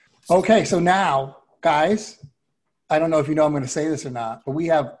Okay, so now, guys, I don't know if you know I'm going to say this or not, but we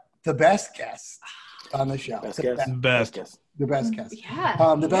have the best guest on the show. Best The guest. The best guest.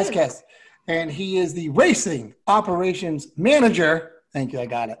 Yeah. The best guest. And he is the racing operations manager. Thank you, I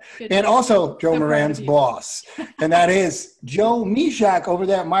got it. Good And job. also Joe So proud Moran's of you. boss. And that is Joe Mishak over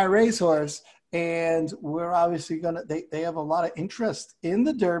there at My Racehorse. And we're obviously going to, they have a lot of interest in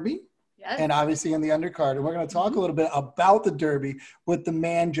the Derby. Yes. And obviously in the undercard. And we're going to talk a little bit about the Derby with the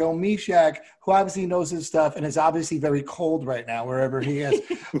man, Joe Mishak, who obviously knows his stuff and is obviously very cold right now, wherever he is.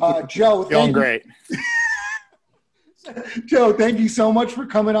 Joe, Feeling great. Joe, thank you so much for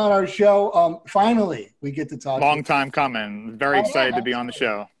coming on our show. Finally, we get to talk. Long time coming. Very excited to be on the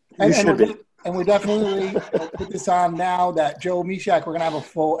show. And we're definitely put this on now that Joe Mishak, we're going to have a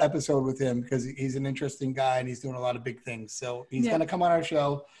full episode with him because he's an interesting guy and he's doing a lot of big things. So he's going to come on our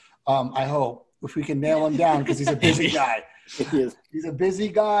show. I hope if we can nail him down because he's a busy guy. He is. He's a busy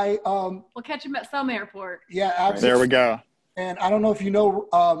guy. We'll catch him at some airport. Yeah, absolutely. There we go. And I don't know if you know,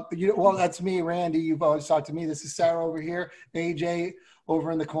 well, that's me, Randy. You've always talked to me. This is Sarah over here, AJ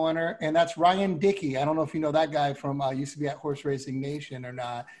over in the corner, and that's Ryan Dickey. I don't know if you know that guy from used to be at Horse Racing Nation or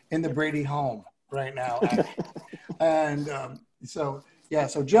not, in the Brady home right now. And so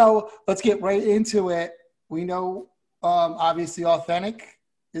Joe, let's get right into it. We know, obviously, Authentic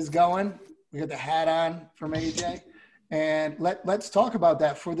is going. We got the hat on from AJ. And let's talk about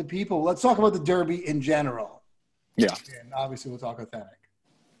that for the people. Let's talk about the Derby in general. Yeah. And obviously we'll talk Authentic.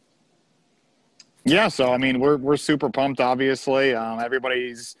 Yeah, so I mean, we're super pumped. Obviously,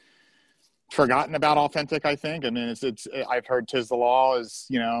 everybody's forgotten about Authentic. I think. I mean, it's I've heard Tiz the Law is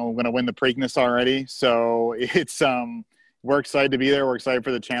going to win the Preakness already. So it's we're excited to be there. We're excited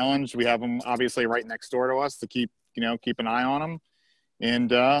for the challenge. We have them obviously right next door to us to keep an eye on them,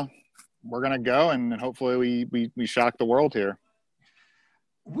 and we're gonna go and hopefully we shock the world here.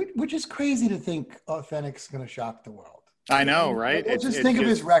 Which is crazy to think Authentic's going to shock the world. I know, right? Think of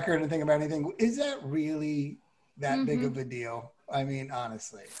his record and think about anything. Is that really that big of a deal? I mean,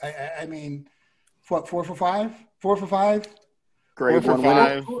 honestly, I mean, what, 4 for 5? 4 for 5? Great 4 for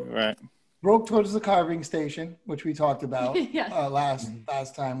 5, right? Broke towards the carving station, which we talked about Yes.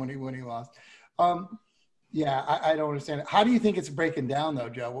 last time when he lost. Yeah, I don't understand it. How do you think it's breaking down, though,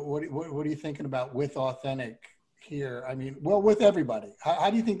 Joe? What are you thinking about with Authentic here? I mean, well, with everybody. How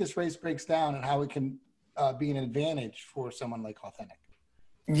do you think this race breaks down and how it can be an advantage for someone like Authentic?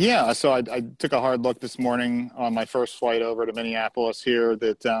 Yeah, so I took a hard look this morning on my first flight over to Minneapolis here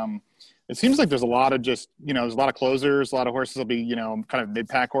that it seems like there's a lot of there's a lot of closers, a lot of horses will be, kind of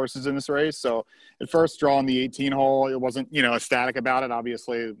mid-pack horses in this race. So at first drawing the 18 hole, it wasn't, ecstatic about it.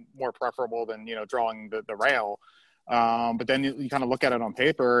 Obviously more preferable than, drawing the rail. But then you kind of look at it on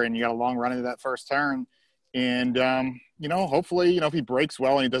paper and you got a long run into that first turn. And, hopefully, if he breaks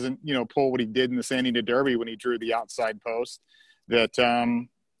well and he doesn't, pull what he did in the San Antonio Derby when he drew the outside post, that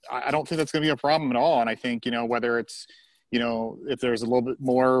I don't think that's going to be a problem at all. And I think, whether it's, if there's a little bit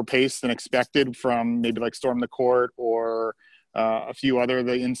more pace than expected from maybe like Storm the Court or a few other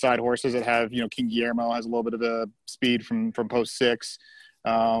the inside horses that have, King Guillermo has a little bit of a speed from post 6.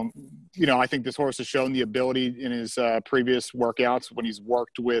 I think this horse has shown the ability in his previous workouts when he's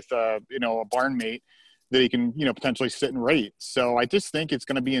worked with, a barn mate that he can, potentially sit and rate. So I just think it's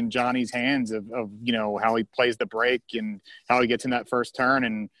going to be in Johnny's hands of how he plays the break and how he gets in that first turn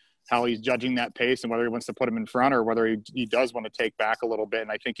and how he's judging that pace and whether he wants to put him in front or whether he does want to take back a little bit.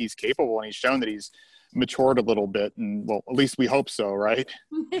 And I think he's capable and he's shown that he's matured a little bit. And well, at least we hope so, right?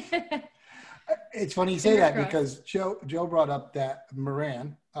 It's funny you say that because Joe brought up that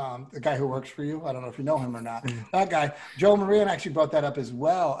Moran, the guy who works for you. I don't know if you know him or not. That guy, Joe Moran, actually brought that up as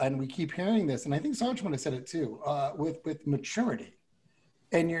well. And we keep hearing this. And I think Sargent said it too, with maturity.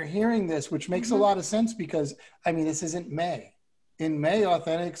 And you're hearing this, which makes a lot of sense because, I mean, this isn't May. In May,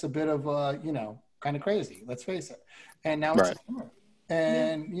 Authentic's a bit of, kind of crazy. Let's face it. And now it's summer.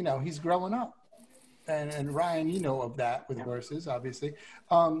 And, he's growing up. And Ryan, of that with horses, obviously.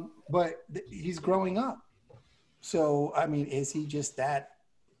 But he's growing up. So, I mean, is he just that,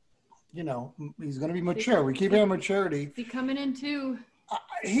 he's going to be mature. We keep hearing maturity. Is he coming in too?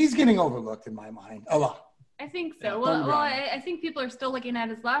 He's getting overlooked in my mind a lot. I think so. Well, I think people are still looking at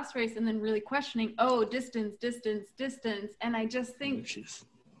his last race and then really questioning, distance. And I just think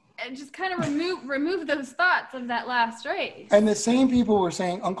just kind of remove those thoughts of that last race. And the same people were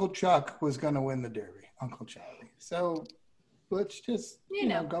saying Uncle Chuck was going to win the Derby, Uncle Charlie. So let's just,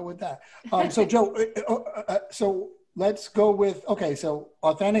 go with that. So Joe, so let's go with, so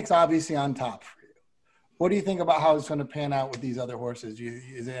Authentic's obviously on top for you. What do you think about how it's going to pan out with these other horses?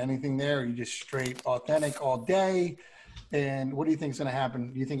 Is there anything there? Or are you just straight Authentic all day? And what do you think is going to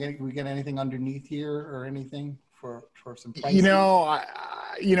happen? Do you think we get anything underneath here or anything for some pricing?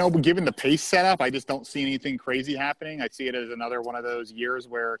 Given the pace setup, I just don't see anything crazy happening. I see it as another one of those years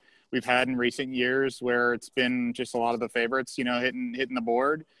where we've had in recent years where it's been just a lot of the favorites, hitting the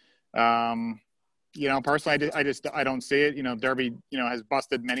board. Personally, I don't see it. Derby, has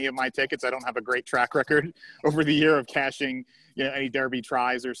busted many of my tickets. I don't have a great track record over the year of cashing, any Derby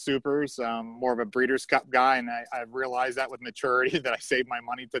tries or supers. More of a Breeders' Cup guy, and I've realized that with maturity that I save my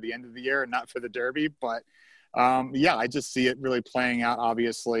money to the end of the year and not for the Derby. But I just see it really playing out.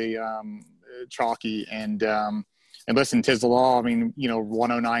 Obviously, chalky and listen, 'tis the law. I mean,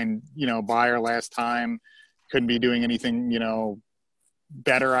 109, buyer last time, couldn't be doing anything,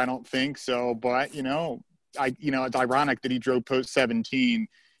 better, I don't think so. But it's ironic that he drove post 17.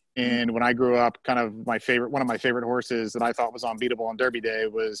 And when I grew up, one of my favorite horses that I thought was unbeatable on Derby Day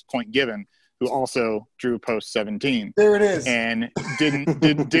was Point Given, who also drew post 17. There it is. And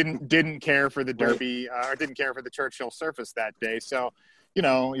didn't care for the Derby or didn't care for the Churchill surface that day. So,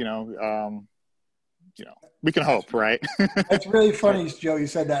 we can hope, right? That's really funny, Joe. You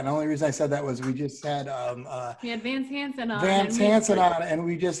said that. And the only reason I said that was we just had we had Vance Hansen on. And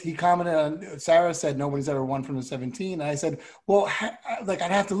he commented on. Sarah said nobody's ever won from the 17. And I said, well, I'd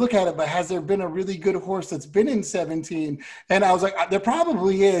have to look at it, but has there been a really good horse that's been in 17? And I was like, there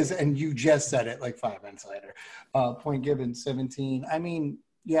probably is. And you just said it like 5 minutes later. Point Given 17. I mean,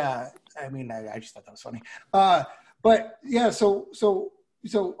 yeah. I just thought that was funny. But yeah. So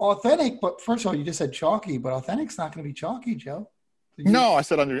Authentic, but first of all, you just said chalky, but Authentic's not going to be chalky, Joe. No, I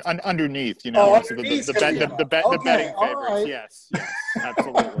said underneath. Underneath. The betting favorites. Right. Yes,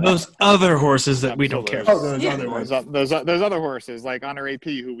 absolutely. Those other horses that we don't care about. Those other horses like Honor AP,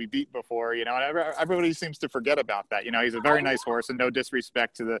 who we beat before. And everybody seems to forget about that. He's a very nice horse, and no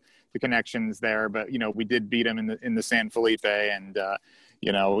disrespect to the connections there, but we did beat him in the San Felipe, and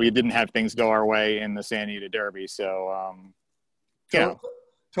we didn't have things go our way in the San Anita Derby. So.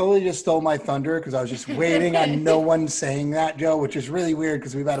 Totally just stole my thunder because I was just waiting on no one saying that, Joe, which is really weird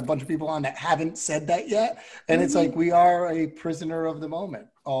because we've had a bunch of people on that haven't said that yet. And it's like we are a prisoner of the moment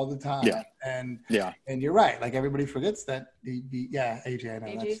all the time. Yeah. And you're right. Like everybody forgets that. AJ,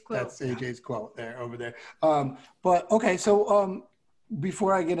 I know that's AJ's quote there over there. But okay, so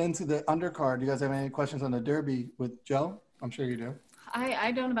before I get into the undercard, do you guys have any questions on the Derby with Joe? I'm sure you do.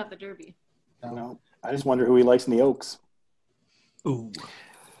 I don't about the Derby. No. I just wonder who he likes in the Oaks. Ooh.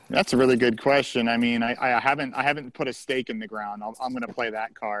 That's a really good question. I mean, I haven't put a stake in the ground. I'm going to play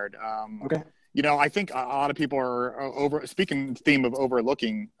that card. Okay. I think a lot of people are speaking theme of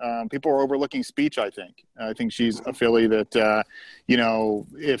overlooking. People are overlooking Speech. I think she's a filly that,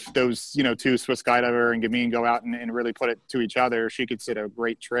 if those, two Swiss Skydiver and Gamine go out and really put it to each other, she could sit a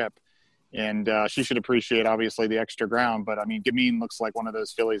great trip. And she should appreciate, obviously, the extra ground. But, I mean, Gamine looks like one of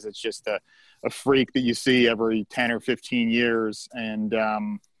those fillies that's just a freak that you see every 10 or 15 years.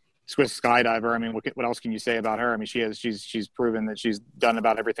 And Swiss Skydiver, I mean, what else can you say about her? I mean, she's proven that she's done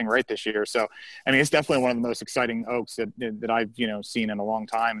about everything right this year. So, I mean, it's definitely one of the most exciting Oaks that I've, seen in a long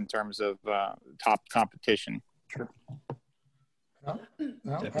time in terms of top competition. Sure.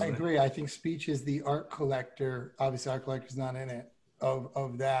 No, I agree. I think Speech is the art collector. Obviously, art collector's not in it.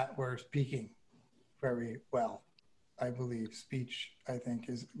 Of that, we're speaking very well. I believe Speech, I think,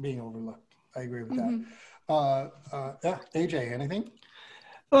 is being overlooked. I agree with that. AJ, anything?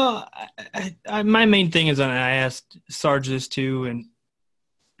 Well, my main thing is, and I asked Sarge this too, and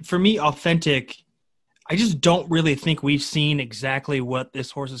for me, Authentic, I just don't really think we've seen exactly what this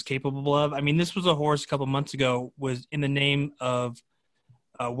horse is capable of. I mean, this was a horse a couple months ago was in the name of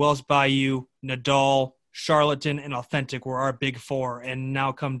Wells Bayou, Nadal, Charlatan, and Authentic were our big four, and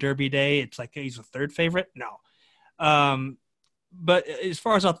now come Derby Day, it's like he's a third favorite. No, but as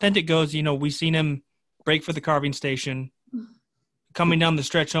far as Authentic goes, we've seen him break for the Carving Station, coming down the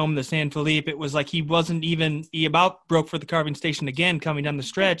stretch home, the San Felipe. It was like he about broke for the Carving Station again, coming down the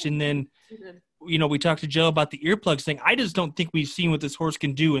stretch, and then we talked to Joe about the earplugs thing. I just don't think we've seen what this horse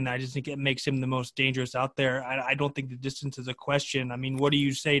can do, and I just think it makes him the most dangerous out there. I don't think the distance is a question. I mean, what do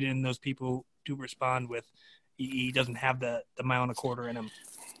you say to those people to respond with he doesn't have the mile and a quarter in him?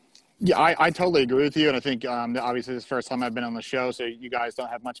 Yeah, I totally agree with you, and I think obviously this is the first time I've been on the show, so you guys don't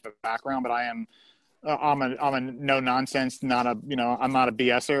have much of a background, but I'm a no nonsense, I'm not a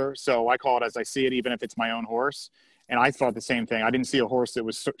BSer, so I call it as I see it, even if it's my own horse. And I thought the same thing. I didn't see a horse that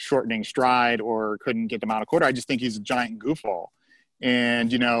was shortening stride or couldn't get them out of quarter. I just think he's a giant goofball.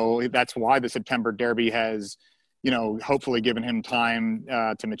 And, that's why the September Derby has, hopefully giving him time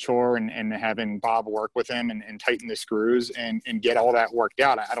to mature and having Bob work with him and tighten the screws and get all that worked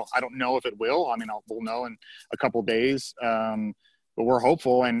out. I don't know if it will. I mean, we'll know in a couple of days. But we're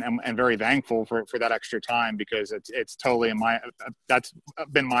hopeful and very thankful for that extra time, because it's totally that's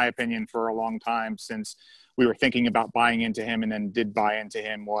been my opinion for a long time since we were thinking about buying into him and then did buy into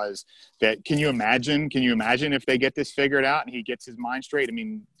him, was that can you imagine if they get this figured out and he gets his mind straight? I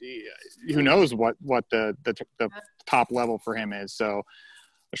mean, who knows what the top level for him is. So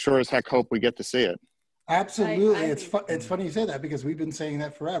I sure as heck hope we get to see it. Absolutely. It's funny you say that, because we've been saying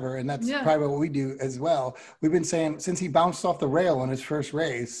that forever, and that's probably what we do as well. We've been saying since he bounced off the rail on his first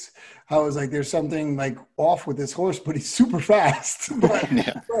race, I was like, there's something like off with this horse, but he's super fast. But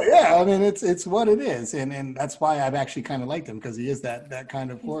yeah, I mean, it's what it is. And that's why I've actually kind of liked him, because he is that kind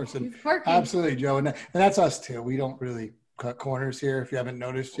of horse. And absolutely, Joe. And that's us too. We don't really cut corners here, if you haven't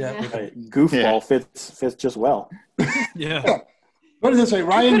noticed yet. Yeah. Goofball fits just well. Yeah. What is this way?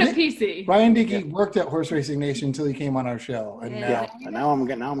 Ryan Dickey worked at Horse Racing Nation until he came on our show, and now I'm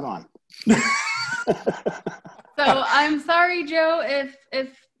gone. So I'm sorry, Joe,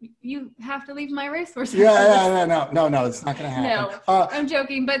 if you have to leave my racehorse. No, it's not going to happen. No, I'm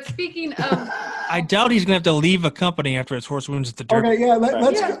joking. But speaking of, I doubt he's going to have to leave a company after his horse wins at the Derby. Okay,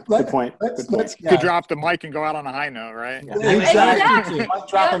 let's good point. Let's drop the mic and go out on a high note, right? Yeah. Exactly.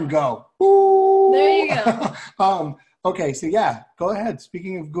 Drop and go. Ooh. There you go. Okay, so go ahead.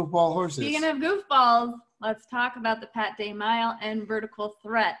 Speaking of goofball horses. Speaking of goofballs, let's talk about the Pat Day Mile and Vertical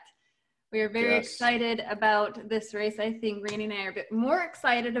Threat. We are very excited about this race. I think Randy and I are a bit more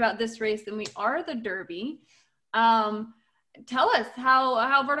excited about this race than we are the Derby. Tell us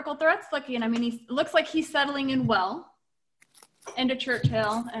how Vertical Threat's looking. I mean, he looks like he's settling in well into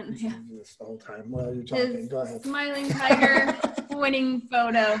Churchill, and this the whole time while you're talking. Go ahead. Smiling tiger winning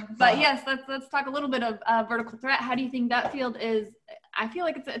photo. But yes, let's talk a little bit of Vertical Threat. How do you think that field is? I feel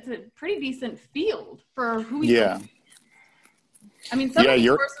like it's a pretty decent field for who he is. I mean, some of these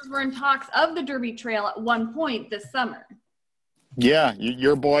horses were in talks of the Derby Trail at one point this summer. Yeah,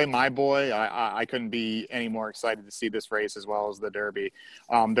 your boy, my boy. I couldn't be any more excited to see this race as well as the Derby.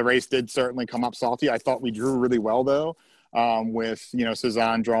 The race did certainly come up salty. I thought we drew really well, though, with,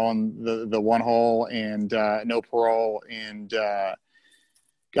 Cezanne drawing the one hole and no parole and,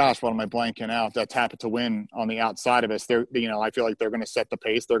 what am I blanking out? That Tap It to Win on the outside of us. I feel like they're going to set the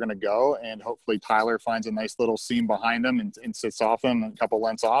pace. They're going to go, and hopefully Tyler finds a nice little seam behind them and sits off them a couple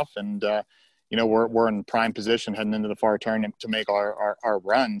lengths off. And, we're in prime position heading into the far turn to make our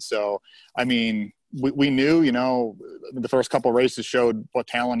run. So, I mean, we knew, the first couple of races showed what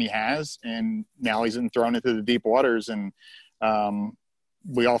talent he has, and now he's thrown into the deep waters. And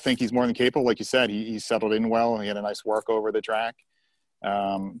we all think he's more than capable. Like you said, he settled in well. He had a nice work over the track.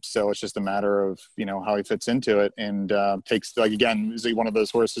 So it's just a matter of, how he fits into it and takes, is he one of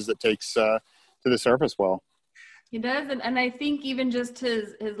those horses that takes to the surface well? He does, and I think even just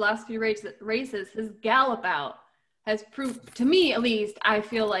his last few races, his gallop out has proved, to me at least, I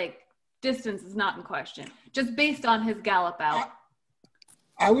feel like distance is not in question, just based on his gallop out.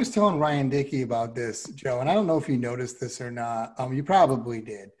 I was telling Ryan Dickey about this, Joe, and I don't know if you noticed this or not. You probably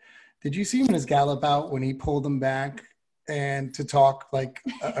did. Did you see him in his gallop out when he pulled him back and to talk, like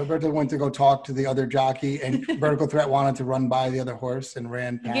Alberto went to go talk to the other jockey, and Vertical Threat wanted to run by the other horse and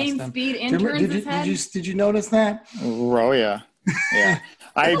ran past him. Gained speed and turns his head. Did you notice that? Oh yeah.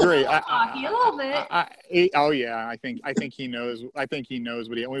 I agree. A little bit. I think he knows. I think he knows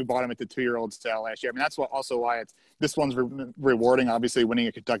what we bought him at the 2-year-old style last year. I mean, that's also why this one's rewarding. Obviously, winning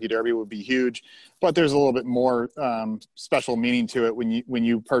a Kentucky Derby would be huge, but there's a little bit more special meaning to it when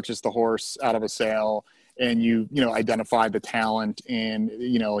you purchase the horse out of a sale. And you identify the talent, and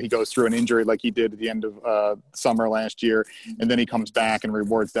he goes through an injury like he did at the end of summer last year, and then he comes back and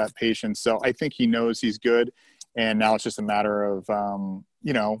rewards that patience. So I think he knows he's good, and now it's just a matter of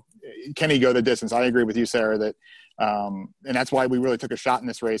can he go the distance? I agree with you, Sarah, that and that's why we really took a shot in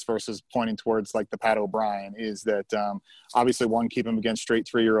this race versus pointing towards like the Pat O'Brien. Is that obviously keep him against straight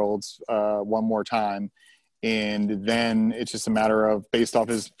 3-year-olds one more time, and then it's just a matter of based off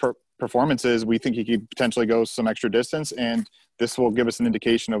his performances, we think he could potentially go some extra distance, and this will give us an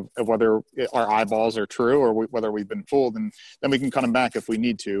indication of whether our eyeballs are true or whether we've been fooled, and then we can cut him back if we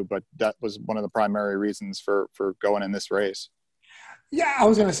need to. But that was one of the primary reasons for going in this race. Yeah, I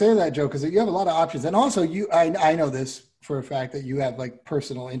was going to say that, Joe, because you have a lot of options, and also I know this for a fact that you have like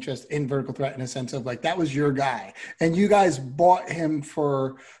personal interest in Vertical Threat in a sense of like that was your guy, and you guys bought him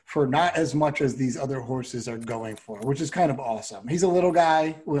for not as much as these other horses are going for, which is kind of awesome. He's a little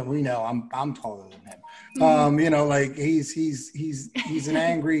guy. We know I'm taller than him, Like he's an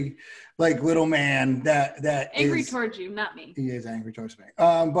angry, like little man that angry is, towards you, not me. He is angry towards me.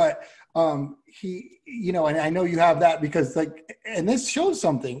 But he, and I know you have that because and this shows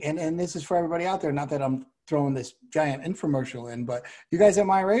something, and this is for everybody out there. Not that I'm throwing this giant infomercial in, but you guys at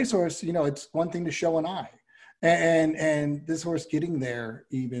My Racehorse, it's one thing to show an eye. And this horse getting there,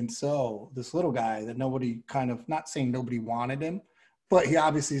 even so, this little guy that nobody not saying nobody wanted him, but he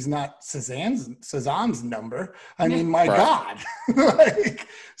obviously is not Cezanne's number. I mean, my God.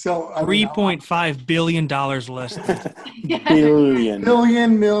 So $3.5 billion less.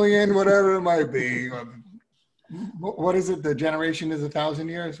 Million, whatever it might be. What is it? The generation is 1,000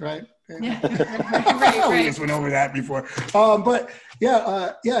 years, right? Yeah. right. We just went over that before. But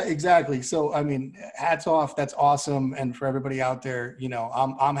yeah, exactly. So, I mean, hats off. That's awesome. And for everybody out there,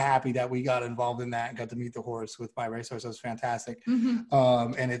 I'm happy that we got involved in that and got to meet the horse with My Racehorse. That was fantastic.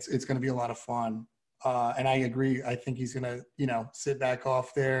 Mm-hmm. And it's going to be a lot of fun. And I agree. I think he's going to, sit back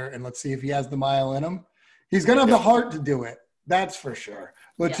off there and let's see if he has the mile in him. He's going to have the heart to do it. That's for sure.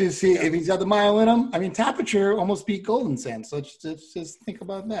 Let's just see if he's got the mile in him. I mean, Tapiture almost beat Golden Sands. Let's just think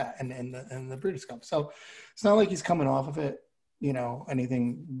about that and the Breeders' Cup. So it's not like he's coming off of it,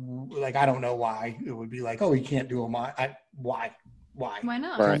 anything like I don't know why it would be like, oh, he can't do a mile. Why? Why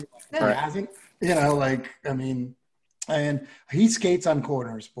not? Right. He hasn't, and he skates on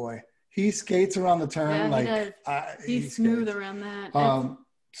corners, boy. He skates around the turn. Yeah, he does. He's smooth skates around that.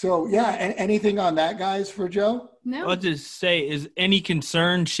 So, yeah, and anything on that, guys, for Joe? No. I'll just say, is any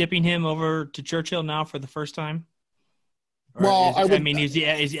concern shipping him over to Churchill now for the first time? Or is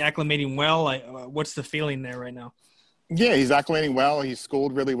he acclimating well? What's the feeling there right now? Yeah, he's acclimating well. He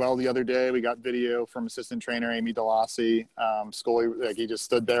schooled really well the other day. We got video from assistant trainer Amy Delassie. He just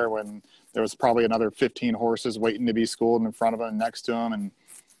stood there when there was probably another 15 horses waiting to be schooled in front of him and next to him, and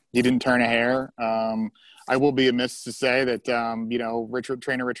he didn't turn a hair. I will be amiss to say that,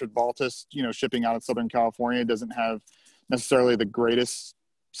 trainer Richard Baltus, shipping out of Southern California doesn't have necessarily the greatest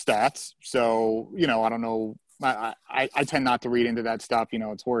stats. So, I don't know. I tend not to read into that stuff.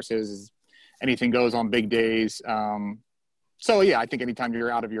 It's horses. Anything goes on big days. So, yeah, I think anytime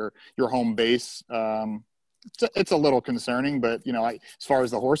you're out of your home base, it's a little concerning. But, as far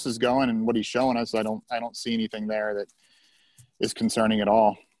as the horse is going and what he's showing us, I don't see anything there that is concerning at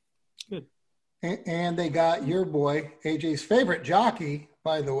all. Good. And they got your boy, AJ's favorite jockey,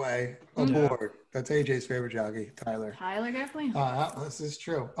 by the way, aboard. That's AJ's favorite jockey, Tyler. Tyler Gaffney. This is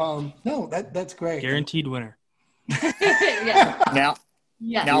true. No, that's great. Guaranteed winner. Yeah.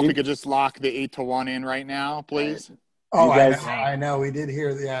 Now if we could just lock the 8-1 in right now, please. Oh, I know. We did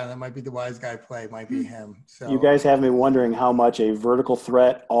hear. Yeah, that might be the wise guy play. Might be him. So you guys have me wondering how much a Vertical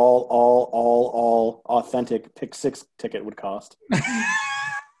Threat all authentic pick 6 ticket would cost.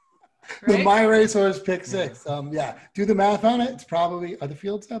 The My Racehorse pick 6. Do the math on it. It's probably, are the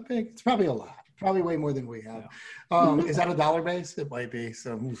fields that big? It's probably a lot. Probably way more than we have. Is that a dollar base? It might be.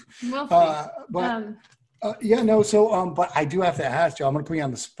 So, we'll see. But I do have to ask you. I'm going to put you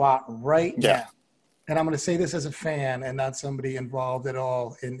on the spot right now, and I'm going to say this as a fan and not somebody involved at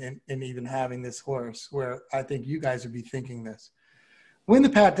all in even having this horse. Where I think you guys would be thinking this: win the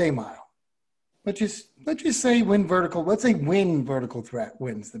Pat Day Mile. Let's just say win Vertical. Let's say win Vertical Threat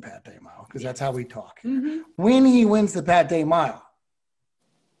wins the Pat Day Mile because that's how we talk. Mm-hmm. When he wins the Pat Day Mile,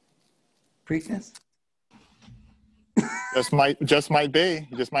 Preakness? Just might be.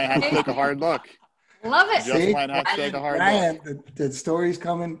 You just might have to take a hard look. Love it. Might have to take a hard look. The story's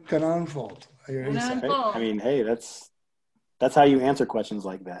gonna unfold. I mean, hey, that's how you answer questions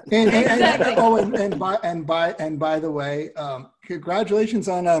like that. And by the way, congratulations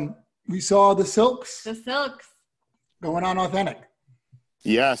on we saw the Silks. The Silks going on Authentic.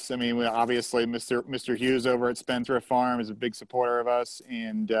 Yes, I mean, obviously, Mr. Hughes over at Spendthrift Farm is a big supporter of us,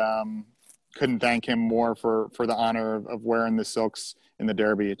 and couldn't thank him more for the honor of wearing the Silks in the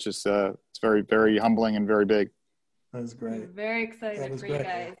Derby. It's just it's very, very humbling and very big. That was great. I'm very excited for you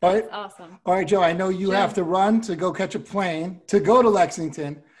guys. That's awesome. All right, Joe, I know you have to run to go catch a plane to go to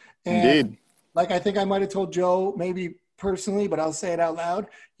Lexington. And indeed. Like I think I might have told Joe maybe personally, but I'll say it out loud.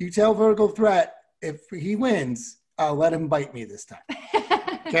 You tell Vertical Threat if he wins, I'll let him bite me this time.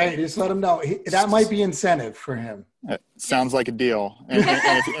 Okay, just let him know. That might be incentive for him. Sounds like a deal.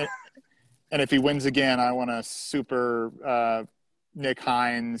 And if he wins again, I want a super Nick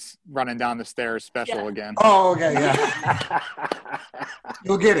Hines running down the stairs special again. Oh, okay, yeah.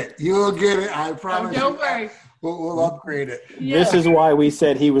 You'll get it. I promise. Don't worry. We'll upgrade it. Yeah. This is why we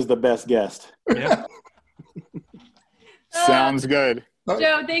said he was the best guest. Yeah. Sounds good.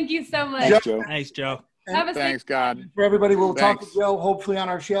 Joe, thank you so much. Thanks, Joe. Nice, Joe. Have a Thanks, safe God. For everybody, we'll talk to Thanks. Joe hopefully on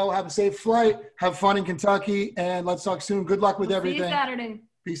our show. Have a safe flight. Have fun in Kentucky, and let's talk soon. Good luck with See you everything. Saturday.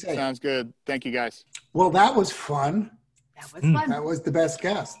 Be safe. Sounds good. Thank you, guys. Well, that was fun. That was fun. That was the best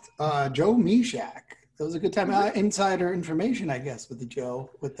guest, Joe Mishak. That was a good time. Insider information, I guess, with the Joe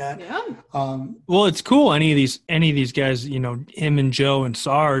with that. Yeah. Well, it's cool. Any of these guys, you know, him and Joe and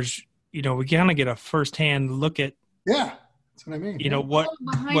Sarge, you know, we kind of get a firsthand look at, Yeah, that's what I mean. you know, what's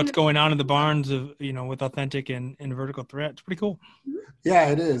Behind going on in the barns of, you know, with Authentic and Vertical Threat. It's pretty cool. Yeah,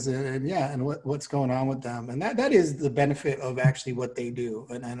 it is, and what's going on with them, and that is the benefit of actually what they do.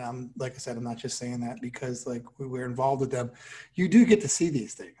 And I'm like I said, I'm not just saying that because like we're involved with them. You do get to see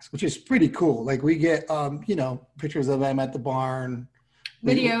these things, which is pretty cool. Like we get you know, pictures of them at the barn,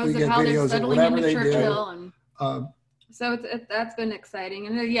 videos we of get how they're videos of settling whatever into they Churchill, do. and so that's been exciting.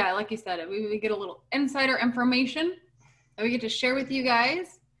 And yeah, like you said, we get a little insider information that we get to share with you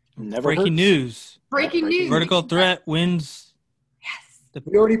guys. Never Breaking hurts. news. Breaking news. Vertical Threat wins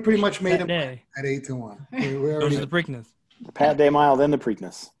We already pretty much made that them day. at 8-1. We Those already, are the Preakness. The Pat Day Mile, then the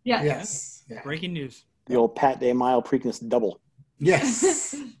Preakness. Yeah. yes, yeah. Breaking news. The old Pat Day Mile Preakness double.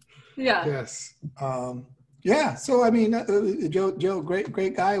 Yes. Yeah. Yes. Yeah. So I mean, Joe,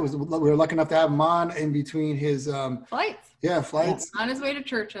 great guy. We were lucky enough to have him on in between his Flights flights. on his way to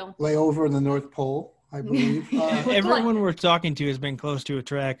Churchill. Layover in the North Pole, I believe. Everyone we're talking to has been close to a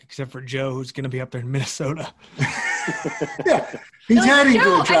track except for Joe, who's going to be up there in Minnesota. Yeah, he's Like, heading to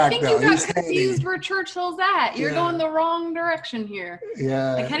Joe, a track I think though. you got He's confused heading. where Churchill's at. You're Yeah. going the wrong direction here.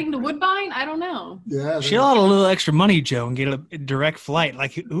 Yeah. Like heading to Woodbine? I don't know. Yeah. Chill out a little extra money, Joe, and get a direct flight.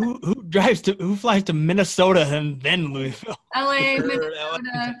 Like who flies to Minnesota and then Louisville? LA, Sure,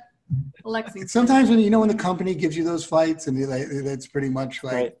 Minnesota, Lexington. Sometimes when when the company gives you those flights and it's pretty much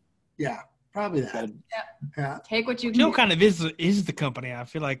like, Right. yeah, probably that. Yeah. Take what you can Joe get. kind of is the company. I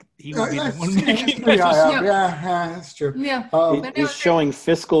feel like he would be the That's- one yeah, making yeah, decisions. yeah, that's true. Yeah. Um, He's showing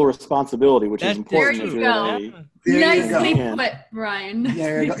fiscal responsibility, which is That's important. there as you you're go. really- there you Nicely go. put, Ryan.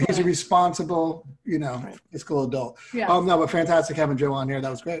 There you go. He's a responsible, fiscal adult. Yeah. No, but fantastic having Joe on here.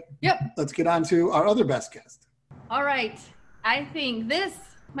 That was great. Yep. Let's get on to our other best guest. All right. I think this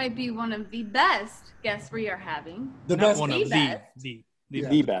might be one of the best guests we are having. The Not best. one The of best. the Yeah.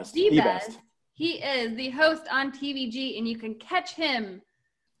 The best. The The best. best. He is the host on TVG, and you can catch him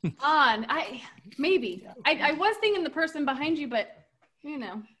on. I was thinking the person behind you, but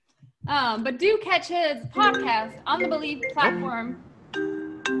but do catch his podcast on the Believe platform.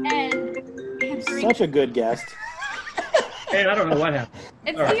 And Such a good guest. And I don't know what happened.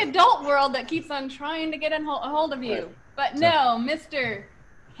 it's All the right. adult world that keeps on trying to get a hold of you. Right. But no, Mr.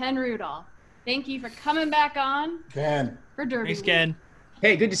 Ken Rudolph, thank you for coming back on Ken. for Derby. Thanks, Week. Ken.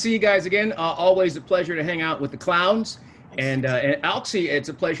 Hey, good to see you guys again. Always a pleasure to hang out with the clowns. And Alexi, it's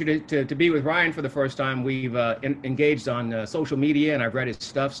a pleasure to be with Ryan for the first time. We've engaged on social media, and I've read his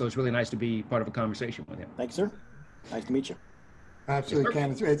stuff, so it's really nice to be part of a conversation with him. Thanks, sir. Nice to meet you. Absolutely,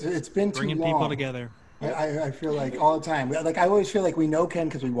 Ken. It's been too Bringing long. people together. I feel like all the time. Like I always feel like we know Ken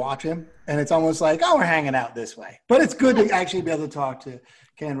because we watch him, and it's almost like, oh, we're hanging out this way. But it's good to actually be able to talk to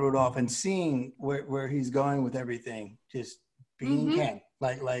Ken Rudolph and seeing where he's going with everything. Just being Ken,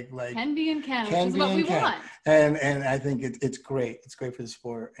 like Ken being Ken, Ken which is what being we Ken. want. And I think it's great. It's great for the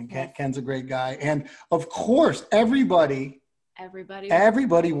sport. And Ken's a great guy. And of course, everybody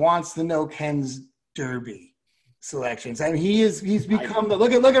wants to know Ken's Derby selections. I mean, he's become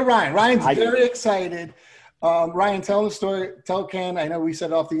look at Ryan. Ryan's very excited. Ryan, tell him the story. Tell Ken. I know we said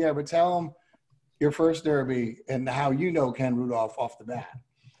it off the air, but tell him your first Derby and how you know Ken Rudolph off the bat.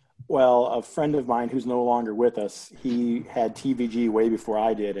 Well, a friend of mine who's no longer with us, he had TVG way before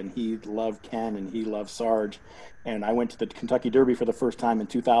I did, and he loved Ken and he loved Sarge. And I went to the Kentucky Derby for the first time in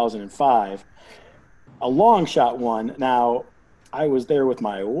 2005. A long shot one. Now, I was there with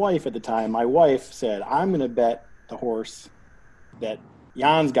my wife at the time. My wife said, I'm going to bet the horse that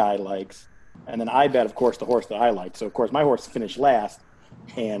Jan's guy likes. And then I bet, of course, the horse that I liked. So, of course, my horse finished last,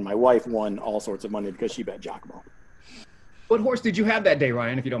 and my wife won all sorts of money because she bet Giacomo. What horse did you have that day,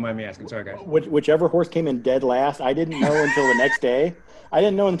 Ryan, if you don't mind me asking? Sorry, guys. Whichever horse came in dead last, I didn't know until the next day. I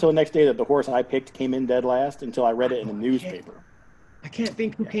didn't know until the next day that the horse I picked came in dead last until I read it in the newspaper. I can't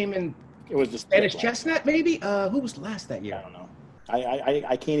think who came in. It was just Spanish Chestnut, maybe? Who was last that I year? don't know.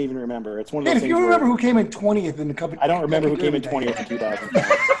 I can't even remember. It's one of And those if things. you remember where who came in 20th in the company, I don't remember who came in 20th in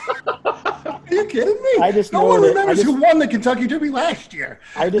 2005. Are you kidding me? I just no know one that- remembers I just- who won the Kentucky Derby last year.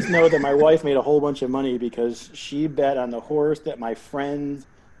 I just know that my wife made a whole bunch of money because she bet on the horse that my friend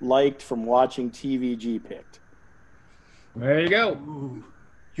liked from watching TVG picked. There you go.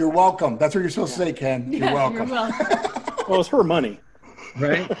 You're welcome. That's what you're supposed to say, Ken. You're Yeah, welcome. You're welcome. Well, it's her money.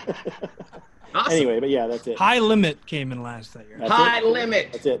 Right? Awesome. Anyway, but yeah, that's it. High Limit came in last that year. That's High it.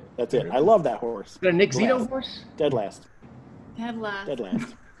 Limit. That's it. I love that horse. Is that a Nick Zito Last. horse? Dead last. Dead last. Dead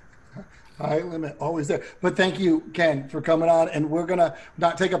last. High Limit, always there. But thank you, Ken, for coming on. And we're going to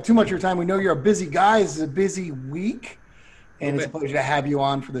not take up too much of your time. We know you're a busy guy. This is a busy week. And it's a pleasure to have you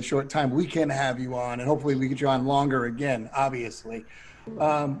on for the short time we can have you on. And hopefully we get you on longer again, obviously.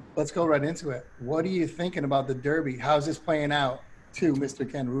 Let's go right into it. What are you thinking about the Derby? How's this playing out to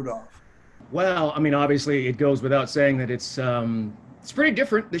Mr. Ken Rudolph? Well, I mean, obviously it goes without saying that it's pretty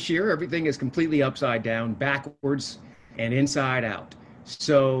different this year. Everything is completely upside down, backwards, and inside out.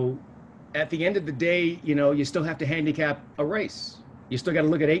 So at the end of the day, you know, you still have to handicap a race. You still got to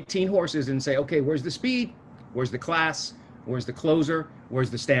look at 18 horses and say, okay, where's the speed? Where's the class? Where's the closer? Where's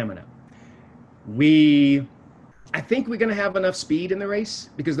the stamina? I think we're going to have enough speed in the race,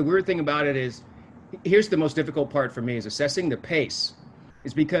 because the weird thing about it is, here's the most difficult part for me, is assessing the pace.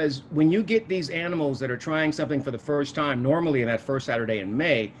 Is because when you get these animals that are trying something for the first time, normally in that first Saturday in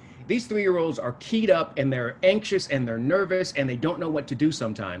May, these 3-year-olds are keyed up and they're anxious and they're nervous and they don't know what to do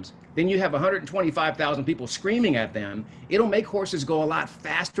sometimes. Then you have 125,000 people screaming at them. It'll make horses go a lot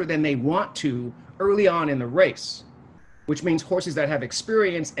faster than they want to early on in the race, which means horses that have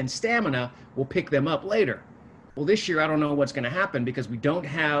experience and stamina will pick them up later. Well, this year, I don't know what's going to happen, because we don't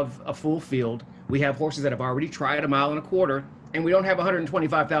have a full field. We have horses that have already tried 1.25 miles, and we don't have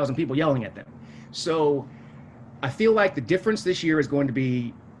 125,000 people yelling at them. So I feel like the difference this year is going to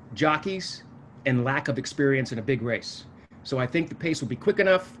be jockeys and lack of experience in a big race. So I think the pace will be quick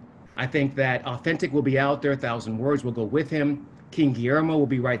enough. I think that Authentic will be out there. 1,000 Words will go with him. King Guillermo will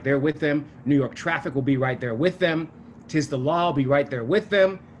be right there with them. New York Traffic will be right there with them. Tis the Law will be right there with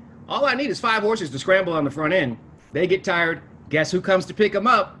them. All I need is 5 horses to scramble on the front end. They get tired. Guess who comes to pick them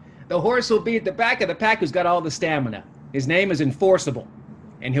up? The horse will be at the back of the pack who's got all the stamina. His name is Enforceable.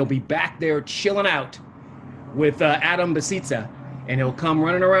 And he'll be back there chilling out with Adam Basitza. And he'll come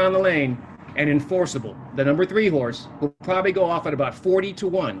running around the lane. And Enforceable, the number 3 horse, will probably go off at about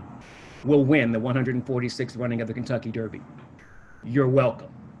 40-1, will win the 146th running of the Kentucky Derby. You're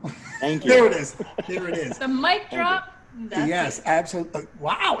welcome. Thank you. There it is. There it is. The mic drop. Yes, absolutely.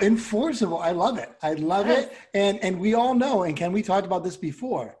 Wow, Enforceable. I love it. I love it. And we all know, and Ken, we talked about this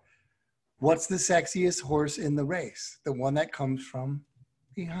before. What's the sexiest horse in the race? The one that comes from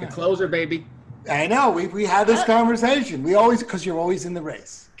behind. The closer, baby. I know. We had this conversation. We always, because you're always in the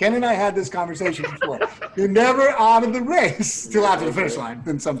race. Ken and I had this conversation before. You're never out of the race till after the finish line.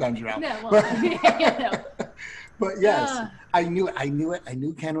 Then sometimes you're out. No, well, But yes, I knew it. I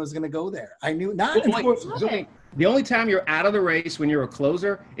knew Ken was going to go there. I knew not. The only time you're out of the race when you're a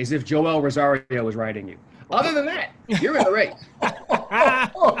closer is if Joel Rosario is riding you. Other than that, you're in the race.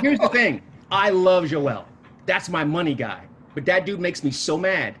 Here's the thing. I love Joel. That's my money guy. But that dude makes me so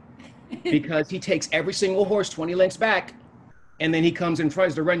mad because he takes every single horse 20 lengths back, and then he comes and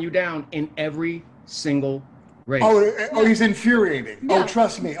tries to run you down in every single race. Oh, he's infuriating. Yeah. Oh,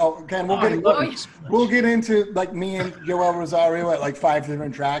 trust me. Oh, Ken, we'll get into like me and Joel Rosario at like 5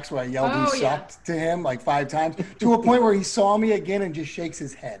 different tracks where I yelled and sucked to him like 5 times, to a point where he saw me again and just shakes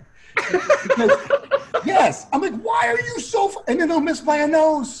his head. Because, yes, I'm like, why are you so and then he'll miss by a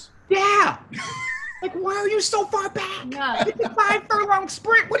nose. Yeah. Like, why are you so far back? Yeah. It's a 5 furlong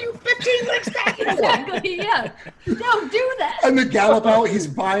sprint. What are you 15 lengths back? Exactly, yeah. Don't do that. And the gallop out, he's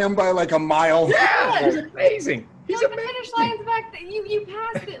by him by like a mile. Yeah, he's amazing. He's Like amazing. the finish line's back. You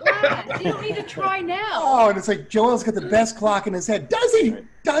passed it last. You don't need to try now. Oh, and it's like Joel's got the best clock in his head. Does he?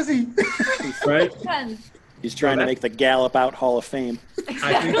 Does he? Right? He's trying to make the Gallop Out Hall of Fame.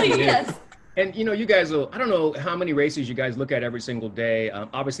 Exactly, yes. And, you know, you guys will, I don't know how many races you guys look at every single day.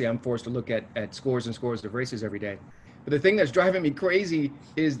 Obviously, I'm forced to look at scores and scores of races every day. But the thing that's driving me crazy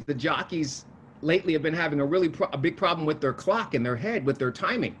is the jockeys lately have been having a big problem with their clock in their head, with their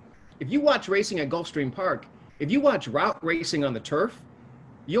timing. If you watch racing at Gulfstream Park, if you watch route racing on the turf,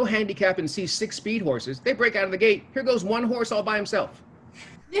 you'll handicap and see 6 speed horses. They break out of the gate. Here goes one horse all by himself.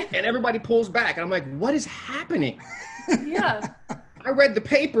 And everybody pulls back. And I'm like, what is happening? Yeah. I read the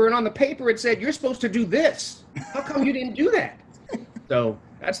paper, and on the paper it said, you're supposed to do this. How come you didn't do that? So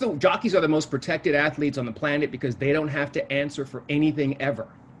jockeys are the most protected athletes on the planet because they don't have to answer for anything ever.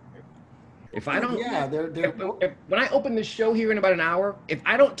 If I don't, when I open this show here in about an hour, if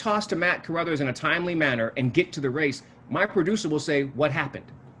I don't toss to Matt Carruthers in a timely manner and get to the race, my producer will say, what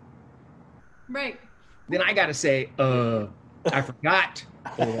happened? Right. Then I got to say, I forgot.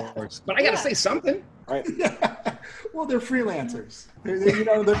 But I got to say something. Right. Yeah. Well, they're freelancers.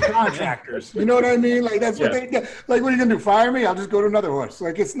 They're contractors. You know what I mean? Like, that's what they do. Like, what are you going to do? Fire me? I'll just go to another horse.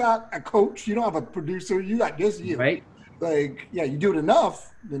 Like, it's not a coach. You don't have a producer. You got just you. Right. like, yeah, you do it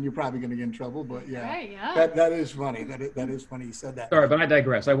enough, then you're probably going to get in trouble. But yeah, Right, yeah. that is funny. That is funny you said that. Sorry, but I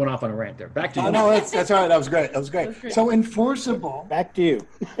digress. I went off on a rant there. Back to you. No, that's all right. That was great. great. So enforceable. Back to you.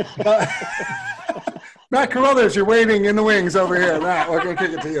 Matt Carruthers, you're waiting in the wings over here. Matt, we're going to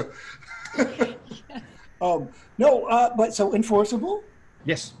kick it to you. But so enforceable?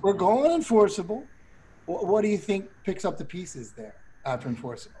 Yes. We're going enforceable. What do you think picks up the pieces there after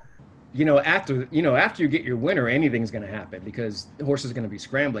enforceable? After you get your winner, anything's going to happen because the horse is going to be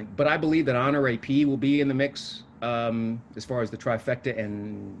scrambling. But I believe that Honor AP will be in the mix as far as the trifecta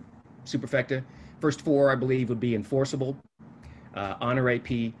and superfecta. First four, I believe, would be enforceable. Honor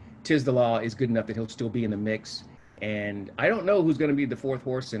AP, Tiz the Law is good enough that he'll still be in the mix. And I don't know who's going to be the fourth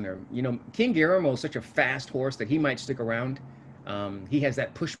horse in there. King Guillermo is such a fast horse that he might stick around. He has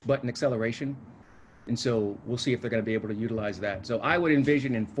that push button acceleration. And so we'll see if they're going to be able to utilize that. So I would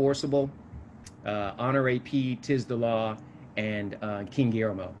envision enforceable, Honor AP, Tiz the Law, and King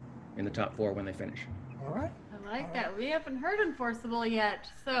Guillermo in the top four when they finish. All right. I like that. We haven't heard enforceable yet.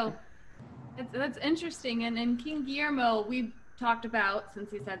 So that's interesting. And in King Guillermo, we talked about, since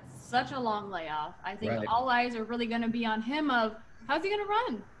he's had such a long layoff, I think Right. all eyes are really going to be on him of how's he going to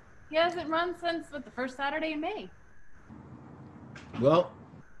run? He hasn't run since the first Saturday in May. Well,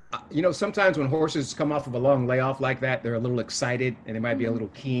 sometimes when horses come off of a long layoff like that, they're a little excited and they might be a little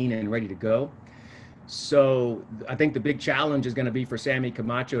keen and ready to go. So I think the big challenge is going to be for Sammy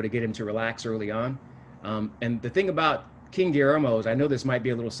Camacho to get him to relax early on. And the thing about King Guillermo is, I know this might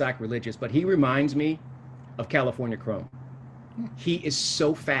be a little sacrilegious, but he reminds me of California Chrome. He is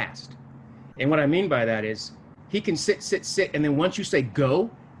so fast. And what I mean by that is he can sit. And then once you say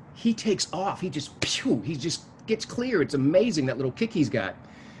go, he takes off. He just gets clear. It's amazing, that little kick he's got.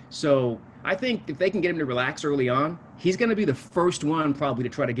 So I think if they can get him to relax early on, he's going to be the first one probably to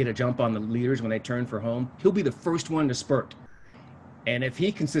try to get a jump on the leaders when they turn for home. He'll be the first one to spurt. And if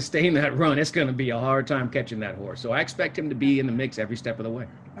he can sustain that run, it's going to be a hard time catching that horse. So I expect him to be in the mix every step of the way.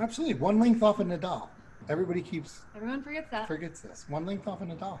 Absolutely. One length off of Nadal. Everyone forgets this. One length off of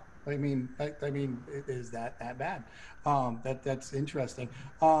Nadal. I mean, is that bad? That's interesting.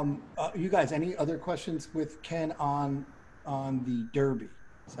 You guys, any other questions with Ken on the Derby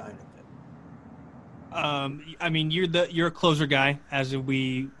side of it? I mean, you're a closer guy, as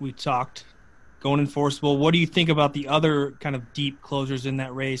we talked, going enforceable. What do you think about the other kind of deep closers in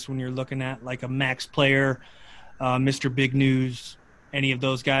that race when you're looking at like a Max Player, Mr. Big News, any of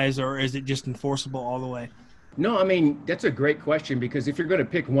those guys, or is it just enforceable all the way? No, I mean, that's a great question, because if you're going to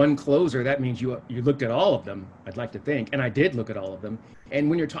pick one closer, that means you looked at all of them, I'd like to think. And I did look at all of them. And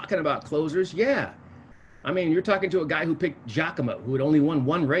when you're talking about closers, yeah. I mean, you're talking to a guy who picked Giacomo, who had only won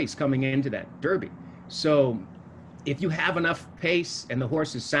one race coming into that Derby. So if you have enough pace and the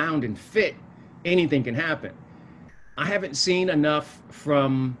horse is sound and fit, anything can happen. I haven't seen enough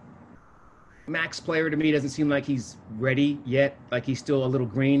from Max Player. To me, doesn't seem like he's ready yet, like he's still a little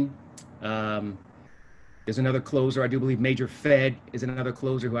green. There's another closer, I do believe Major Fed is another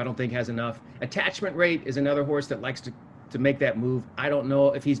closer who I don't think has enough. Attachment Rate is another horse that likes to make that move. I don't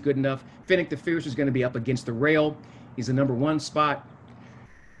know if he's good enough. Finnick the Fierce is going to be up against the rail. He's the number one spot.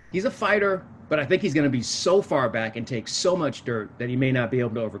 He's a fighter, but I think he's going to be so far back and take so much dirt that he may not be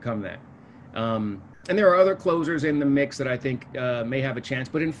able to overcome that. And there are other closers in the mix that I think may have a chance.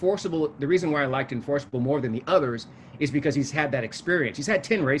 But Enforceable, the reason why I liked Enforceable more than the others is because he's had that experience. He's had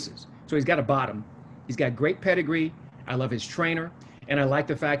 10 races, so he's got a bottom. He's got great pedigree. I love his trainer. And I like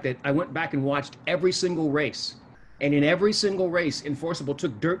the fact that I went back and watched every single race. And in every single race, Enforceable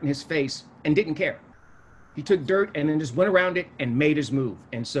took dirt in his face and didn't care. He took dirt and then just went around it and made his move.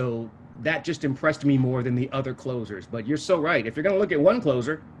 And so that just impressed me more than the other closers. But you're so right. If you're going to look at one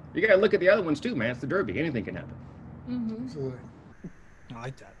closer, you got to look at the other ones too, man. It's the Derby. Anything can happen. Mm-hmm. Absolutely. I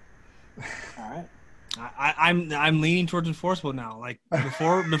like that. All right. I'm leaning towards Enforceable now. Like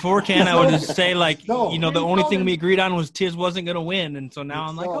before Ken, I would just say like the only thing we agreed on was Tiz wasn't going to win, and so now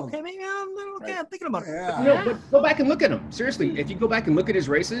I'm like, okay, maybe I'm okay. I'm thinking about it. Yeah. But go back and look at him. Seriously, if you go back and look at his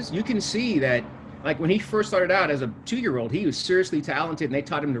races, you can see that, like when he first started out as a 2-year-old, he was seriously talented, and they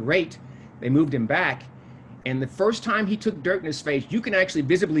taught him to rate. They moved him back, and the first time he took dirt in his face, you can actually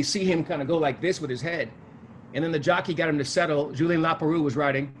visibly see him kind of go like this with his head, and then the jockey got him to settle. Julien Laperoux was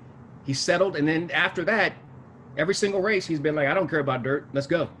riding. He settled, and then after that, every single race, he's been like, I don't care about dirt, let's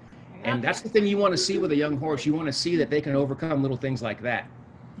go. And that's the thing you want to see with a young horse. You want to see that they can overcome little things like that.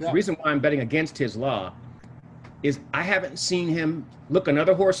 Yeah. The reason why I'm betting against Tiz Law is I haven't seen him look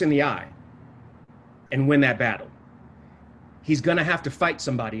another horse in the eye and win that battle. He's going to have to fight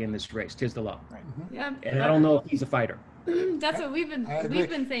somebody in this race, Tiz the Law. Right. Yeah. And I don't know if he's a fighter. That's what we've been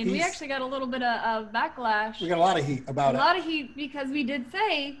saying. We actually got a little bit of backlash. We got a lot of heat about it. A lot of heat because we did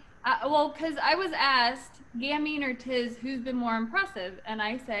say, because I was asked, Gamine or Tiz, who's been more impressive? And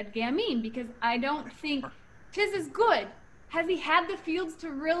I said Gamine because I don't think Tiz is good. Has he had the fields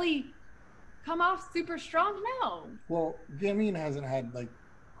to really come off super strong? No. Well, Gamine hasn't had like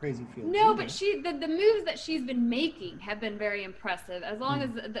crazy fields. No, but the moves that she's been making have been very impressive. As long as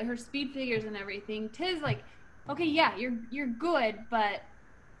her speed figures and everything. Tiz, like, okay, yeah, you're good, but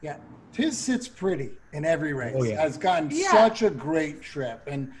yeah, Tiz sits pretty in every race. Oh, yeah. Has gotten such a great trip,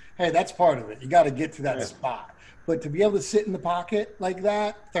 and hey, that's part of it. You got to get to that spot, but to be able to sit in the pocket like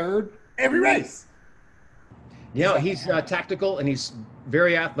that, third every race. You know, he's tactical and he's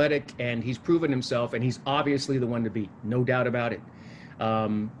very athletic and he's proven himself and he's obviously the one to beat, no doubt about it.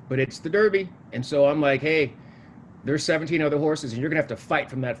 But it's the Derby, and so I'm like, hey, there's 17 other horses, and you're gonna have to fight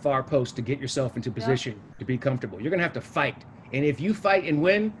from that far post to get yourself into position to be comfortable. You're gonna have to fight, and if you fight and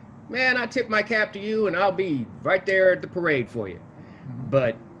win, man, I tip my cap to you, and I'll be right there at the parade for you.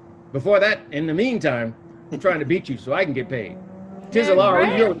 But before that, in the meantime, I'm trying to beat you so I can get paid.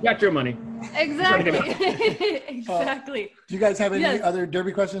 Tizalara, you got your money. Exactly. Exactly. Do you guys have any other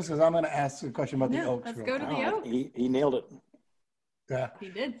Derby questions? Because I'm going to ask a question about the Oaks. Let's go to the Oaks. He nailed it. Yeah. He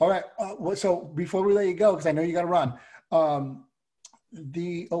did. All right. So before we let you go, because I know you got to run,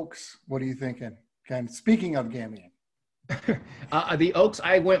 the Oaks, what are you thinking? Okay. Speaking of Gamine. The Oaks,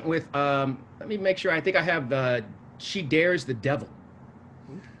 I went with, let me make sure. I think I have She Dares the Devil.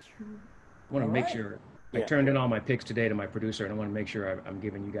 I want to make sure. I turned in all my picks today to my producer, and I want to make sure I'm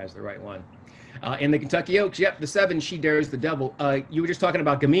giving you guys the right one. In the Kentucky Oaks, the 7, She Dares the Devil. You were just talking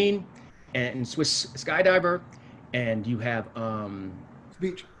about Gamine and Swiss Skydiver, and you have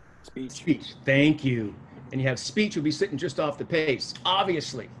Speech. Thank you. And you have Speech who'll be sitting just off the pace.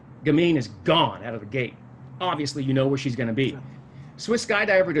 Obviously, Gamine is gone out of the gate. Obviously, you know where she's going to be. Swiss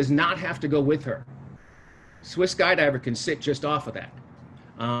Skydiver does not have to go with her. Swiss Skydiver can sit just off of that.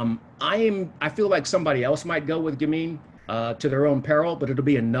 I feel like somebody else might go with Gamine to their own peril, but it'll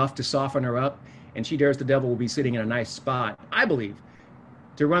be enough to soften her up. And She Dares the Devil will be sitting in a nice spot, I believe,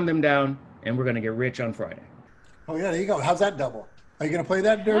 to run them down, and we're going to get rich on Friday. Oh, yeah, there you go. How's that double? Are you going to play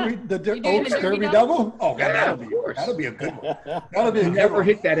that Derby, Oaks Derby double? Oh, Yeah, that'll be a good one. That'll be a good Never one.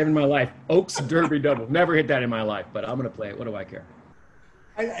 hit that in my life. Oaks Derby double. Never hit that in my life, but I'm going to play it. What do I care?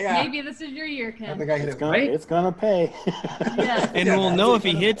 Maybe this is your year, I Ken. think I hit it. It's gonna pay. And we'll know if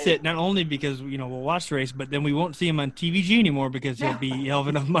he hits it, not only because, we'll watch the race, but then we won't see him on TVG anymore because he'll have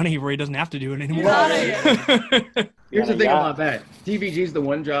enough money where he doesn't have to do it anymore. Here's the thing about that. TVG is the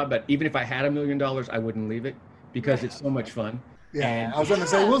one job that even if I had $1 million, I wouldn't leave it because it's so much fun. Yeah, And I was going to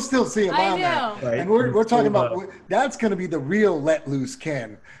say, we'll still see him I on know. there. Right. And we're talking about, that's going to be the real let loose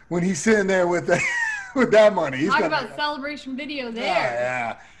Ken when he's sitting there with that money. He's Talk gonna, about celebration video there.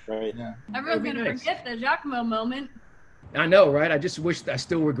 Yeah. Right. Yeah. Everyone's That'd be going to nice. forget the Giacomo moment. I know, right? I just wish, I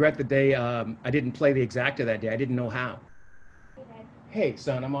still regret the day I didn't play the exacta that day. I didn't know how. Hey,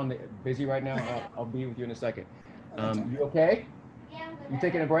 son, I'm busy right now. I'll be with you in a second. You okay? You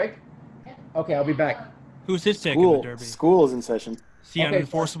taking a break? Okay, I'll be back. Who's his pick in the Derby? School is in session. Is he on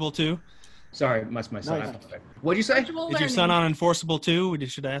Enforceable too? Sorry, my son. Nice. What'd you say? Virtual Is your learning. son on Enforceable too? We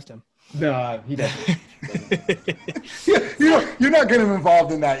just should have asked him. No, he doesn't. You're not getting him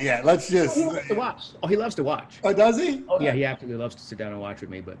involved in that yet. Let's just. He loves to watch. Oh, he loves to watch. Oh, does he? Oh yeah, he absolutely loves to sit down and watch with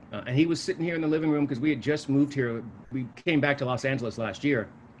me. But and he was sitting here in the living room because we had just moved here. We came back to Los Angeles last year.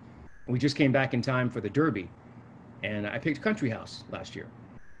 We just came back in time for the Derby, and I picked Country House last year,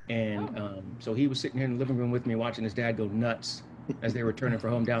 and so he was sitting here in the living room with me watching his dad go nuts as they were turning for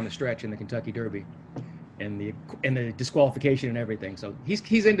home down the stretch in the Kentucky Derby, and the disqualification and everything. So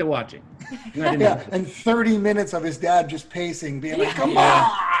he's into watching. Yeah, and 30 minutes of his dad just pacing, being like, "Come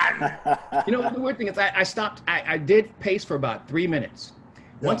on!" You know, the weird thing is I stopped. I did pace for about 3 minutes.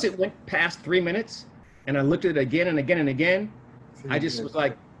 Once it went past 3 minutes, and I looked at it again and again and again, I just was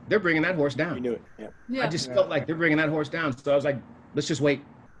like, they're bringing that horse down. You knew it. Yeah. Yeah. I just felt like they're bringing that horse down. So I was like, let's just wait.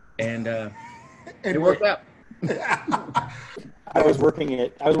 And it worked out. I was working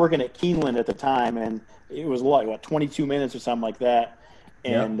at Keeneland at the time, and it was like 22 minutes or something like that.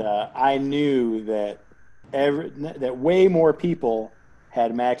 And I knew that that way more people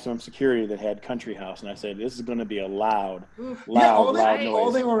had maximum security that had Country House, and I said, this is going to be a loud all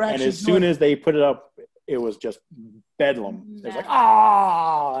noise. they were And actually as soon as they put it up, it was just bedlam. It was like,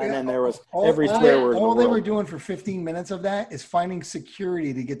 and then there was every swear word. All they were doing for 15 minutes of that is finding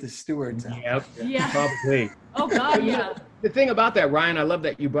security to get the stewards out. Yep. Yeah. Probably. Oh God, yeah. The thing about that, Ryan, I love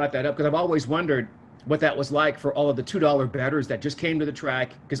that you brought that up because I've always wondered, what that was like for all of the $2 bettors that just came to the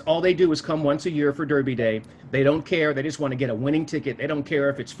track, because all they do is come once a year for Derby Day. They don't care. They just want to get a winning ticket. They don't care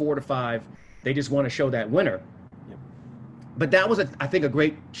if it's 4 to 5. They just want to show that winner. But that was, I think, a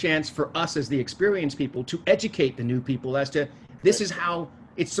great chance for us as the experienced people to educate the new people as to this is how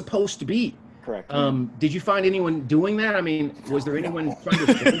it's supposed to be. Correct. Did you find anyone doing that? I mean, was there anyone trying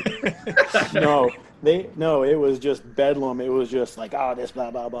to? No, it was just bedlam. It was just like, this,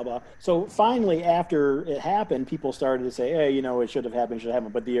 blah, blah, blah, blah. So finally, after it happened, people started to say, hey, it should have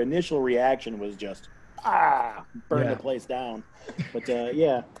happened, But the initial reaction was just, burn the place down. But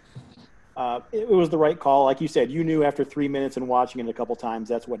it was the right call. Like you said, you knew after 3 minutes and watching it a couple times,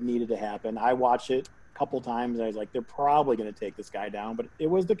 that's what needed to happen. I watched it a couple times, and I was like, they're probably going to take this guy down. But it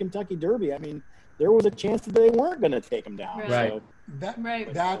was the Kentucky Derby. I mean, there was a chance that they weren't going to take him down. Right. So,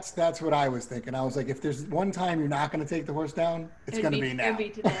 that's what I was thinking. I was like, if there's one time you're not going to take the horse down, it's going to be now. It'd be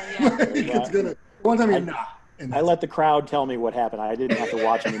today, yeah. It's gonna. One time you're not. I let the crowd tell me what happened. I didn't have to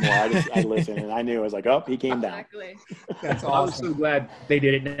watch anymore. I listened, and I knew. I was like, he came down. Exactly. That's I was awesome. so glad they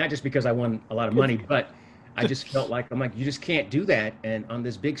did it, not just because I won a lot of money, but I just felt like, you just can't do that. And on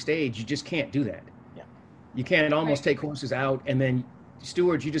this big stage, you just can't do that. Yeah. You can't almost take horses out, and then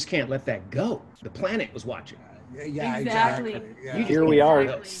stewards, you just can't let that go. The planet was watching. Yeah, Exactly. Yeah. Here we are,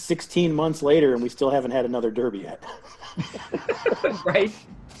 Exactly. 16 months later, and we still haven't had another Derby yet. Right?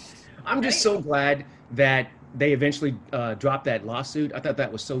 I'm just so glad that they eventually dropped that lawsuit. I thought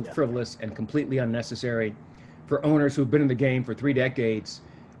that was so frivolous and completely unnecessary for owners who've been in the game for 3 decades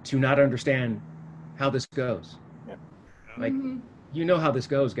to not understand how this goes. Yeah. Like, you know how this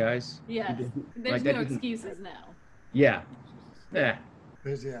goes, guys. Yes. There's Like, no that didn't- excuses now. Yeah.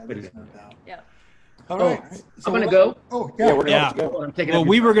 There's no doubt. Yeah. All right. I'm going to go. Oh, Yeah, we're Yeah. going to go. I'm taking Well, up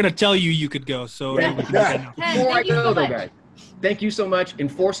we your were time. going to tell you could go, so Yeah. we can do that now. Ken, Before I thank you go, so though, much. guys, thank you so much.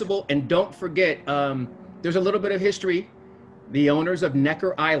 Enforceable. And don't forget, there's a little bit of history. The owners of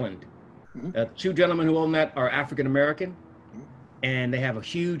Necker Island, 2 gentlemen who own that are African-American, and they have a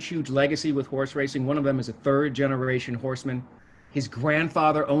huge, huge legacy with horse racing. One of them is a 3rd-generation horseman. His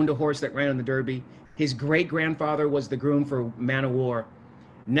grandfather owned a horse that ran in the Derby. His great-grandfather was the groom for Man o' War.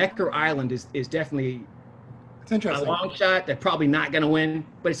 Necker Island is definitely It's a interesting. long shot. They're probably not going to win,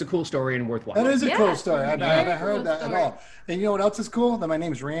 but it's a cool story and worthwhile. That is a Yeah. cool story. I Very haven't heard cool that story. at all. And you know what else is cool? That my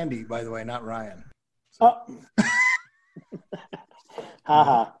name's Randy, by the way, not Ryan.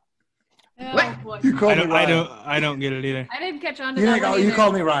 Haha. Oh, What? boy. You called me I Ryan. don't get it either. I didn't catch on to You, that didn't, one you either.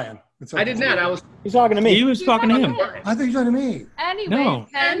 called me Ryan. It's I did okay. not. I was He's talking to me. He was talking to him. I think you're talking to me. Anyway, No.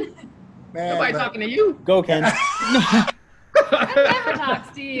 Ken, Man, nobody but- talking to you. Go, Ken. Ken never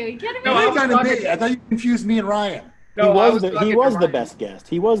talks to you. You kidding me? No, You I ain't was talking to me. talking- I thought you confused me and Ryan. He No, I was talking the to Ryan. best guest.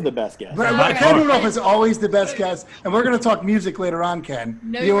 He was the best guest. But By Ken far. Rudolph is always the best guest, and we're going to talk music later on, Ken.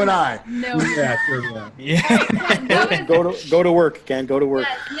 No, you you're and not. I. No. Yeah, sure. Yeah. Ken, that was- Go to work, Ken. Go to work.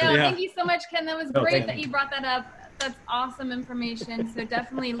 Yes, no, Yeah. thank you so much, Ken. That was No, great thank that you. you brought that up. That's awesome information. So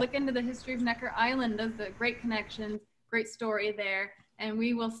definitely look into the history of Necker Island. Those are great connections, great story there. And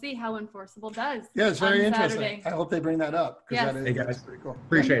we will see how Enforceable does. Yeah, it's very on interesting. Saturday. I hope they bring that up. 'Cause Yes. that is, Hey, guys. that's pretty cool.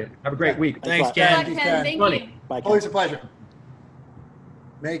 Appreciate it. Have a great week. Thanks, Good Good luck, Ken. you, Ken. Ken. Thank Funny. you. Bye, Ken. Always a pleasure.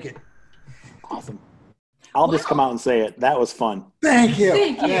 Make it. Awesome. I'll just come out and say it. That was fun. Thank you.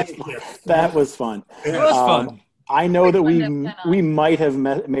 Thank you. That was fun. It was fun. I know that Fun to have Ken on. we might have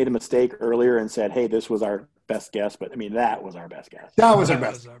made a mistake earlier and said, hey, this was our best guess, but I mean, that was our best guess. That was our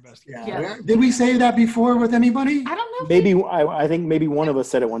That best. was our best. Yeah. Yeah. Did we say that before with anybody? I don't know. If Maybe, I think maybe one of us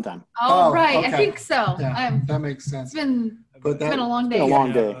said it one time. Oh, right. okay. I think so. Yeah, that makes It's sense. been But it's been a long It's been day. a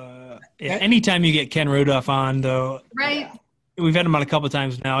long day. Yeah, anytime you get Ken Rudolph on, though, Right? we've had him on a couple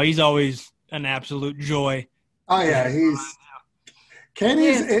times now. He's always an absolute joy. Oh yeah, he's Ken He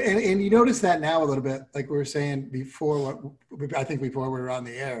is, is. and you notice that now a little bit, like we were saying before. I think before we were on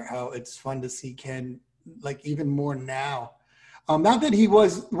the air, how it's fun to see Ken, like even more now. Not that he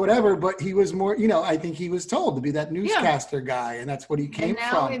was whatever, but he was more. You know, I think he was told to be that newscaster guy, and that's what he came And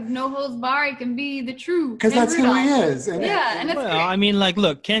now from. with No Holds Bar, he can be the true. Because Ken that's who he Rudolph. is. And Yeah, and it's Well, great. I mean, like,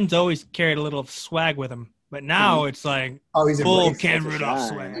 look, Ken's always carried a little swag with him, but now it's like oh, he's full embraced Ken it. Rudolph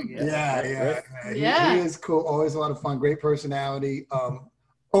shine. swag. Yeah. Yeah. He is cool. Always a lot of fun. Great personality.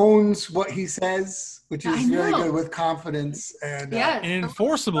 Owns what he says, which is I really know. good with confidence. And Yes. And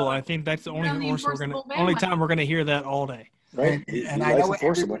enforceable, I think that's the only on the horse we're enforceable only bandwagon. time we're gonna hear that all day. Right? And He I likes know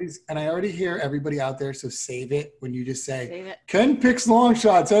enforceable. and I already hear everybody out there. So save it when you just say Save it. Ken picks long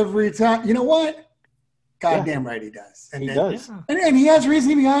shots every time. You know what? Goddamn right he does. And He then- does. And he has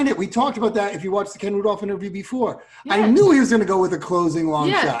reasoning behind it. We talked about that if you watched the Ken Rudolph interview before. I Yes. knew he was going to go with a closing long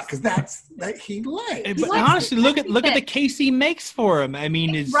Yes. shot because that's that he likes. But likes honestly, it. look at the case he makes for him. I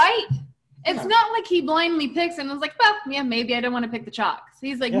mean, it's Right? It's not like he blindly picks and was like, well, yeah, maybe I don't want to pick the chalk. So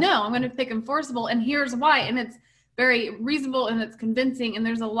he's like, no, I'm going to pick Enforceable, and here's why. And it's very reasonable and it's convincing, and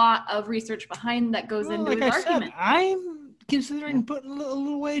there's a lot of research behind that goes into his argument. I'm considering putting a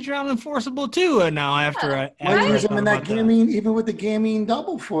little wager on Enforceable too now after I use him in that gaming, even with the gaming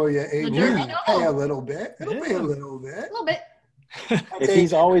double for you. It'll pay a little bit. It'll pay a little bit. A little bit. If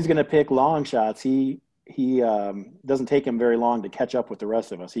he's always going to pick long shots, he doesn't take him very long to catch up with the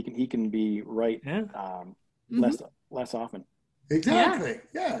rest of us. He can be right less often. Exactly.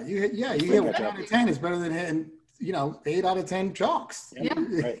 Yeah. You hit 1 out of 10 is better than hitting 8 out of 10 chalks. Yeah.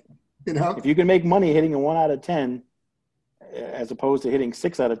 Right. If you can make money hitting a 1 out of 10 as opposed to hitting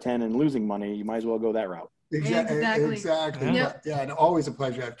 6 out of 10 and losing money, you might as well go that route. Exactly. Yep. Yeah, and always a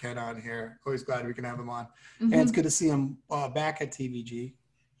pleasure to have Ken on here. Always glad we can have him on. And it's good to see him back at TVG.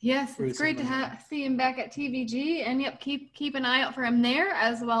 Yes, it's great to see him back at TVG. And keep an eye out for him there,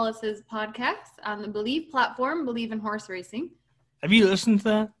 as well as his podcast on the Believe platform, Believe in Horse Racing. Have you listened to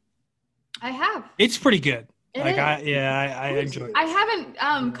that? I have. It's pretty good. I enjoy it. I haven't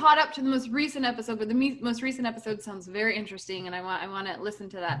caught up to the most recent episode, but the most recent episode sounds very interesting, and I want to listen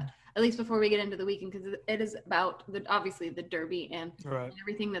to that at least before we get into the weekend, because it is about obviously the Derby and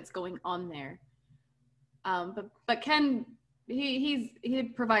everything that's going on there. But Ken,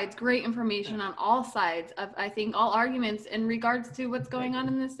 he provides great information on all sides of, I think, all arguments in regards to what's going on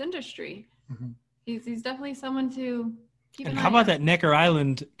in this industry. Mm-hmm. He's definitely someone to keep an eye on. How about that Necker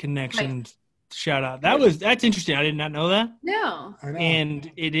Island connection? Right. Shout out. That's interesting. I did not know that. No.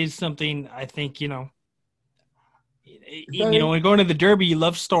 And it is something I think, when going to the Derby, you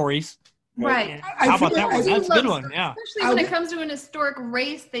love stories. Right. How about that one? That's a good one. Yeah. Especially when it comes to an historic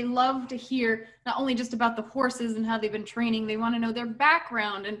race, they love to hear not only just about the horses and how they've been training, they want to know their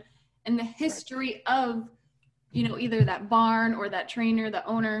background and the history of, either that barn or that trainer, the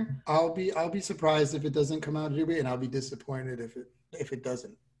owner. I'll be surprised if it doesn't come out of Derby, and I'll be disappointed if it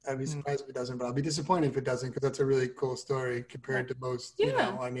doesn't. I'd be surprised if it doesn't, but I'll be disappointed if it doesn't, because that's a really cool story compared to most,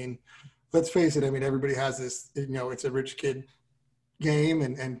 let's face it. I mean, everybody has this, it's a rich kid game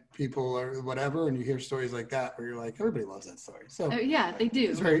and people are whatever. And you hear stories like that where you're like, everybody loves that story. So they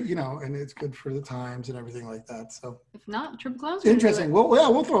do. It's very, and it's good for the times and everything like that. So if not, Triple Clowns. Interesting. Well,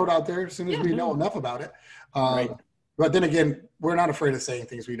 we'll throw it out there as soon as we know enough about it. Right. But then again, we're not afraid of saying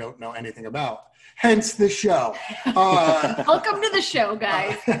things we don't know anything about. Hence the show. Welcome to the show,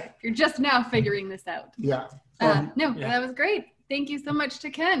 guys. You're just now figuring this out. Yeah. That was great. Thank you so much to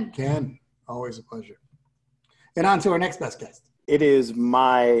Ken. Ken, always a pleasure. And on to our next best guest. It is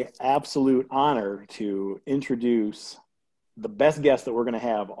my absolute honor to introduce the best guest that we're going to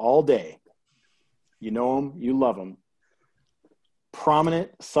have all day. You know him, you love him.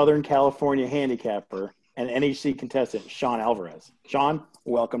 Prominent Southern California handicapper and NHC contestant, Sean Alvarez. Sean,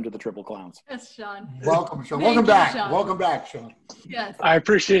 welcome to the Triple Clowns. Yes, Sean. Welcome, Sean. Welcome back. Sean. Welcome back, Sean. Yes. I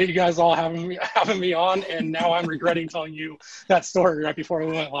appreciate you guys all having me on, and now I'm regretting telling you that story right before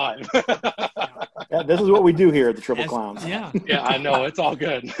we went live. Yeah, this is what we do here at the Triple Clowns. Yeah, I know. It's all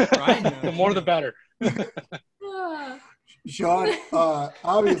good. Right. The more the better. Sean,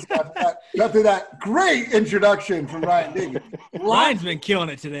 obviously, after that great introduction from Ryan Diggy. Ryan's been killing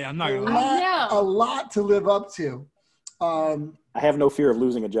it today. I'm not going to lie. A lot to live up to. I have no fear of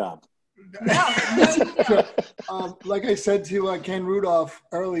losing a job. Like I said to Ken Rudolph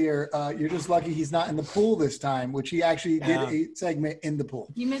earlier, you're just lucky he's not in the pool this time, which he actually did a segment in the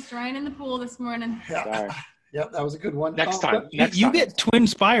pool. You missed Ryan in the pool this morning. Yeah. Sorry. Yep, that was a good one. Next time. You get twin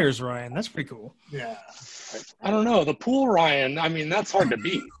spires, Ryan. That's pretty cool. Yeah. I don't know. The pool, Ryan, I mean, that's hard to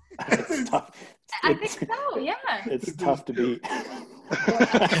beat. It's tough. I think so, yeah. It's tough to beat.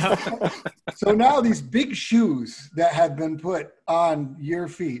 So now these big shoes that have been put on your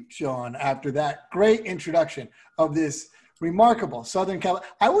feet, Sean, after that great introduction of this remarkable Southern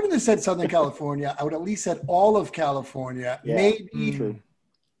California. I wouldn't have said Southern California. I would at least said all of California, maybe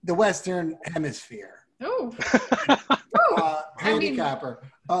the Western Hemisphere. Oh. Handicapper.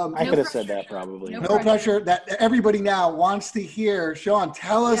 I could have said that probably. No pressure. That everybody now wants to hear. Sean,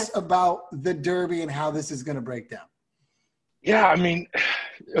 tell us about the Derby and how this is going to break down. Yeah, I mean,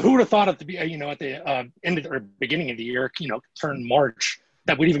 who would have thought at the at the end of or beginning of the year, turn March,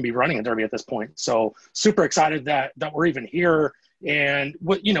 that we'd even be running a Derby at this point. So super excited that we're even here, and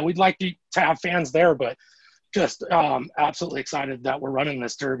we'd like to have fans there, but just absolutely excited that we're running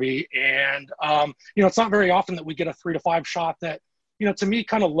this Derby. And it's not very often that we get a 3 to 5 shot that to me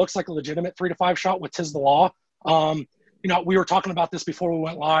kind of looks like a legitimate 3 to 5 shot with 'Tis the Law. We were talking about this before we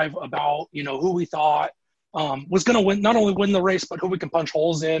went live about who we thought was going to win, not only win the race, but who we can punch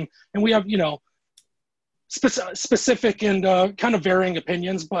holes in. And we have, specific and kind of varying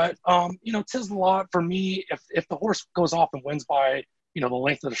opinions, but Tiz the Law for me, if the horse goes off and wins by the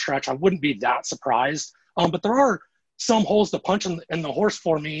length of the stretch, I wouldn't be that surprised. But there are some holes to punch in the horse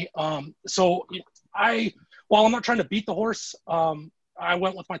for me. So while I'm not trying to beat the horse, I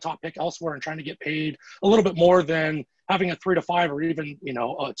went with my top pick elsewhere and trying to get paid a little bit more than having a 3-5 or even a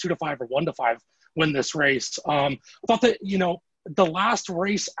 2-5 or 1-5 win this race. I thought that the last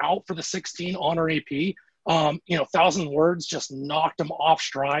race out for the 16 Honor AP, 1,000 Words just knocked him off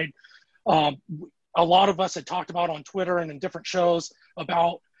stride. A lot of us had talked about on Twitter and in different shows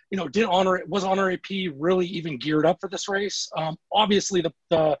about, was Honor AP really even geared up for this race? Obviously,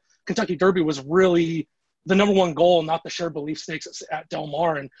 the Kentucky Derby was really the number one goal, not the shared belief stakes at Del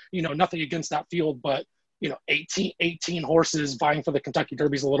Mar. And, nothing against that field, but, 18 horses vying for the Kentucky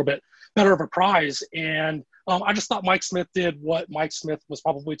Derby is a little bit better of a prize. And I just thought Mike Smith did what Mike Smith was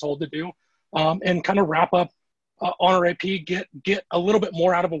probably told to do, and kind of wrap up Honor AP, get a little bit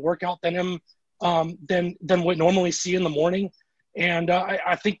more out of a workout than him, than we normally see in the morning. And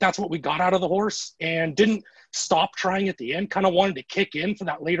I think that's what we got out of the horse, and didn't stop trying at the end, kind of wanted to kick in for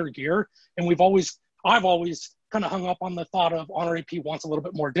that later gear. And I've always kind of hung up on the thought of Honor AP wants a little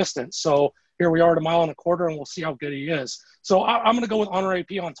bit more distance. So here we are at 1.25 miles, and we'll see how good he is. So I'm going to go with Honor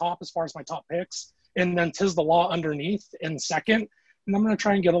AP on top as far as my top picks, and then Tiz the Law underneath in second. And I'm going to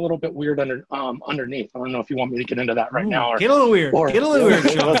try and get a little bit weird underneath. I don't know if you want me to get into that right now. Get a little weird. Get a little weird.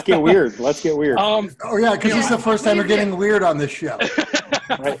 Let's get weird. Because this is the first time we're getting weird on this show.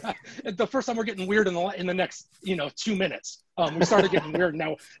 Right. The first time we're getting weird in the next 2 minutes. We started getting weird.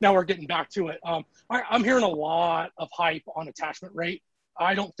 Now we're getting back to it. I'm hearing a lot of hype on attachment rate.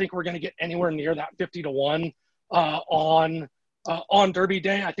 I don't think we're going to get anywhere near that 50-1 on Derby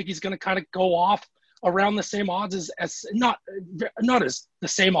Day. I think he's going to kind of go off around the same odds as not as the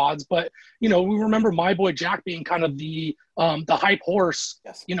same odds, but we remember My Boy Jack being kind of the hype horse,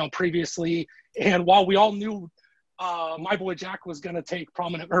 yes, previously. And while we all knew My Boy Jack was going to take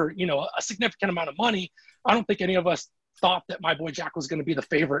prominent or a significant amount of money, I don't think any of us thought that My Boy Jack was going to be the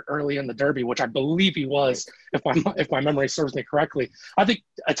favorite early in the Derby, which I believe he was, if my memory serves me correctly. I think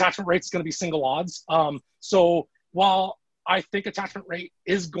attachment rate is going to be single odds. So while I think attachment rate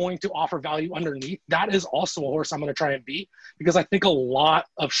is going to offer value underneath, that is also a horse I'm going to try and beat, because I think a lot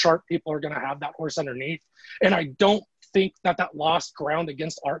of sharp people are going to have that horse underneath. And I don't think that lost ground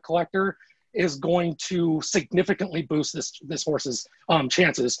against Art Collector is going to significantly boost this horse's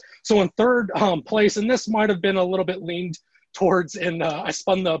chances. So in third place, and this might have been a little bit leaned towards, and I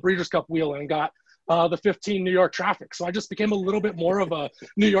spun the Breeders' Cup wheel and got the 15 New York Traffic. So I just became a little bit more of a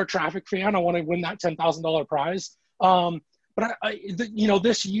New York Traffic fan. I want to win that $10,000 prize. But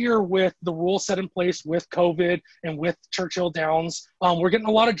this year, with the rules set in place with COVID and with Churchill Downs, we're getting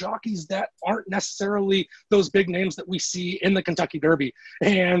a lot of jockeys that aren't necessarily those big names that we see in the Kentucky Derby.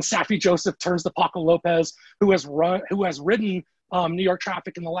 And Saffie Joseph turns to Paco Lopez, who has ridden New York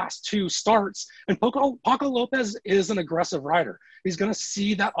Traffic in the last 2 starts. And Paco Lopez is an aggressive rider. He's going to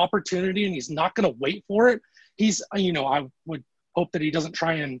see that opportunity, and he's not going to wait for it. He's, I would hope that he doesn't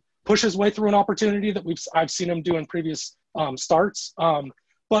try and push his way through an opportunity that I've seen him do in previous starts.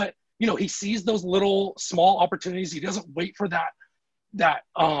 But he sees those little small opportunities. He doesn't wait for that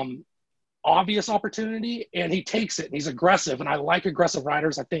obvious opportunity, and he takes it, and he's aggressive. And I like aggressive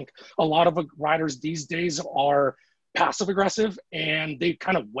riders. I think a lot of riders these days are passive aggressive, and they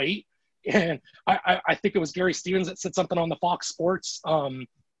kind of wait. And I think it was Gary Stevens that said something on the Fox Sports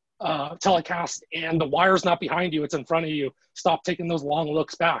telecast, and the wire's not behind you, it's in front of you. Stop taking those long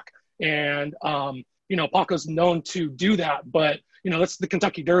looks back. And Paco's known to do that, but that's the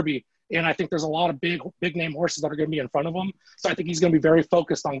Kentucky Derby, and I think there's a lot of big name horses that are going to be in front of him. So I think he's going to be very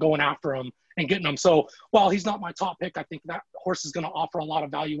focused on going after him and getting them. So while he's not my top pick, I think that horse is going to offer a lot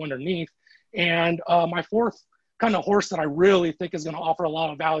of value underneath. And my fourth kind of horse that I really think is going to offer a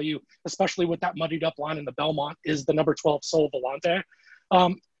lot of value, especially with that muddied up line in the Belmont, is the number 12 Sol Volante.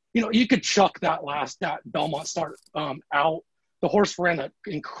 You could chuck that Belmont start out. The horse ran an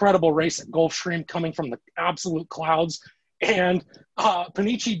incredible race at Gulfstream, coming from the absolute clouds, and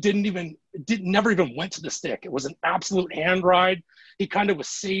Panici never even went to the stick. It was an absolute hand ride. He kind of was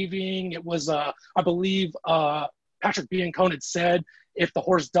saving. It was, I believe, Patrick Biancone had said, if the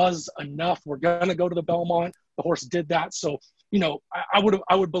horse does enough, we're gonna go to the Belmont. The horse did that, so I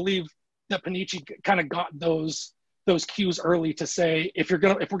would believe that Panici kind of got those cues early to say, if we're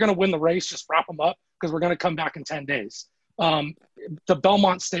gonna win the race, just wrap them up, because we're gonna come back in 10 days. The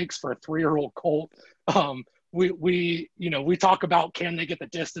Belmont Stakes for a 3-year-old colt, we talk about, can they get the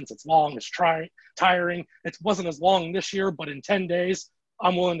distance? It's long, it's tiring. It wasn't as long this year, but in 10 days,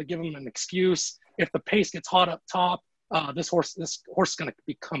 I'm willing to give them an excuse. if the pace gets hot up top, this horse is going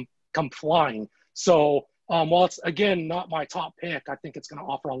to come flying. So while it's, again, not my top pick, I think it's going to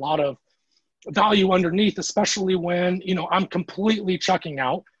offer a lot of value underneath, especially when, I'm completely chucking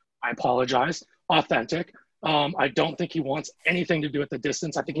out, I apologize, Authentic. I don't think he wants anything to do with the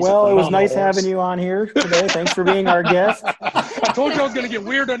distance. I think he's it was nice having you on here today. Thanks for being our guest. I told you I was going to get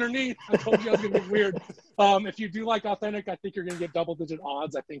weird underneath. If you do like Authentic, I think you're going to get double-digit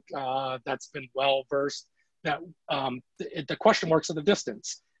odds. I think that's been well-versed. That the question marks are the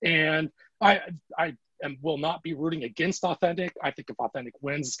distance. And I will not be rooting against Authentic. I think if Authentic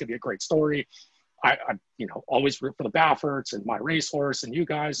wins, it's going to be a great story. I always root for the Bafferts and my racehorse and you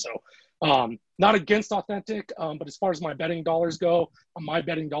guys. So not against Authentic, but as far as my betting dollars go, my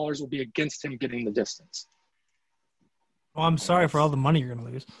betting dollars will be against him getting the distance. Well, I'm sorry for all the money you're going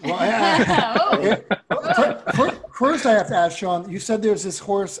to lose. Well, first, I have to ask Sean, you said there's this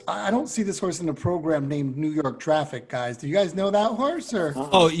horse. I don't see this horse in the program named New York Traffic, guys. Do you guys know that horse? Or?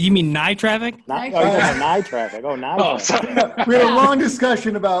 Oh, you mean Nye Traffic? Nye Traffic. Oh, Nye Traffic. We had a long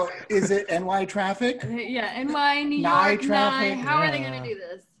discussion about, is it NY Traffic? Yeah, NY, New Nye York, Traffic. How are they going to do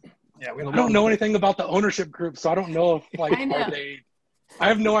this? Yeah, I don't know anything about the ownership group, so I don't know if, I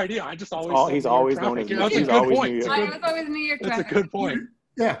have no idea. I just always. He's always known as. That's a good point. I was always New York Traffic. That's a good point.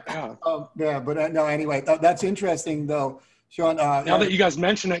 Yeah. But no. Anyway, that's interesting though, Sean. Now that you guys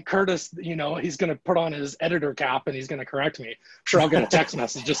mention it, Curtis, he's going to put on his editor cap and he's going to correct me. I'm sure I'll get a text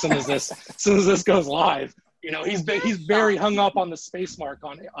message as soon as this goes live. He's very hung up on the space mark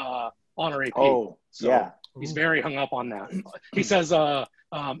on Honor AP. Oh, so yeah. He's very hung up on that. He says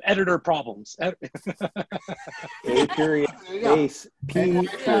editor problems. A period. Ace. P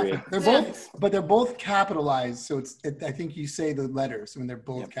period. They're both capitalized. So I think you say the letters when they're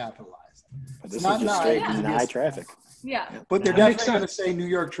both capitalized. This is just straight Nye Traffic. Yeah. But they're definitely going to say New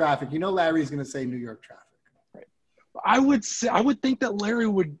York Traffic. Larry's going to say New York Traffic. Right. I would think that Larry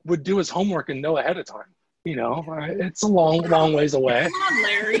would do his homework and know ahead of time. It's a long ways away. Come on,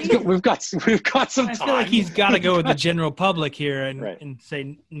 Larry. We've got some time. I feel like he's got to go with the general public here and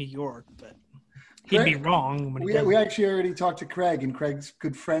say New York, but he'd be wrong. When we actually already talked to Craig, and Craig's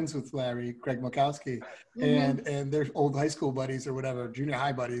good friends with Larry, Craig Makowski, and they're old high school buddies or whatever, junior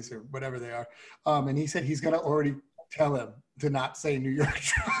high buddies or whatever they are. And he said he's going to already tell him to not say New York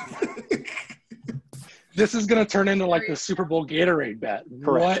Traffic. This is going to turn into like the Super Bowl Gatorade bet.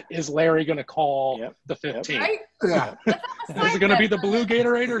 Correct. What is Larry going to call the 15th? Right? Yeah. Is it going to be the blue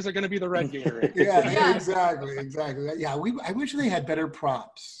Gatorade or is it going to be the red Gatorade? Yeah, exactly. Yeah, I wish they had better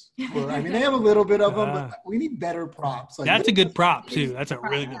props. They have a little bit of them, but we need better props. That's a good prop, too. That's a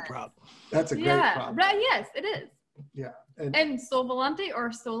really good prop. That's a great prop. Right, yes, it is. Yeah. And Sol Volante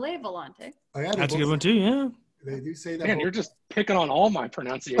or Sole Volante. Oh, yeah, that's a good one, too, yeah. They do say that. Man, you're just picking on all my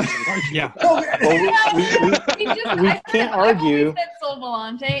pronunciations. Yeah. We can't argue. I said Sol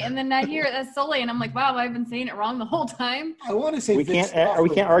Volante, and then I hear it as Sole, and I'm like, wow, I've been saying it wrong the whole time. I want to say we can't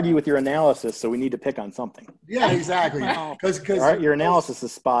argue with your analysis, so we need to pick on something. Yeah, exactly. Because your analysis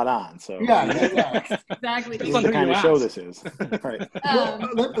is spot on. So exactly. This is the kind of show this is. Right.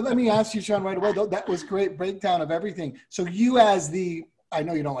 Let me ask you, Sean, right away. That was great breakdown of everything. So you, as the I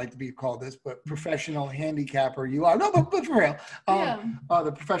know you don't like to be called this, but professional handicapper you are. No, but for real,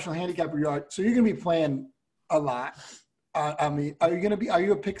 the professional handicapper you are. So you're going to be playing a lot. Are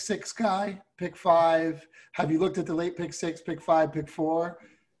you a pick six guy? Pick five? Have you looked at the late pick six, pick five, pick four?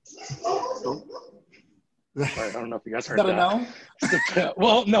 Sorry, I don't know if you guys heard that. No?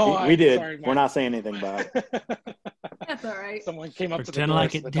 Well, no. We did. Sorry, we're not saying anything about it. That's all right. Someone came up Pretend to the door,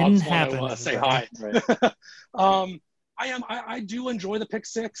 like it didn't happen. Say hi. Right. I do enjoy the pick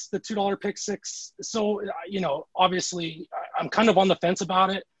six, the $2 pick six. So, obviously I'm kind of on the fence about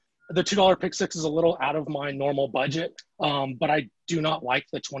it. The $2 pick six is a little out of my normal budget. But I do not like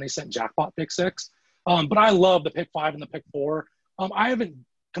the 20-cent jackpot pick six. But I love the pick five and the pick four. I haven't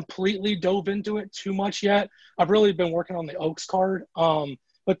completely dove into it too much yet. I've really been working on the Oaks card.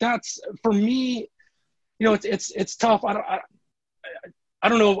 But that's, for me, it's tough. I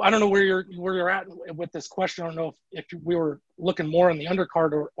don't know where you're at with this question. I don't know if we were looking more on the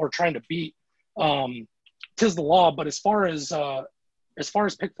undercard or trying to beat Tis the Law. But as far as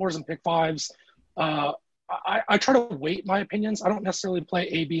pick fours and pick fives, I try to weight my opinions. I don't necessarily play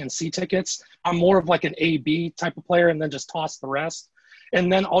A, B, and C tickets. I'm more of like an A, B type of player, and then just toss the rest. And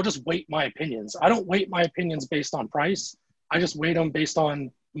then I'll just weight my opinions. I don't weight my opinions based on price. I just weight them based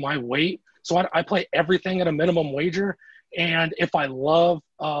on my weight. So I play everything at a minimum wager. And if I love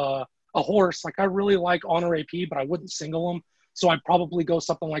a horse, like I really like Honor AP, but I wouldn't single him. So I'd probably go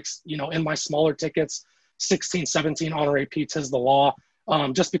something like, in my smaller tickets, 16, 17 Honor AP, Tis the Law.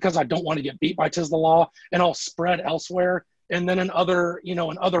 just because I don't want to get beat by Tiz the Law, and I'll spread elsewhere. And then in other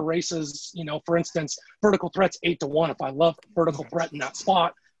races, for instance, vertical threat's 8-1. If I love vertical threat in that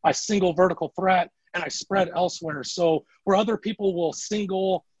spot, I single vertical threat and I spread elsewhere. So where other people will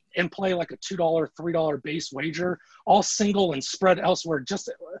single and play like a $2, $3 base wager, I'll single and spread elsewhere. Just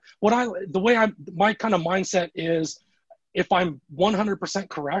my kind of mindset is, if I'm 100%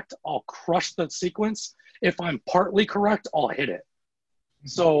 correct, I'll crush the sequence. If I'm partly correct, I'll hit it.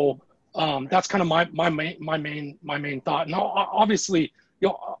 So that's kind of my main thought. And obviously,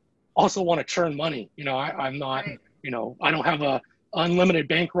 you'll also want to churn money. I'm not, I don't have a unlimited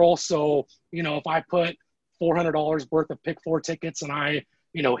bankroll. So, if I put $400 worth of pick 4 tickets and I,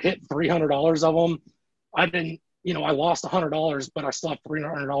 hit $300 of them, I didn't, I lost $100, but I still have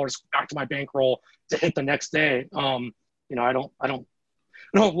 $300 back to my bankroll to hit the next day. I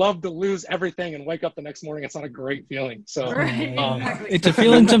don't love to lose everything and wake up the next morning. It's not a great feeling. So exactly. It's a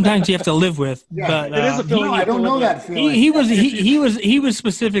feeling sometimes you have to live with. Yeah, but it is a feeling. I don't know that feeling. He was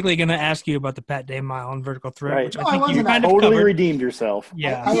specifically going to ask you about the Pat Day mile on vertical threat, Right. which I think you kind of totally covered. redeemed yourself.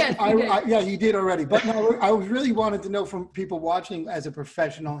 Yeah. Yeah, you did already. But no, I really wanted to know from people watching as a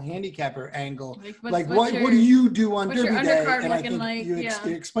professional handicapper angle, what do you do on Derby Day? And I think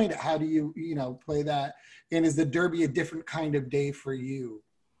you explained it. How do you play that? And is the Derby a different kind of day for you?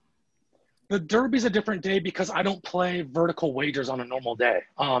 The Derby's a different day because I don't play vertical wagers on a normal day,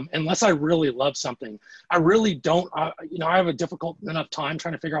 unless I really love something. I really don't. I have a difficult enough time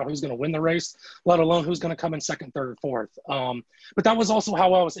trying to figure out who's going to win the race, let alone who's going to come in second, third, or fourth. But that was also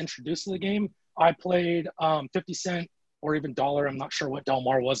how I was introduced to the game. I played 50 cent or even dollar. I'm not sure what Del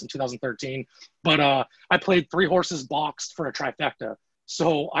Mar was in 2013, but I played 3 horses boxed for a trifecta.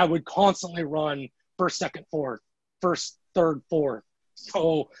 So I would constantly run first, second, fourth, first, third, fourth.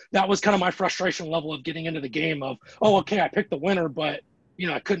 So that was kind of my frustration level of getting into the game of, I picked the winner, but,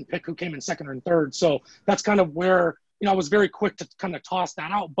 I couldn't pick who came in second or third. So that's kind of where, I was very quick to kind of toss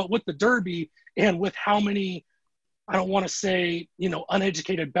that out. But with the Derby and with how many, I don't want to say,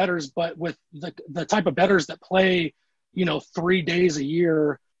 uneducated bettors, but with the type of bettors that play, 3 days a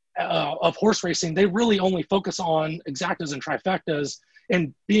year of horse racing, they really only focus on exactas and trifectas.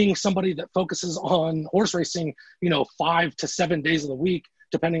 And being somebody that focuses on horse racing, 5 to 7 days of the week,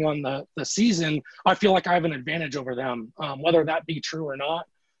 depending on the season, I feel like I have an advantage over them. Whether that be true or not,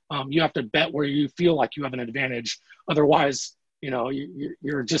 you have to bet where you feel like you have an advantage. Otherwise,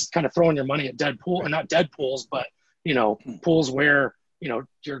 you're just kind of throwing your money at dead pool, and not dead pools, but pools where you're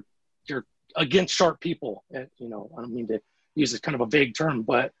against sharp people. I don't mean to use a kind of a vague term,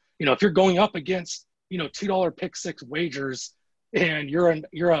 but if you're going up against $2 pick 6 wagers, and you're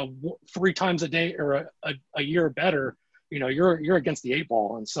a 3 times a day or a year better, you're against the 8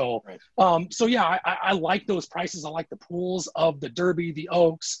 ball. And so, I like those prices. I like the pools of the Derby, the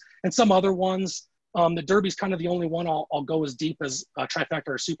Oaks, and some other ones. The Derby's kind of the only one I'll go as deep as a trifecta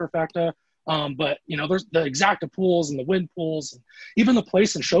or superfecta. But there's the exacta pools and the win pools, and even the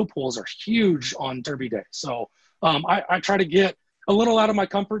place and show pools are huge on Derby Day. So I try to get a little out of my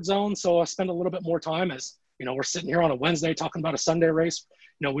comfort zone. So I spend a little bit more time as, we're sitting here on a Wednesday talking about a Sunday race.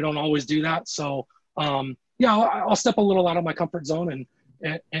 We don't always do that. So, I'll step a little out of my comfort zone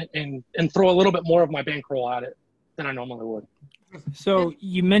and throw a little bit more of my bankroll at it than I normally would. So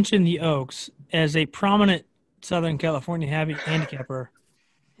you mentioned the Oaks as a prominent Southern California handicapper.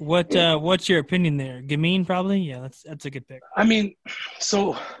 What's your opinion there? Gamine, probably? Yeah, that's a good pick. I mean,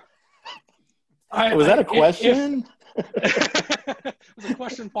 so was that a question? It was a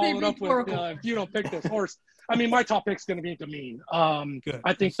question followed up with if you don't pick this horse. I mean, my top pick's going to be Gamine.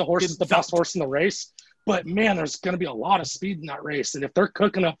 I think the horse is the best horse in the race, but man, there's going to be a lot of speed in that race. And if they're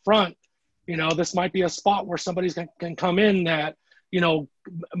cooking up front, this might be a spot where somebody's can come in that,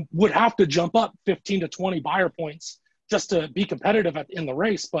 would have to jump up 15 to 20 buyer points just to be competitive in the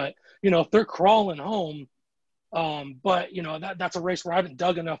race. But, if they're crawling home, that's a race where I haven't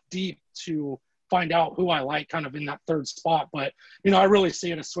dug enough deep to find out who I like kind of in that third spot. But, I really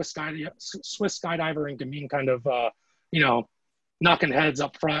see it as Swiss Skydiver and Gamine kind of, knocking heads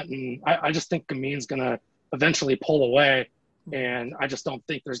up front. And I just think Gamine's going to eventually pull away. And I just don't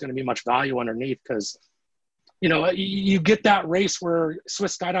think there's going to be much value underneath because, you get that race where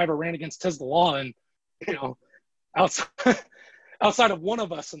Swiss Skydiver ran against Tiz the Law and, outside of one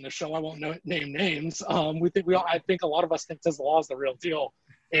of us in the show, I won't name names. I think a lot of us think Tiz the Law is the real deal.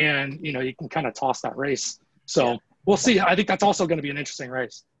 And, you can kind of toss that race. So we'll see. I think that's also going to be an interesting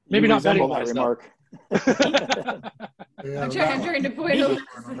race. Maybe not betting wise, remark. I'm trying to point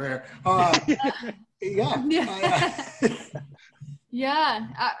over. Yeah. Yeah.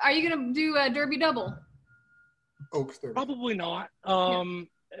 Are you going to do a Derby double? Oaks Derby? Probably not.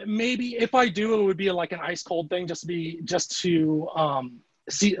 Maybe if I do, it would be like an ice cold thing, just to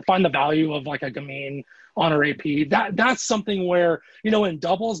find the value of like a Gamine Honor AP. That's something where, in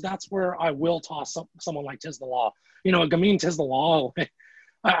doubles, that's where I will toss someone like Tiz the Law. A Gamine Tiz the Law,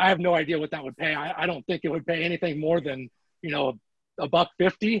 I have no idea what that would pay. I don't think it would pay anything more than,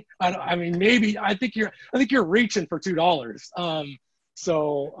 $1.50. I mean, maybe I think you're reaching for $2.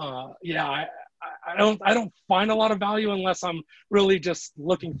 I don't find a lot of value unless I'm really just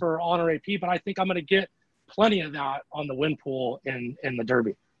looking for Honor AP, but I think I'm going to get plenty of that on the win pool in the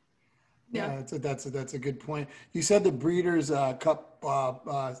Derby. Yeah, that's a good point. You said the Breeders' Cup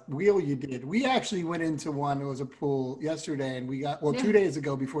wheel you did. We actually went into one. It was a pool yesterday, and we got 2 days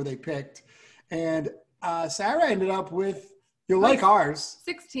ago before they picked, and Sarah ended up with like ours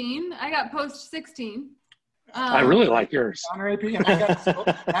 16. I got post 16. I really like yours. Honor AP, and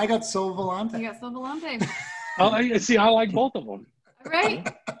I got Sol Volante. You got Sol Volante. I like both of them.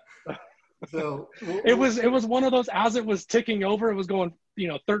 Right. So it was one of those, as it was ticking over, it was going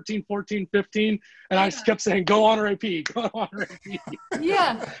 13, 14, 15, and I just kept saying, go Honor AP, go Honor AP.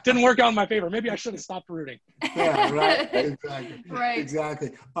 Yeah. Didn't work out in my favor. Maybe I should have stopped rooting. Yeah, right. Exactly. Right.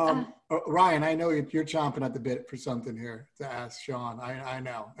 Exactly. Ryan, I know you're chomping at the bit for something here to ask Sean. I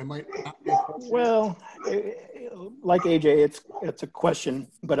know. It might not be a question. Well, like AJ, it's a question,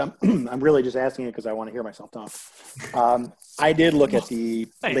 but I'm really just asking it because I want to hear myself talk. I did look at the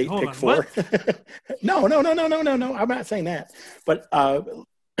late pick 4. No. I'm not saying that. But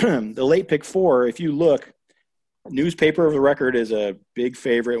the late pick 4, if you look, Newspaper of the Record is a big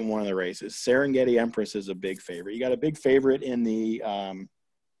favorite in one of the races. Serengeti Empress is a big favorite. You got a big favorite in the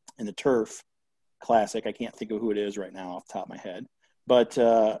Turf Classic. I can't think of who it is right now off the top of my head. But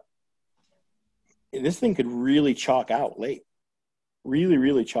this thing could really chalk out late. Really,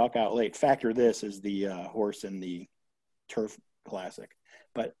 really chalk out late. Factor this is the horse in the Turf Classic.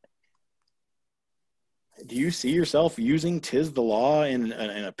 But do you see yourself using Tiz the Law in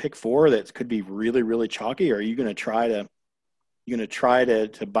a pick 4 that could be really, really chalky? Or are you going to try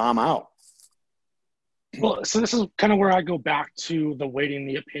to bomb out? Well, so this is kind of where I go back to the weighting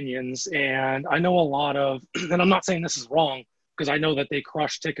the opinions. And I know a lot of, and I'm not saying this is wrong because I know that they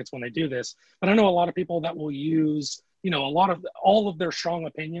crush tickets when they do this, but I know a lot of people that will use, all of their strong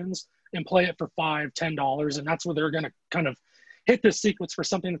opinions and play it for $5, $10. And that's where they're going to kind of hit this sequence for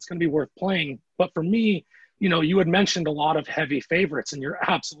something that's going to be worth playing. But for me, you had mentioned a lot of heavy favorites, and you're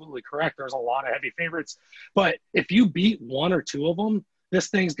absolutely correct. There's a lot of heavy favorites. But if you beat one or two of them, this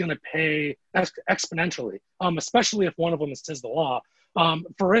thing's going to pay exponentially, especially if one of them is Tiz the Law.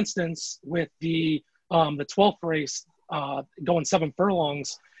 For instance, with the 12th race going 7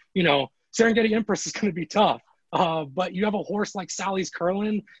 furlongs, Serengeti Empress is going to be tough. But you have a horse like Sally's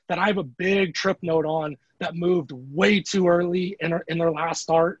Curlin that I have a big trip note on that moved way too early in their last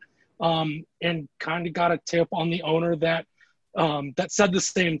start, and kind of got a tip on the owner that said the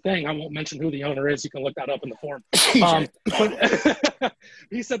same thing. I won't mention who the owner is. You can look that up in the form. But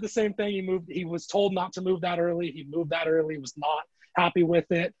he said the same thing. He was told not to move that early. He moved that early, was not happy with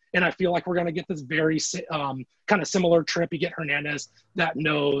it. And I feel like we're going to get this very kind of similar trip. You get Hernandez that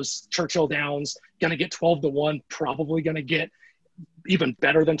knows Churchill Downs, going to get 12-1, probably going to get even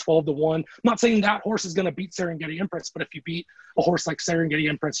better than 12-1. I'm not saying that horse is going to beat Serengeti Empress, but if you beat a horse like Serengeti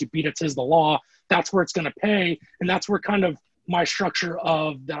Empress, you beat Tiz the Law, that's where it's going to pay. And that's where kind of my structure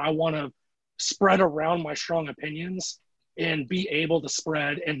of that I want to spread around my strong opinions and be able to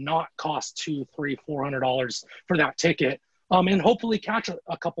spread and not cost $200, $300, $400 for that ticket. And hopefully catch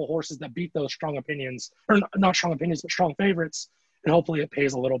a couple horses that beat those strong opinions, or not strong opinions, but strong favorites. And hopefully it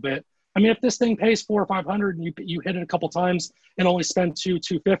pays a little bit. I mean, if this thing pays $400 or $500 and you hit it a couple times and only spend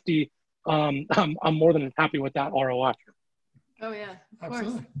 $250, I'm more than happy with that ROI. Oh yeah, of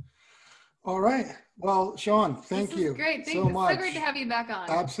absolutely. course. All right. Well, Sean, thank you. Great. so much. So great to have you back on.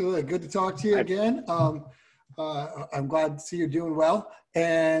 Absolutely. Good to talk to you again. I'm glad to see you're doing well,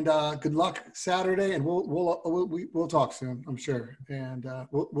 and good luck Saturday. And we'll talk soon, I'm sure. And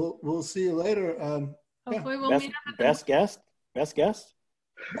we'll see you later. Hopefully we'll meet up. Best guest. Our best guest.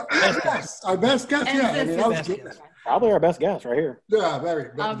 Yeah, I mean, that was good. Probably our best guest right here. Yeah,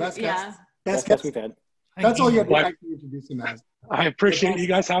 best guest. Yeah. Best guest guest we've had. That's all you have to actually introduce him as. I appreciate you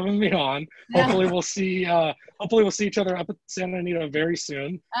guys having me on. Hopefully we'll see each other up at Santa Anita very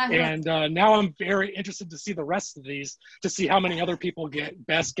soon. And now I'm very interested to see the rest of these, to see how many other people get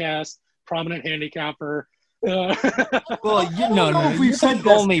best guest, prominent handicapper. Well, no. We've said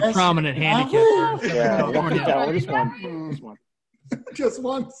only prominent handicapper. Yeah, this one. Just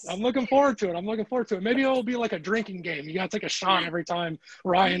once. I'm looking forward to it. Maybe it'll be like a drinking game. You got to take a shot every time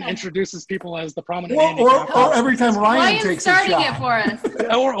Ryan introduces people as the prominent handicapper. Or every time Ryan takes a shot. Ryan's starting it for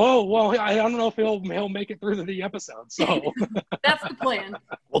us. I don't know if he'll make it through the episode. So that's the plan.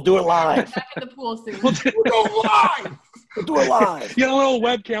 We'll do it live. Back at the pool soon. We'll go live. We'll do it live. Get a little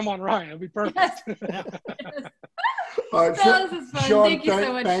webcam on Ryan. It'll be perfect. Yes. All right, This is fun. Sean, Thank you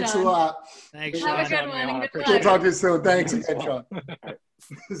so much, thanks Sean. a lot. Thanks, Have a Sean. good one. And good We'll luck. talk to you soon. Thanks again, Sean.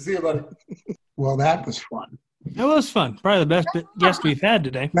 See you, buddy. Well, that was fun. It was fun. Probably the best guest we've had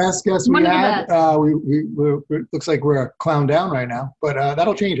today. Last guest we had, we looks like we're a clown down right now, but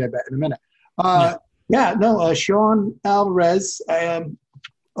that'll change, I bet, in a minute. Sean Alvarez, A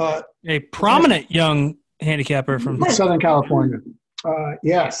prominent young handicapper from Southern California.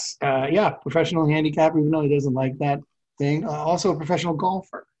 Professional handicapper, even though he doesn't like that thing. Also a professional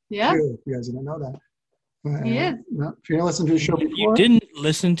golfer. Yeah. Too, if you guys didn't know that. He is. If you didn't listen to his show If before. you didn't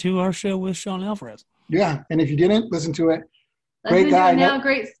listen to our show with Sean Alvarez. Yeah, and if you didn't listen to it, Great great guy. Now,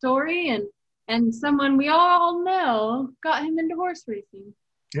 great story, and someone we all know got him into horse racing.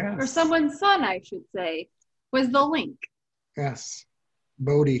 Yes. Or someone's son, I should say, was the link. Yes.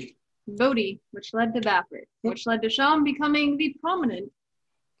 Bodie, which led to Baffert, which led to Sean becoming the prominent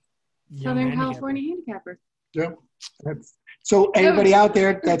Southern California handicapper. Yep. So everybody out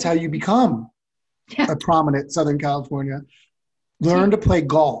there, that's how you become a prominent Southern California. Learn to play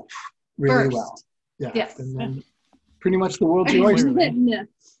golf really well. Yeah. Yes. And then pretty much the world's yours. No,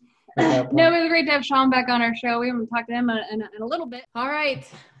 it was great to have Sean back on our show. We haven't talked to him in a little bit. All right.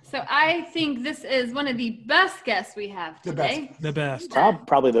 So I think this is one of the best guests we have today. The best.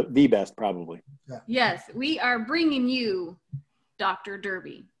 Probably the best, probably. Yeah. Yes, we are bringing you Dr.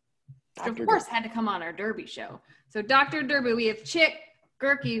 Derby. Of course, had to come on our Derby show. So Dr. Derby, we have Chick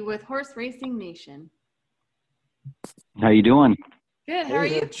Gerke with Horse Racing Nation. How you doing? Good. How are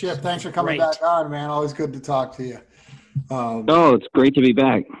you? Chip, thanks for coming back on, man. Always good to talk to you. It's great to be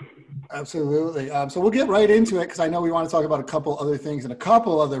back. Absolutely. So we'll get right into it because I know we want to talk about a couple other things and a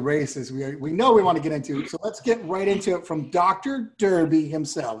couple other races we know we want to get into. So let's get right into it from Dr. Derby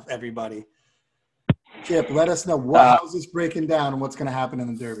himself, everybody. Chip, let us know how's this breaking down and what's going to happen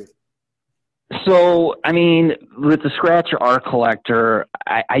in the Derby. So, I mean, with the Scratch Art Collector,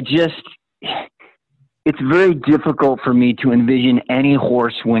 I just – it's very difficult for me to envision any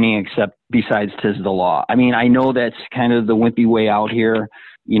horse winning besides Tiz the Law. I mean, I know that's kind of the wimpy way out here.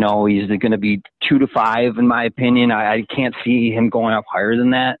 You know, he's going to be 2 to 5 in my opinion. I can't see him going up higher than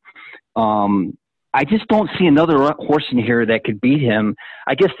that. I just don't see another horse in here that could beat him.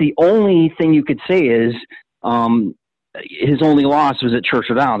 I guess the only thing you could say is his only loss was at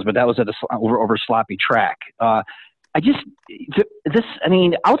Churchill Downs, but that was at over sloppy track. Outside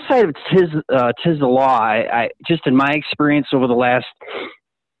of Tiz the Law, I just in my experience over the last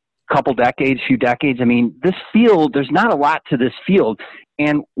few decades, I mean, this field, there's not a lot to this field.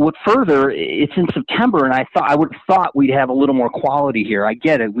 And what further, it's in September, and I would have thought we'd have a little more quality here. I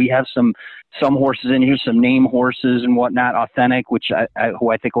get it. We have some horses in here, some name horses and whatnot, Authentic, who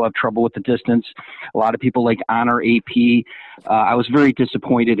I think will have trouble with the distance. A lot of people like Honor AP. I was very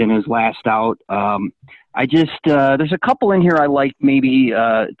disappointed in his last out. There's a couple in here I like maybe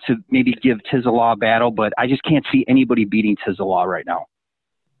to give Tiz the Law a battle, but I just can't see anybody beating Tiz the Law right now.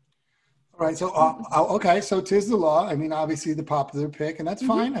 All right, so so Tiz the Law. I mean, obviously the popular pick, and that's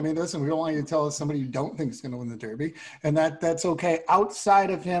fine. I mean, listen, we don't want you to tell us somebody you don't think is going to win the Derby, and that's okay. Outside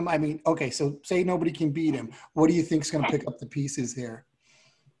of him, I mean, okay, so say nobody can beat him. What do you think is going to pick up the pieces here?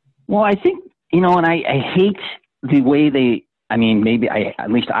 Well, I think, and I hate the way maybe at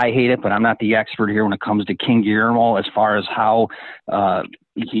least I hate it, but I'm not the expert here when it comes to King Guillermo as far as how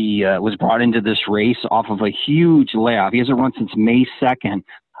he was brought into this race off of a huge layoff. He hasn't run since May 2nd.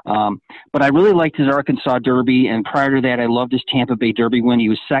 But I really liked his Arkansas Derby, and prior to that, I loved his Tampa Bay Derby when he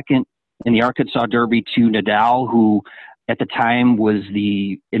was second in the Arkansas Derby to Nadal, who at the time was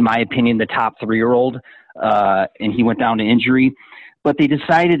in my opinion, the top 3-year-old, and he went down to injury. But they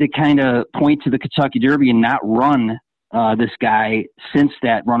decided to kind of point to the Kentucky Derby and not run this guy since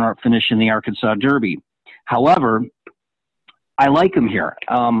that runner-up finish in the Arkansas Derby. However, I like him here.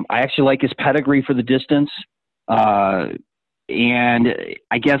 I actually like his pedigree for the distance. And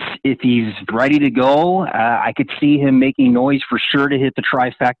I guess if he's ready to go, I could see him making noise for sure to hit the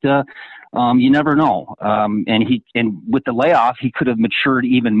trifecta. You never know. And with the layoff, he could have matured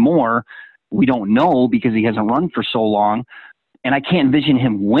even more. We don't know because he hasn't run for so long. And I can't envision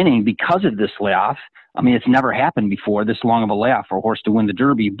him winning because of this layoff. I mean, it's never happened before, this long of a layoff for a horse to win the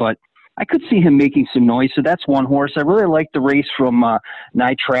Derby. But I could see him making some noise. So that's one horse. I really like the race from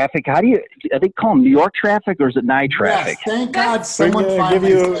Night Traffic. Are they call him New York Traffic or is it Night Traffic? Yes, thank God someone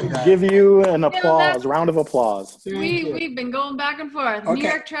give you an applause, round of applause. We've been going back and forth. Okay. New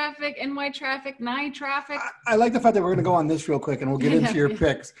York Traffic, NY Traffic, Night Traffic. I like the fact that we're going to go on this real quick and we'll get into your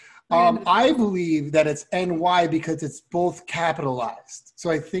picks. I believe that it's NY because it's both capitalized. So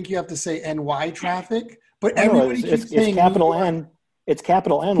I think you have to say NY Traffic, but everybody keeps saying it's capital N. It's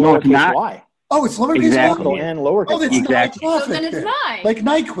capital N, No, it's lowercase not. y. Oh, it's lowercase Capital y. N, lowercase Oh, that's Exactly. Night So then Traffic. it's Night. Like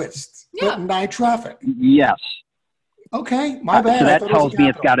Nyquist, Yeah. but Night Traffic. Yes. Okay, my bad. So I that thought it was tells me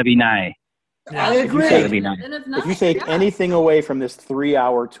it's capital. got to be Nye. I It's gotta agree. be Nye. Then it's If you Night, take yeah. anything away from this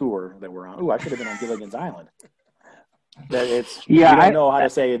 3-hour tour that we're on, I should have been on Gilligan's Island. That it's you don't know how to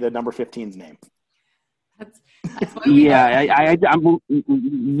say the number 15's name. That's why we Yeah,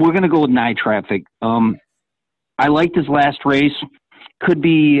 we're going to go with Night Traffic. I liked his last race. Could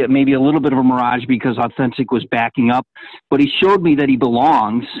be maybe a little bit of a mirage because Authentic was backing up, but he showed me that he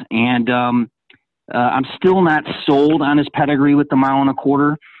belongs, and I'm still not sold on his pedigree with the 1.25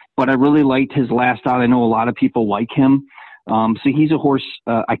 miles, but I really liked his last out. I know a lot of people like him. So he's a horse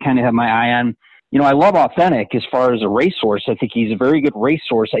I kind of have my eye on. You know, I love Authentic as far as a racehorse. I think he's a very good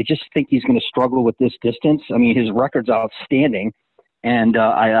racehorse. I just think he's going to struggle with this distance. I mean, his record's outstanding, and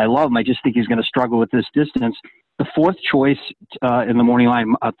I love him. I just think he's going to struggle with this distance. The fourth choice in the morning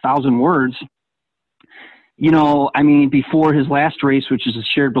line, 1,000 Words. You know, I mean, before his last race, which is a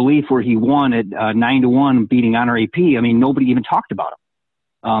shared belief, where he won at 9-1, beating Honor AP. I mean, nobody even talked about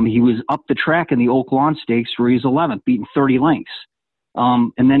him. He was up the track in the Oak Lawn Stakes, where he's 11th, beating 30 lengths.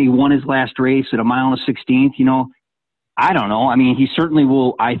 And then he won his last race at 1.16 miles. You know, I don't know. I mean, he certainly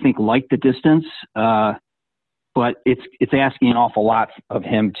will, I think, like the distance, but it's asking an awful lot of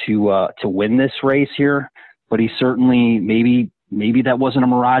him to win this race here. But he certainly, maybe that wasn't a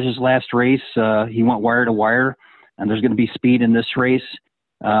mirage's last race. He went wire to wire, and there's going to be speed in this race.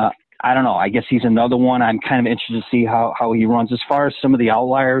 I don't know. I guess he's another one. I'm kind of interested to see how he runs. As far as some of the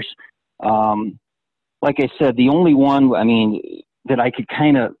outliers, like I said, the only one, I mean, that I could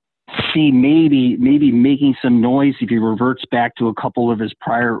kind of see maybe making some noise if he reverts back to a couple of his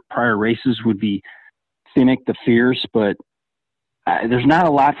prior races would be Finnick the Fierce, but there's not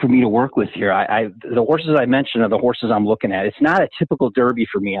a lot for me to work with here. The horses I mentioned are the horses I'm looking at. It's not a typical Derby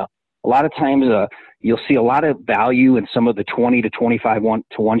for me. A lot of times you'll see a lot of value in some of the 20 to 25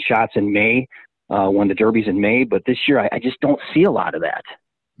 to 1 shots in May when the Derby's in May, but this year I just don't see a lot of that.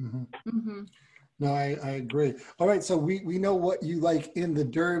 Mm-hmm. Mm-hmm. No, I agree. All right, so we know what you like in the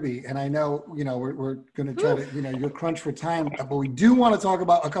Derby, and I know, you know, we're going to try to, you know, you're crunched for time, but we do want to talk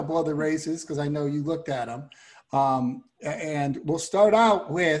about a couple other races because I know you looked at them. And we'll start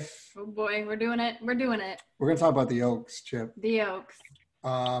out with. Oh boy, we're doing it. We're doing it. We're going to talk about the Oaks, Chip. The Oaks.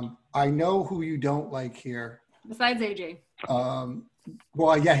 I know who you don't like here. Besides AJ.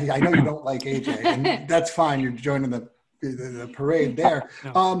 Well, yeah, I know you don't like AJ, and that's fine. You're joining the parade there.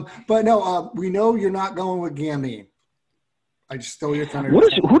 But no, we know you're not going with Gamine. I just stole your thunder.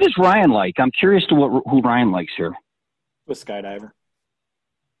 Who does Ryan like? I'm curious to who Ryan likes here. With Skydiver.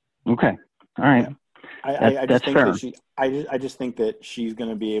 Okay. All right. I just think fair. that I just think that she's going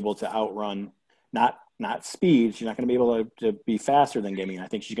to be able to outrun, not speed. She's not going to be able to be faster than Gamine. I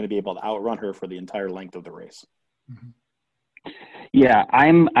think she's going to be able to outrun her for the entire length of the race. Mm-hmm. Yeah,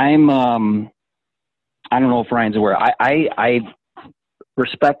 I'm. I don't know if Ryan's aware. I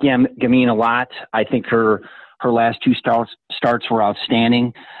respect Gamine a lot. I think her last 2 starts were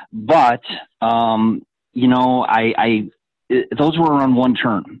outstanding, but you know, those were on 1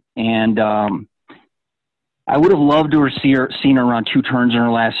 turn, and I would have loved to have seen her run 2 turns in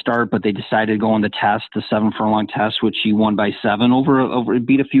her last start, but they decided to go on the test, the 7 furlong test, which she won by 7 over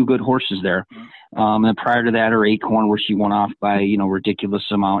beat a few good horses there. And prior to that, her Acorn, where she won off by, you know, ridiculous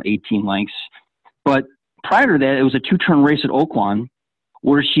amount, 18 lengths. But prior to that, it was a 2-turn race at Oaklawn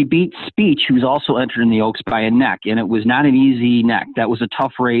where she beat Speech, who's also entered in the Oaks, by a neck, and it was not an easy neck. That was a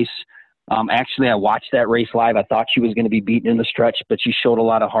tough race. Actually, I watched that race live. I thought she was going to be beaten in the stretch, but she showed a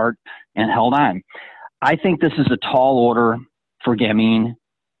lot of heart and held on. I think this is a tall order for Gamine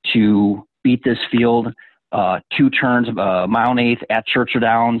to beat this field. 2 turns, 1.8 miles at Churchill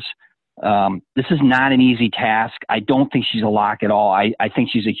Downs. This is not an easy task. I don't think she's a lock at all. I think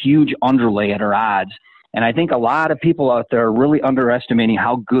she's a huge underlay at her odds. And I think a lot of people out there are really underestimating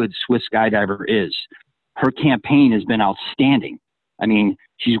how good Swiss Skydiver is. Her campaign has been outstanding. I mean,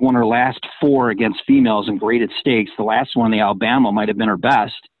 she's won her last 4 against females in graded stakes. The last one, the Alabama, might have been her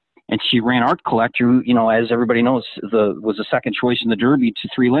best. And she ran Art Collector, who, you know, as everybody knows, was the second choice in the Derby to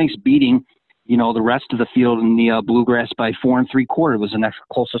 3 lengths, beating the rest of the field in the Bluegrass by 4 3/4 was the next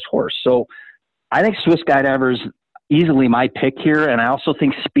closest horse. So I think Swiss Skydiver is easily my pick here. And I also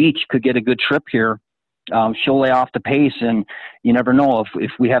think Speech could get a good trip here. She'll lay off the pace, and you never know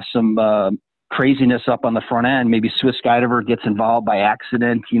if we have some craziness up on the front end. Maybe Swiss Skydiver gets involved by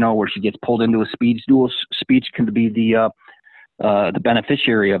accident, where she gets pulled into a speed duel. Speech can be the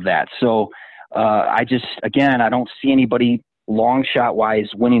beneficiary of that. So I don't see anybody long shot wise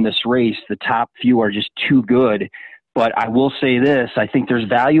winning this race. The top few are just too good. But I will say this, I think there's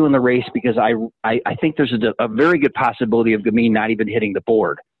value in the race because I think there's a very good possibility of Gamine not even hitting the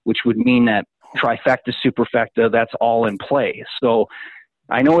board, which would mean that trifecta, superfecta, that's all in play. So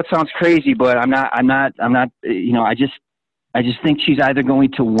I know it sounds crazy, but I'm not, I just think she's either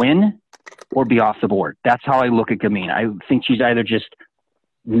going to win or be off the board. That's how I look at Gamine. I think she's either just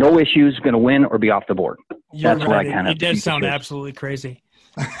no issues, going to win or be off the board. That's where I kind of. It does sound absolutely crazy.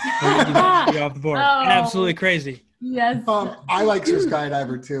 Be off the board. Oh. Absolutely crazy. Yes. I like Swiss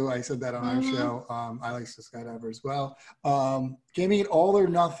Skydiver too. I said that on our show. I like Swiss Skydiver as well. Gamine, all or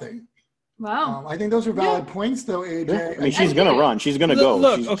nothing. Wow. I think those are valid points, though, AJ. Yeah. I mean, she's going to run. She's going to go.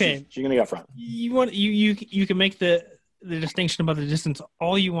 Look, she's going to go up front. You can make the distinction about the distance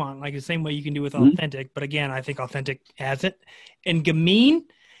all you want, like the same way you can do with Authentic. But again, I think Authentic has it. And Gamine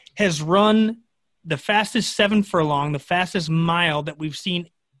has run the fastest 7 furlong, the fastest mile that we've seen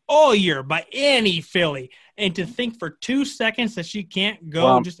all year by any filly. And to think for 2 seconds that she can't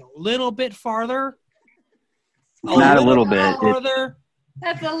go just a little bit farther. Not a little bit. Farther.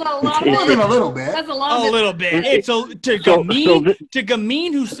 That's a lot. More than a little bit. That's a lot. A little bit. It's to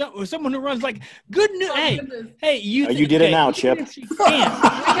Gamine, who's someone who runs like good news. Hey, you did it now, Chip. She can't. We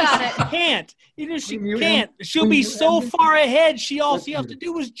got it. Can't. Even if she can't, she'll be so far ahead. All she has to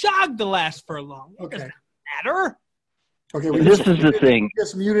do is jog the last furlong. It doesn't matter. Okay, this is the thing.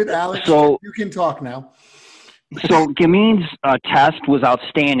 Just muted, Alex. So you can talk now. So Gamine's test was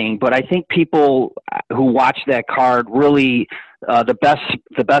outstanding, but I think people who watched that card really the best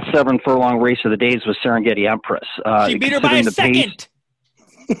 7 furlong race of the days was Serengeti Empress. She beat her by a second.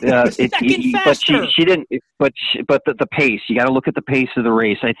 But she didn't. But the pace. You got to look at the pace of the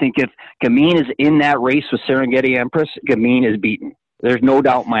race. I think if Gamine is in that race with Serengeti Empress, Gamine is beaten. There's no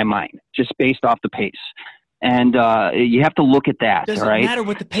doubt in my mind, just based off the pace. And you have to look at that. Doesn't right? matter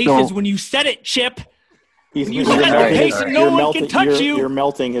what the pace is when you set it, Chip. You're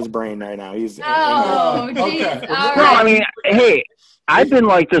melting his brain right now. Geez. Okay. Well, I mean, hey, I've been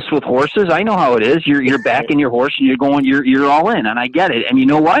like this with horses. I know how it is. You're backing your horse and you're all in, and I get it. And you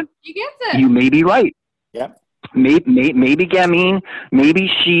know what? You get it. You may be right. Yep. Maybe Gamine,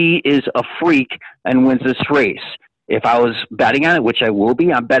 maybe she is a freak and wins this race. If I was betting on it, which I will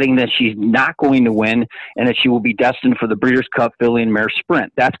be, I'm betting that she's not going to win and that she will be destined for the Breeders' Cup Filly and Mare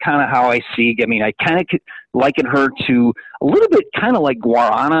Sprint. That's kind of how I see. I mean, I kind of liken her to a little bit kind of like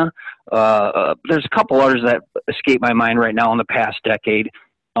Guarana. There's a couple others that escape my mind right now in the past decade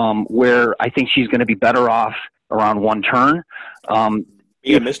where I think she's going to be better off around one turn.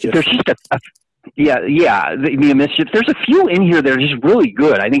 Mischief. There's just the Mischief. There's a few in here that are just really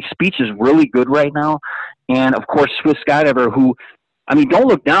good. I think Speech is really good right now. And, of course, Swiss Skydiver, who, I mean, don't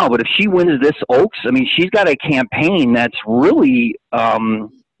look now, but if she wins this Oaks, I mean, she's got a campaign that's really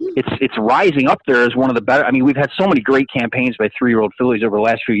it's rising up there as one of the better. I mean, we've had so many great campaigns by 3-year-old fillies over the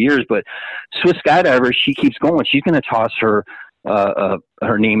last few years, but Swiss Skydiver, she keeps going. She's going to toss her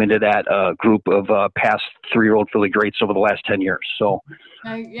name into that group of past 3-year-old filly greats over the last 10 years. So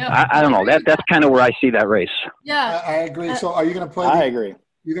I don't know. That's kind of where I see that race. Yeah, I agree. So are you going to play? I agree.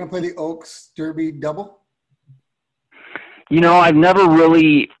 You're going to play the Oaks Derby double? You know, I've never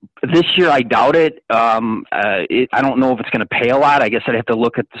really – this year I doubt it. I don't know if it's going to pay a lot. I guess I'd have to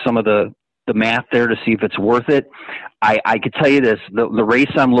look at some of the math there to see if it's worth it. I could tell you this, the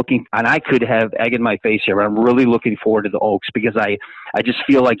race I'm looking – and I could have egg in my face here, but I'm really looking forward to the Oaks because I just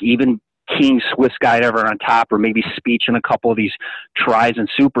feel like even King, Swiss Skydiver on top, or maybe Speech in a couple of these tries and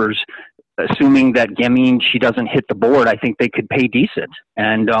supers – assuming that Gamine, she doesn't hit the board, I think they could pay decent.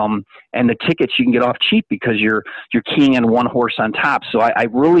 And the tickets you can get off cheap because you're keying on one horse on top. So I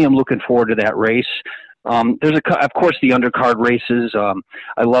really am looking forward to that race. There's of course the undercard races.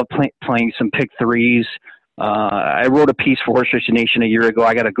 I love playing some pick threes. I wrote a piece for Horse Racing Nation a year ago.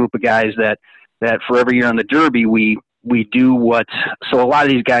 I got a group of guys that for every year on the Derby, we do what, so a lot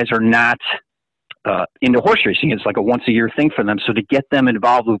of these guys are not into horse racing. It's like a once a year thing for them. So to get them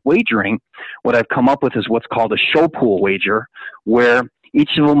involved with wagering, what I've come up with is what's called a show pool wager, where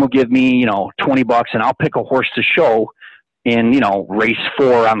each of them will give me, $20 and I'll pick a horse to show in, race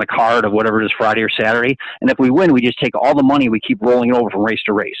 4 on the card of whatever it is, Friday or Saturday. And if we win, we just take all the money, we keep rolling over from race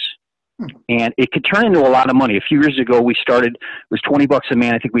to race. And it could turn into a lot of money. A few years ago, we started, it was $20 a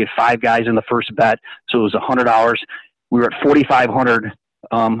man. I think we had 5 guys in the first bet. So it was $100. We were at 4,500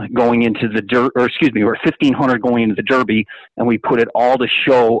 going into the we were at 1,500 going into the Derby, and we put it all to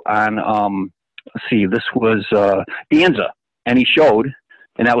show on, this was Danza, and he showed,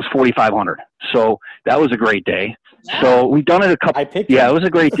 and that was 4,500. So that was a great day. So we've done it a couple. It was a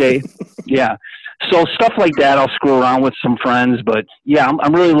great day. Yeah. So stuff like that, I'll screw around with some friends, but yeah,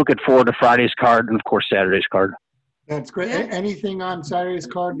 I'm really looking forward to Friday's card and of course Saturday's card. That's great. Anything on Saturday's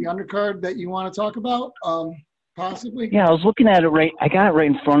card, the undercard that you want to talk about? Possibly. Yeah, I was looking at it I got it right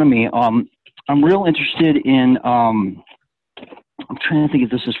in front of me. I'm real interested in. I'm trying to think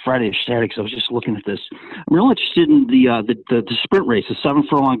if this is Friday or Saturday because I was just looking at this. I'm real interested in the sprint race, the 7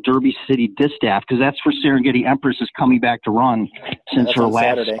 furlong Derby City Distaff, because that's for Serengeti Empress is coming back to run since her last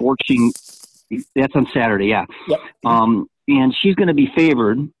Saturday. Scorching. That's on Saturday, yeah. Yep. And she's going to be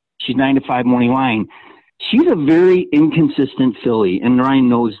favored. She's 9-5 morning line. She's a very inconsistent filly, and Ryan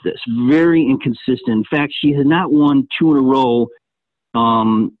knows this. Very inconsistent. In fact, she has not won 2 in a row.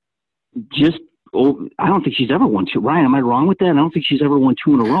 I don't think she's ever won 2. Ryan, am I wrong with that? I don't think she's ever won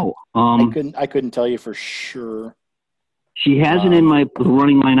 2 in a row. I couldn't tell you for sure. She hasn't in the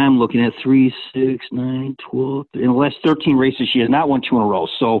running line I'm looking at 3, 6, 9, 12. In the last 13 races, she has not won 2 in a row.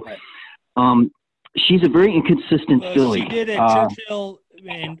 So. Right. She's a very inconsistent filly. She did at Churchill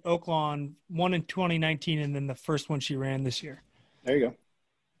and Oaklawn, 1 in 2019, and then the first one she ran this year. There you go.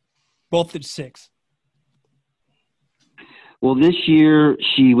 Both at 6. Well, this year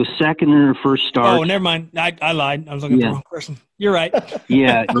she was second in her first start. Oh, never mind. I lied. I was looking at the wrong person. You're right.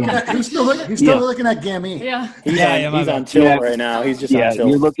 Yeah. He's still looking at Gammy. Yeah. He's on tilt right now. He's just on tilt.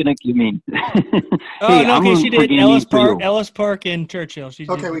 You're looking at Gammy. She did Ellis Park and Churchill.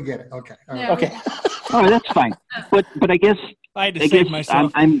 Okay, we get it. Okay. All right. Yeah, Okay. All right, that's fine. But I guess I had to save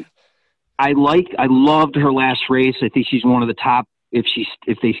myself. I loved her last race. I think she's one of the top. If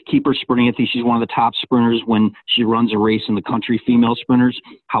they keep her sprinting, I think she's one of the top sprinters when she runs a race in the country, female sprinters.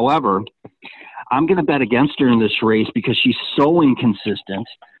 However, I'm going to bet against her in this race because she's so inconsistent.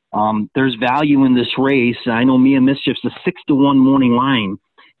 There's value in this race. I know Mia Mischief's a 6-1 morning line,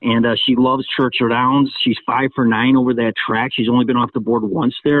 and she loves Churchill Downs. She's 5 for 9 over that track. She's only been off the board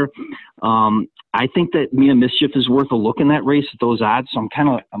once there. I think that Mia Mischief is worth a look in that race at those odds. So I'm kind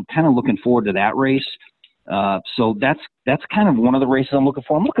of looking forward to that race. So that's kind of one of the races I'm looking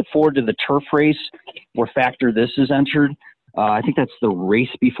for. I'm looking forward to the turf race where Factor This is entered. I think that's the race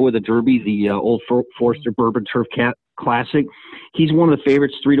before the Derby, the Old Forester Bourbon Turf Classic. He's one of the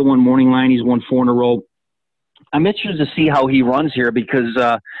favorites, 3-1 morning line. He's won 4 in a row. I'm interested to see how he runs here because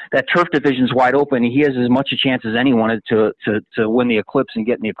that turf division's wide open. He has as much a chance as anyone to win the Eclipse and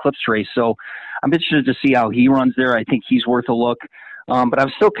get in the Eclipse race. So I'm interested to see how he runs there. I think he's worth a look. But I'm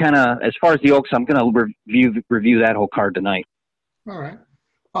still kind of, as far as the Oaks, I'm going to review that whole card tonight. All right.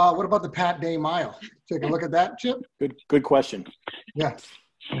 What about the Pat Day Mile? Take a look at that, Chip. Good question. Yeah.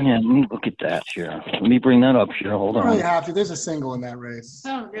 Yeah, let me look at that here. Let me bring that up here. Hold on. You really have to. There's a single in that race.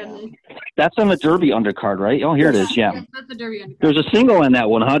 Oh, goodness. That's on the Derby undercard, right? Oh, here it is. Yeah. Yes, that's the Derby undercard. There's a single in that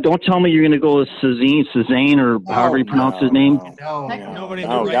one, huh? Don't tell me you're going to go with Cezanne or however you pronounce his name. No. Nobody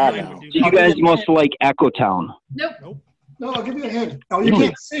Oh, knew God, right no. now. You guys must like Echo Town. Nope. No, I'll give you a hint. Oh, you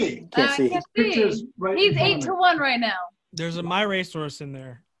can't see. Can't see. Can't Pictures right He's in front of 8-1 right now. There's a My Racehorse in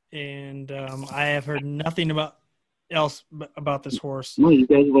there, and I have heard nothing else about this horse. No, you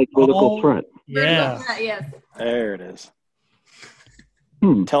guys like Vertical Threat. Yeah. Yes. There it is.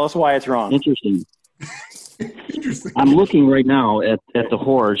 Hmm. Tell us why it's wrong. Interesting. Interesting. I'm looking right now at the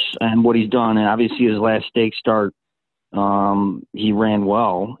horse and what he's done, and obviously his last stake start, he ran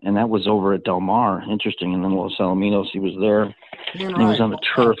well, and that was over at Del Mar. Interesting. And then Los Alamitos, he was there. He was on the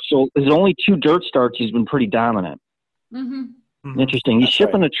turf. So his only 2 dirt starts, he's been pretty dominant. Mm-hmm. Interesting. He's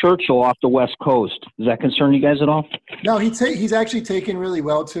shipping to Churchill off the West Coast. Does that concern you guys at all? No, he's actually taken really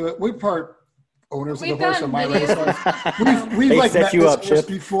well to it. We're part owners of the horse on My Racehorse. We've like met this horse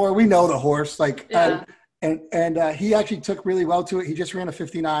before. We know the horse. And he actually took really well to it. He just ran a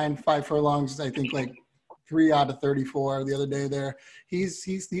 59, 5 furlongs, I think like 3 out of 34 the other day there. He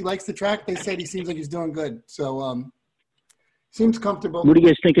likes the track. They said he seems like he's doing good. So seems comfortable. What do you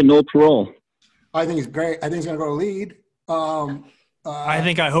guys think of No Parole? I think he's great. I think he's going to go to lead.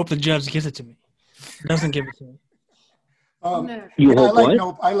 I hope the judge gives it to me. Doesn't give it to me. You hope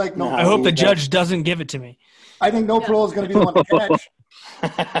what? I like no. I hope the judge doesn't give it to me. I think No Parole is going to be the one to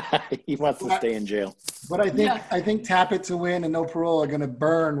catch. He wants to stay in jail. But I think Tap It to Win and No Parole are going to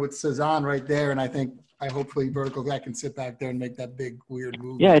burn with Cezanne right there, and I hopefully Vertical Threat can sit back there and make that big weird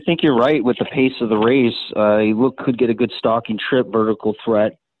move. Yeah, I think you're right with the pace of the race. He could get a good stalking trip, Vertical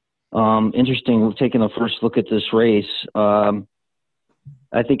Threat. Interesting. We're taking a first look at this race.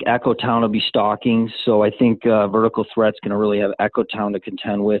 I think Echo Town will be stalking, so I think Vertical Threat's going to really have Echo Town to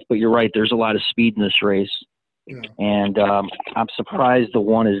contend with. But you're right, there's a lot of speed in this race, and I'm surprised the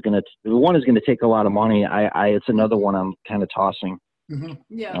one is going to take a lot of money. It's another one I'm kind of tossing. Mm-hmm.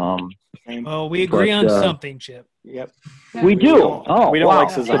 Yeah. Well, we agree on something, Chip. Yep. We do. We don't like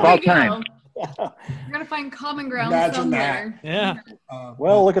Suzuki. It's about time. We're gonna find common ground Imagine somewhere. Yeah.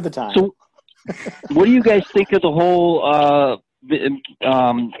 Well, look at the time. So, what do you guys think of the whole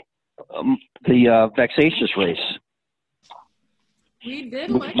Vexatious race? We did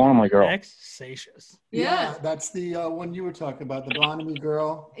like Monomoy Girl. Vexatious. Yeah. That's the one you were talking about, the Bonamy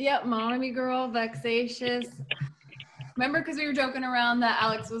Girl. Yep, Monomy Girl, Vexatious. Remember, because we were joking around that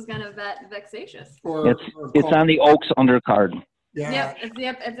Alex was gonna vet Vexatious. It's on the Oaks undercard. Yeah.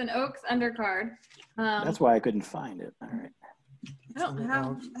 It's an Oaks undercard. That's why I couldn't find it. All right. I don't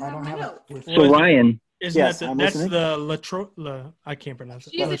have my notes. So Ryan, that's the Latroy. I can't pronounce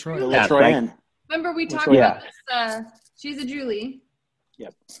it. Latroy. Remember we talked about this. She's a Julie.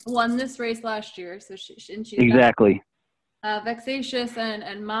 Yep. Won this race last year, so she's exactly. Vexatious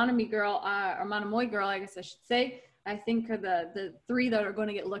and Monomy Girl, or Monomoy Girl, I guess I should say. I think are the three that are going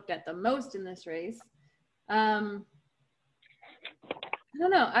to get looked at the most in this race. I don't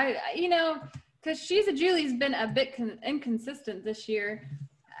know. Because She's a Julie's been a bit inconsistent this year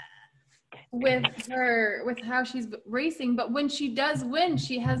with how she's racing. But when she does win,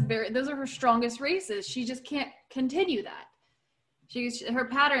 she has those are her strongest races. She just can't continue that. Her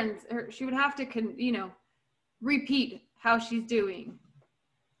patterns. She would have to repeat how she's doing.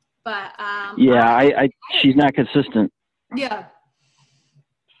 But she's not consistent. Yeah.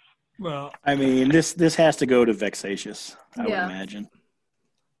 Well, I mean, this has to go to Vexatious, I would imagine.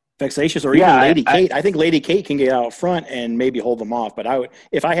 Vexatious or even Lady Kate. I think Lady Kate can get out front and maybe hold them off. But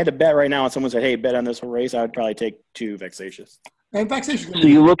if I had to bet right now and someone said, hey, bet on this race, I would probably take 2 Vexatious. And Vexatious. So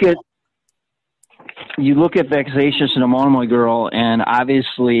you look at Vexatious and a Monomoy Girl, and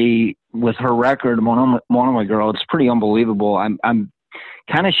obviously with her record, Monomoy Girl, it's pretty unbelievable. I'm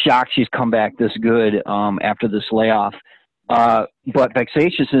kind of shocked she's come back this good after this layoff. But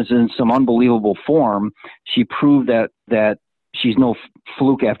Vexatious is in some unbelievable form. She proved that she's no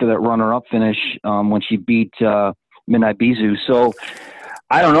fluke after that runner-up finish when she beat Midnight Bisou. So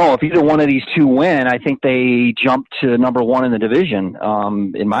I don't know if either one of these two win. I think they jump to number 1 in the division.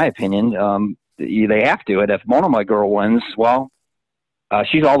 In my opinion, they have to. And if Monomoy Girl wins, well,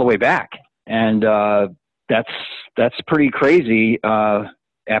 she's all the way back, and that's pretty crazy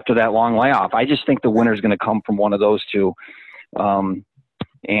after that long layoff. I just think the winner is going to come from one of those two. And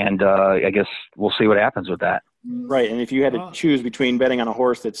I guess we'll see what happens with that. Right. And if you had to choose between betting on a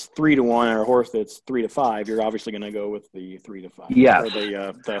horse that's 3-1 or a horse that's 3-5, you're obviously going to go with the 3-5. Yeah. Or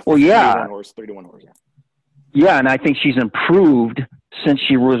the 3-1 horse, 3-1 horse. Yeah. And I think she's improved since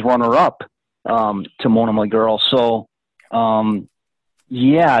she was runner-up to Monomoy Girl. So,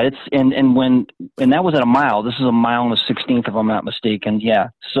 yeah, it's and that was at a mile. This is a mile and a 16th, if I'm not mistaken. Yeah.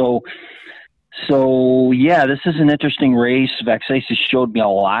 So yeah, this is an interesting race. Vexatious showed me a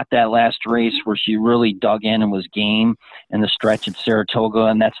lot that last race where she really dug in and was game in the stretch at Saratoga,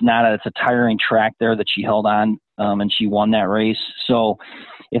 and it's a tiring track there that she held on, and she won that race. So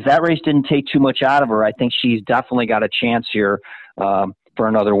if that race didn't take too much out of her, I think she's definitely got a chance here for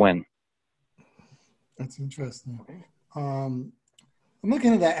another win. That's interesting. I'm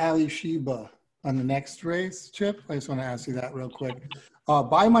looking at that Ali Sheba on the next race, Chip. I just want to ask you that real quick.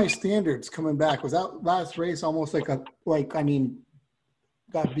 By My Standards coming back, was that last race almost got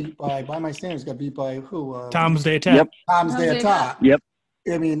beat by My Standards, got beat by who? Tom's Day Attack. Yep. Tom's Day Attack. Yep.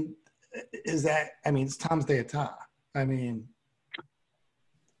 I mean, it's Tom's Day Attack. I mean,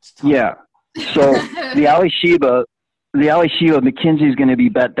 yeah. So the Ali Sheba, McKenzie's going to be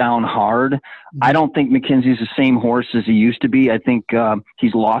bet down hard. I don't think McKenzie's the same horse as he used to be. I think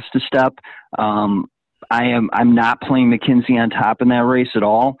he's lost a step. I'm not playing McKenzie on top in that race at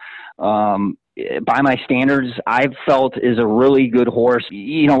all. By My Standards, I've felt is a really good horse.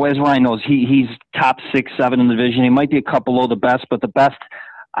 As Ryan knows, he's top 6, 7 in the division. He might be a couple below the best, but the best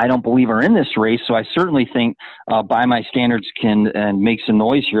I don't believe are in this race. So I certainly think By My Standards can make some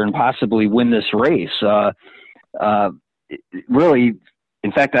noise here and possibly win this race. Really,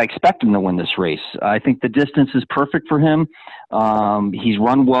 in fact, I expect him to win this race. I think the distance is perfect for him. He's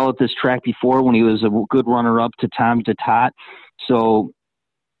run well at this track before when he was a good runner-up to Tom Datat. So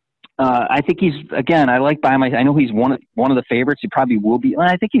I think I like By My. I know he's one of the favorites. He probably will be.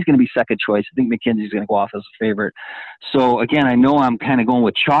 I think he's going to be second choice. I think McKenzie's going to go off as a favorite. So again, I know I'm kind of going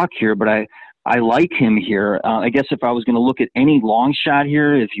with chalk here, but I like him here. I guess if I was going to look at any long shot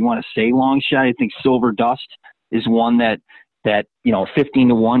here, if you want to say long shot, I think Silver Dust is one that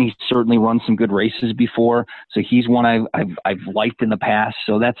 15-1. He's certainly run some good races before, so he's one I've liked in the past.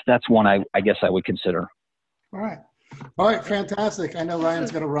 So that's one I guess I would consider. All right, fantastic. I know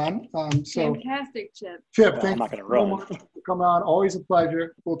Ryan's going to run. So fantastic, Chip. Chip, thank I'm not you going to run. so much for coming on. Always a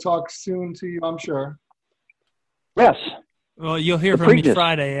pleasure. We'll talk soon to you, I'm sure. Yes. Well, you'll hear The from me Preakness.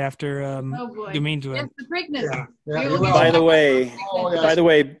 Friday after Oh boy. Gameen's win. Yes, the Preakness. Yeah, We you will will. be By back. the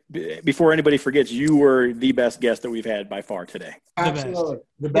way, before anybody forgets, you were the best guest that we've had by far today. Absolutely.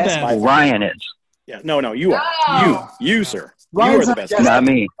 The best. best. By far. Ryan is. Yeah, no, you are. Oh. You, sir. Ryan's You are the not best. guest. Not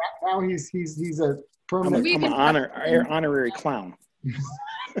me. Now he's a I'm permanent. an honorary clown.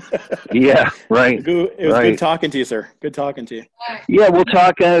 Yeah, right. It was Right. good talking to you, sir. Good talking to you. Yeah, we'll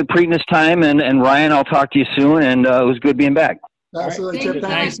talk Preakness time, and Ryan, I'll talk to you soon, and it was good being back. Absolutely, Thank Chip. you.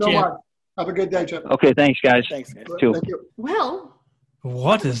 Thank you Thanks, so Chip. much. Have a good day, Chip. Okay, thanks, guys. Thanks, guys. Too. Thank you. Well,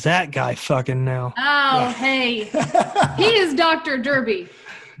 What is that guy fucking now? oh, hey. He is Dr. Derby.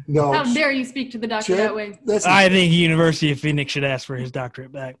 No, How dare you speak to the doctor Chip, that way? listen, I think University of Phoenix should ask for his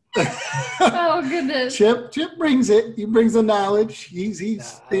doctorate back. Oh, goodness. Chip brings it. He brings the knowledge. He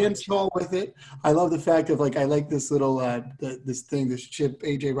stands tall with it. I love the fact of I like this little this Chip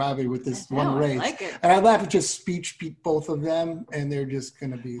AJ Robbie with this one I race. like it. And I laugh at just speech beat both of them, and they're just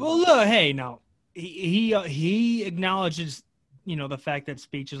gonna be. Well, look, hey, no, he acknowledges, the fact that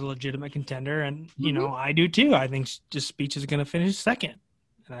Speech is a legitimate contender, and I do too. I think just Speech is going to finish second,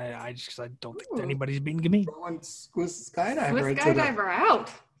 and I don't think anybody's beating Gameen. Swiss Skydiver. Swiss into the- Skydiver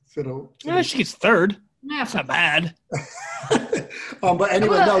out. to the- Yeah, she gets third. Yeah. That's not bad. But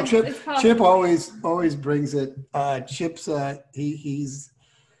anyway, Well, no, Chip. it's possible. Chip always brings it. Chip's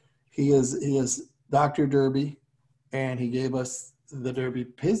he is Dr. Derby, and he gave us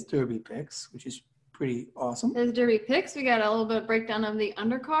his Derby picks, which is pretty awesome. There's Derby picks. We got a little bit of breakdown of the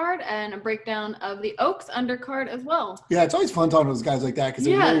undercard and a breakdown of the Oaks undercard as well. Yeah, it's always fun talking to those guys like that because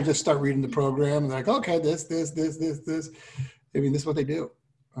they Yeah. really just start reading the program and they're like, okay, this. I mean, this is what they do.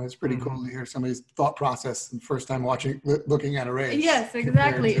 It's pretty cool to hear somebody's thought process the first time looking at a race. Yes,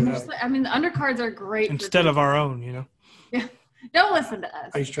 exactly. compared And to just, I mean, the undercards are great. for Instead of Derby. our own, Yeah. Don't listen to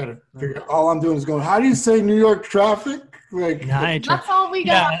us. I just try to figure out. All I'm doing is going, how do you say New York traffic? Like, Nah, I try- That's all we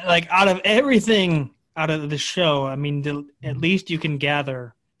got. yeah, like out of everything out of the show, I mean, at least you can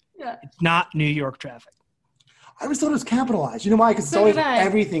gather Yeah. it's not New York traffic. I always thought it was capitalized. You know why? Because So did I.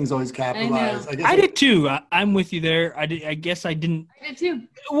 everything's always capitalized. I know. guess I did too. I'm with you there. I guess I didn't. I did too.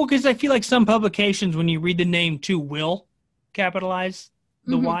 Well, because I feel like some publications, when you read the name too, will capitalize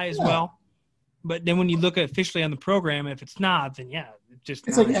the Mhm. Y as Yeah. well. But then when you look at officially on the program, if it's not, then yeah, it's just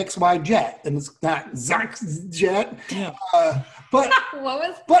It's not. like XY Jet, and it's not Zax Jet. Yeah. But What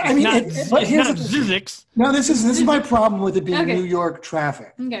was? I mean, It's but here's not the thing. Zizix. No, this is my problem with it being Okay. New York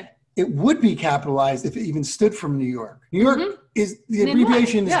traffic. Okay. It would be capitalized if it even stood from New York. New York is the Then what?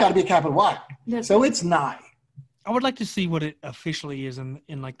 abbreviation has Yeah. got to be a capital Y. That's- So it's not. I would like to see what it officially is in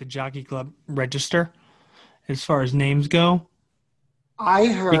like the Jockey Club register, as far as names go. I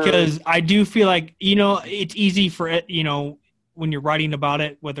heard Because I do feel like, it's easy for it, when you're writing about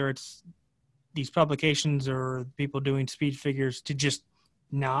it, whether it's these publications or people doing speed figures, to just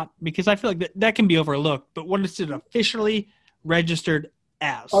not, because I feel like that can be overlooked. But when it's officially registered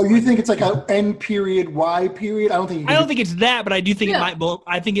as. Oh, you think it's like a N period Y period? I don't think. I don't think it's that, but I do think Yeah. it might both.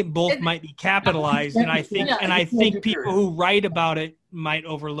 I think it both It- might be capitalized, and I think Yeah. I think people who write about it might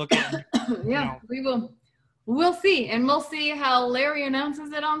overlook it. Yeah, No. we will. We'll see, and we'll see how Larry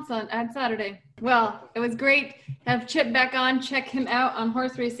announces it on Saturday. Well, it was great to have Chip back on. Check him out on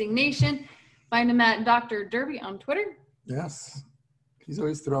Horse Racing Nation. Find him at Dr. Derby on Twitter. Yes, he's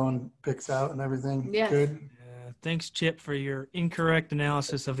always throwing picks out and everything. Yes. Good. Thanks, Chip, for your incorrect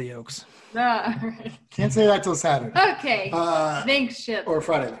analysis of the Oaks. All right. Can't say that till Saturday Okay. Thanks, Chip. or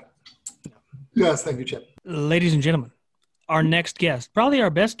Friday night. Yes, thank you, Chip. Ladies and gentlemen, our next guest, probably our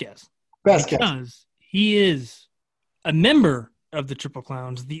best guest, Best guess. because he is a member of the Triple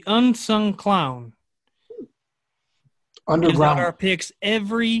Clowns, the unsung clown. Gives out Underground. our picks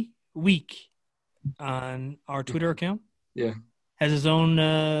every week on our Twitter account. Yeah. Has his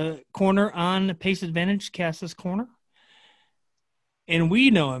own corner on Pace Advantage, Cassis Corner. And we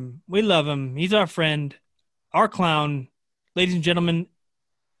know him. We love him. He's our friend, our clown. Ladies and gentlemen,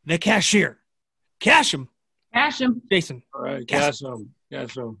 the cashier. Cash him. Cash him. Jason. All right, Yes.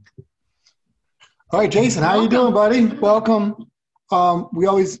 gas him. All right, Jason, how you doing, buddy? Welcome. We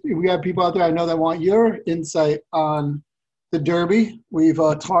have people out there I know that want your insight on the Derby. We've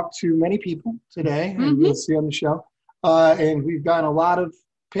talked to many people today, and you'll see on the show. And we've gotten a lot of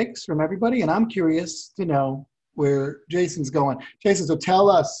picks from everybody, and I'm curious to know where Jason's going. Jason, so tell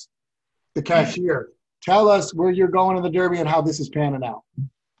us, the cashier, tell us where you're going in the Derby and how this is panning out.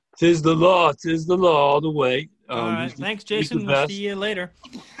 Tis the law all the way. All right, thanks, Jason. We'll see you later.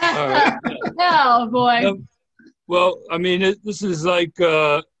 All right. Oh boy. Well, I mean, this is like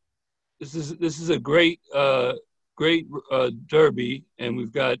this is a great Derby, and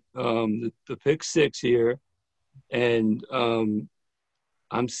we've got the pick six here, and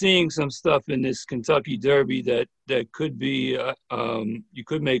I'm seeing some stuff in this Kentucky Derby that could be you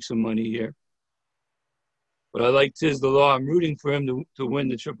could make some money here. But I like Tiz the Law. I'm rooting for him to win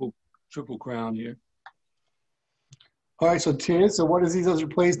the triple crown here. All right, so Tiz, so what is these other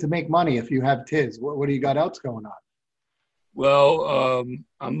plays to make money if you have Tiz? What do you got else going on? Well,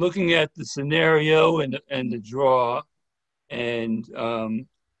 I'm looking at the scenario and the draw, and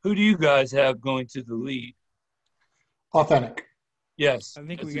who do you guys have going to the lead? Authentic. Yes. I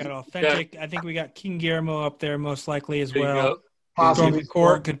think we got Authentic. I think we got King Guillermo up there most likely as There you well. go. Possibly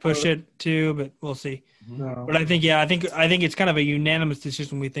Court could push it too, but we'll see. No. But I think it's kind of a unanimous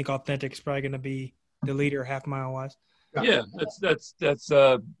decision. We think Authentic's probably going to be the leader half mile wise. Yeah, that's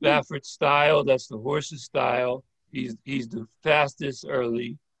Baffert's style. That's the horse's style. He's the fastest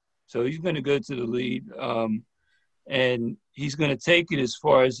early, so he's going to go to the lead, and he's going to take it as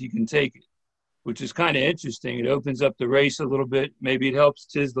far as he can take it, which is kind of interesting. It opens up the race a little bit. Maybe it helps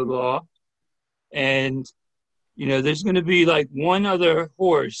Tiz the Law, and there's going to be like one other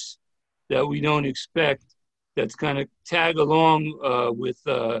horse that we don't expect that's kind of tag along with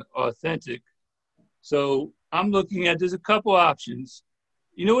Authentic. So I'm looking at, there's a couple options.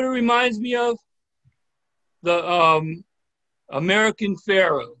 You know what it reminds me of? The American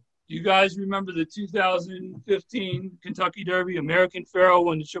Pharoah. Do you guys remember the 2015 Kentucky Derby? American Pharoah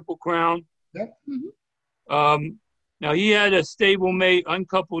won the Triple Crown. Yeah. Mm-hmm. Now he had a stablemate,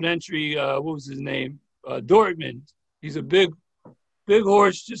 uncoupled entry. What was his name? Dortmund. He's a big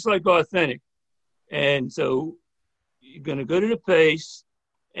horse, just like Authentic. And so you're going to go to the pace.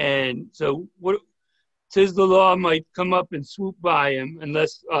 And so Tiz the Law might come up and swoop by him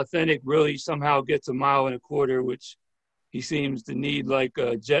unless Authentic really somehow gets a mile and a quarter, which he seems to need like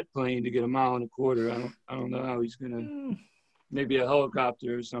a jet plane to get a mile and a quarter. I don't know how he's going to, maybe a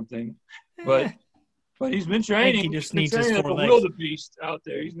helicopter or something. But he's been training. He just He's needs been his training four like a legs. wildebeest out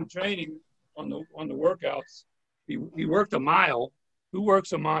there. He's been training on the workouts. He worked a mile. Who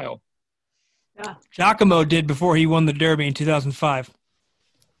works a mile? Yeah. Giacomo did before he won the Derby in 2005.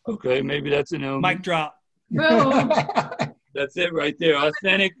 Okay, maybe that's an omen. Mic drop. Boom. That's it right there.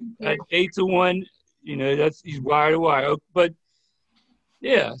 Authentic at 8-1. He's wire to wire. But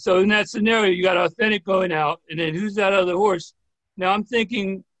yeah, so in that scenario, you got Authentic going out, and then who's that other horse? Now I'm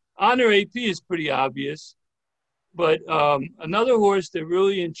thinking Honor AP is pretty obvious, but another horse that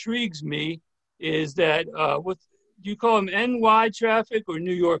really intrigues me is that what do you call him? NY Traffic or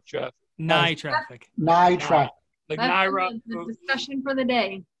New York Traffic? Nye traffic. Nye traffic. Like That's Naira. the discussion for the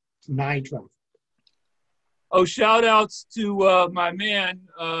day. Nye traffic. Oh, shout outs to my man,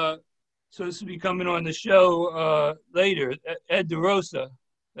 supposed to be coming on the show later, Ed DeRosa.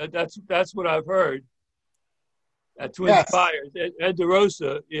 That's what I've heard. At Twin Spires, Ed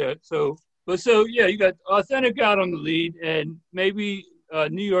DeRosa. Yeah. So you got Authentic out on the lead, and maybe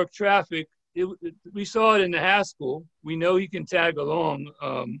New York Traffic. We saw it in the Haskell. We know he can tag along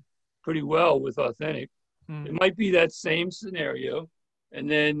pretty well with Authentic. It might be that same scenario, and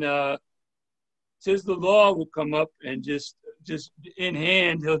then Tiz the Law will come up and just in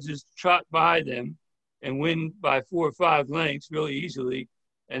hand, he'll just trot by them and win by 4 or 5 lengths really easily.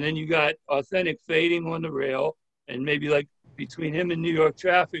 And then you got Authentic fading on the rail, and maybe like between him and New York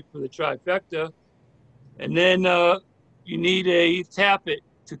Traffic for the trifecta. And then you need a Tappet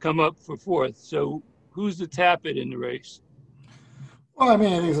to come up for 4th. So who's the Tappet in the race? Well, I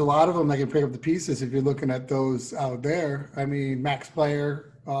mean, there's a lot of them that can pick up the pieces if you're looking at those out there. I mean, Max Player.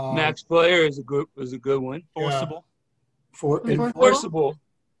 Max Player is a good one. Forcible. Enforceable.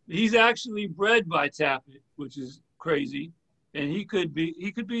 He's actually bred by Tappet, which is crazy, and he could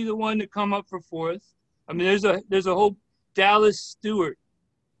be the one to come up for 4th. I mean, there's a whole Dallas Stewart.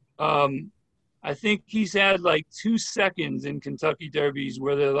 I think he's had like 2 seconds in Kentucky Derbies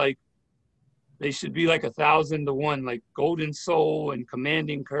where they should be like 1,000 to 1, like Golden Soul and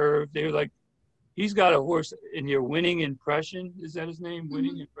Commanding Curve. They're like, he's got a horse in here, Winning Impression. Is that his name? Mm-hmm.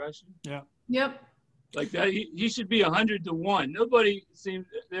 Winning Impression? Yeah. Yep. Like that, he should be 100 to 1. Nobody seems,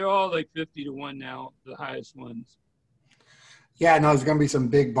 they're all like 50 to 1 now, the highest ones. Yeah, no, there's going to be some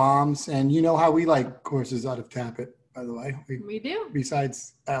big bombs. And you know how we like horses out of Tappet. by the way. We do.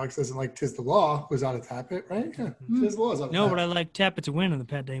 Besides, Alex doesn't like Tis the Law, who's out of Tap It, right? Yeah, Tis the Law is out of No, Tap but I It. like Tap It to win in the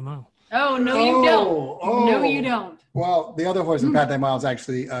Pat Day Mile. Oh, no, you don't. No, you don't. Well, the other horse in Pat Day Mile is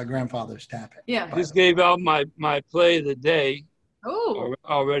actually grandfather's Tap It. Yeah. Just gave out my play of the day. Oh.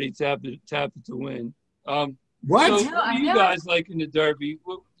 Already Tap It to win. What? So what do you guys like in the Derby?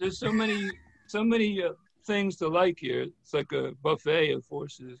 Well, there's so many things to like here. It's like a buffet of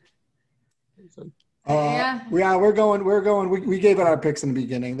horses. It's like, Yeah, we're going. We gave it our picks in the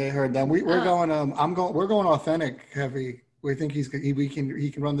beginning. They heard them. We're going. We're going authentic heavy. We think he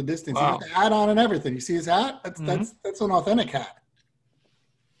can run the distance. Wow. He's got the hat on and everything. You see his hat? That's an authentic hat.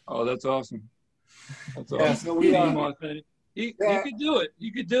 oh, that's awesome. That's Yeah, awesome. so we, He could do it.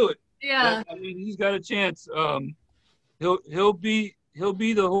 He could do it. Yeah. I mean, he's got a chance. He'll be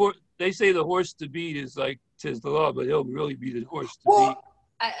the horse. They say the horse to beat is like Tis the Law, but he'll really be the horse to beat.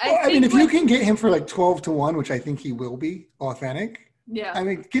 I mean, if you can get him for like 12-1, which I think he will be authentic. Yeah. I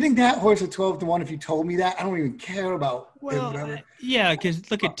mean, getting that horse at 12-1. If you told me that, I don't even care about whatever. Yeah, because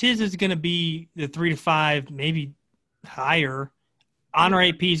look at Tiz is going to be the 3 to 5, maybe higher. Honor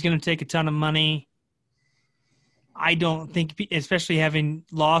AP is going to take a ton of money. I don't think, especially having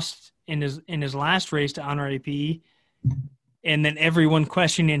lost in his last race to Honor AP, and then everyone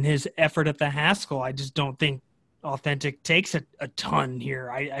questioning his effort at the Haskell, I just don't think authentic takes a ton here.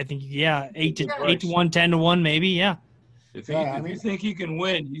 I think 8 to 1, 10 to 1, maybe. Yeah. If you think he can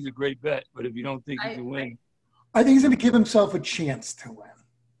win, he's a great bet. But if you don't think he can win, I think he's going to give himself a chance to win.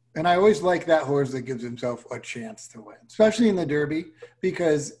 And I always like that horse that gives himself a chance to win, especially in the Derby,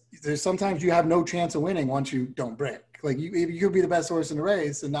 because there's sometimes you have no chance of winning once you don't break. Like you could be the best horse in the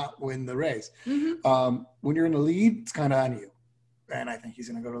race and not win the race. Mm-hmm. When you're in the lead, it's kind of on you. And I think he's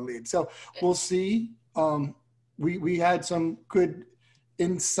going to go to the lead. So we'll see. We had some good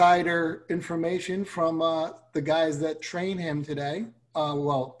insider information from the guys that train him today.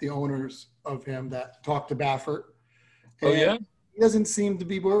 The owners of him that talked to Baffert. Oh, yeah? He doesn't seem to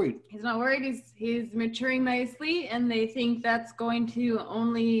be worried. He's not worried. He's maturing nicely, and they think that's going to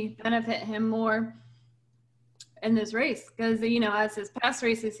only benefit him more in this race. Because, as his past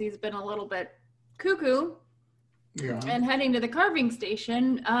races, he's been a little bit cuckoo and heading to the carving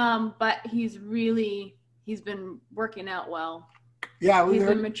station. But he's been working out well. Yeah, he's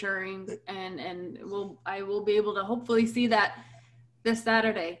been maturing, and I will be able to hopefully see that this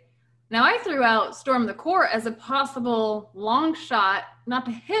Saturday. Now, I threw out Storm the Court as a possible long shot, not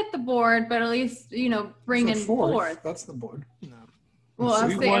to hit the board, but at least, bring in fourth. That's the board. No. Well,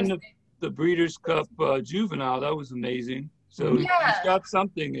 we won the Breeders' Cup Juvenile. That was amazing. So he's got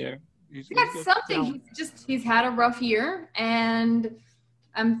something there. He's got something. He's had a rough year, and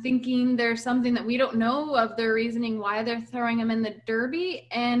I'm thinking there's something that we don't know of their reasoning why they're throwing him in the Derby,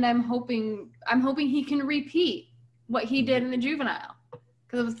 and I'm hoping he can repeat what he did in the Juvenile.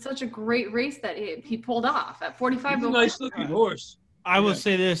 Because it was such a great race that he pulled off at 45. He's a nice-looking horse. I will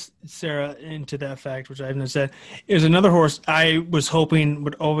say this, Sarah, into that fact, which I haven't said, is another horse I was hoping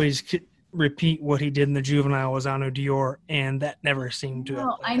would always repeat what he did in the Juvenile was Ano Dior, and that never seemed to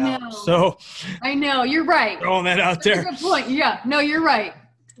have I know. out. So I know. You're right. Throwing that out there. Good point. Yeah. No, you're right.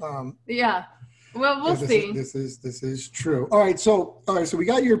 Yeah. Well, we'll see. This is true. All right. So we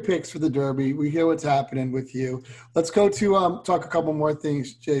got your picks for the Derby. We hear what's happening with you. Let's go to talk a couple more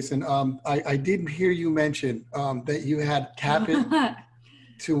things, Jason. I didn't hear you mention that you had Tap It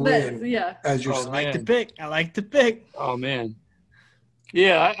to win as your I like to pick. Oh man.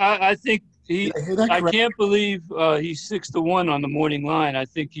 Yeah, I think I can't believe he's 6-1 on the morning line. I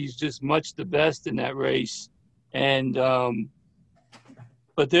think he's just much the best in that race, and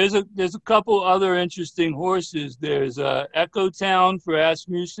but there's a couple other interesting horses. There's Echo Town for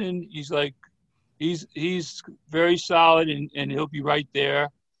Asmussen. He's very solid and he'll be right there.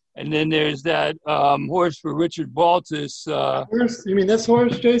 And then there's that horse for Richard Baltus. You mean this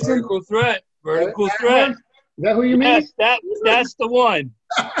horse, Jason? Vertical Threat. Vertical Threat. Horse? Is that who you mean? That's the one.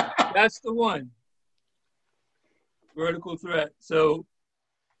 That's the one. Vertical Threat. So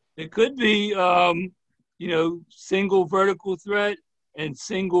it could be, single Vertical Threat and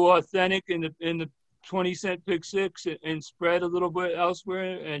single Authentic in the 20-cent pick six and spread a little bit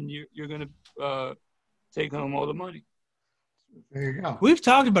elsewhere, and you're going to take home all the money. There you go. We've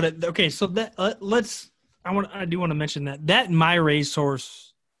talked about it. Okay, so that I do want to mention that My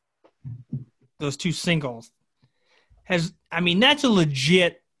Racehorse, those two singles, that's a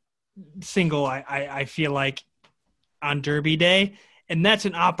legit single. I feel like on Derby Day. And that's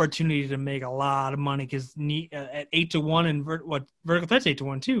an opportunity to make a lot of money because at 8-1 and Vertical Threat's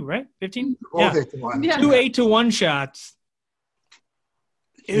 8-1 too, right? 15? Both 8-1. Yeah. 2 8-1 shots.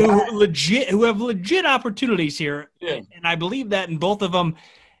 who have legit opportunities here. Yeah. And I believe that in both of them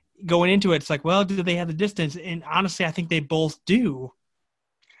going into it, it's like, well, do they have the distance? And honestly, I think they both do.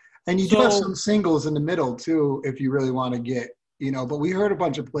 And you do have some singles in the middle too, if you really want to get, but we heard a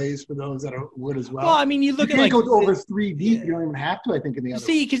bunch of plays for those that would as well. Well, I mean, you look at can't go over 3 deep. You don't even have to, I think, in the other.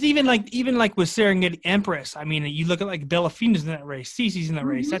 See, because even like with Serengeti Empress, I mean, you look at like Bellafina's in that race, Cece's in that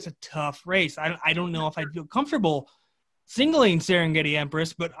race. That's a tough race. I don't know if I'd feel comfortable singling Serengeti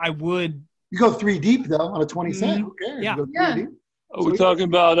Empress, but I would. You go 3 deep though on a 20 set. Who cares? Yeah. You go 3 deep. Oh, we're talking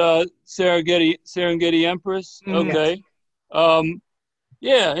about Serengeti Empress. Okay.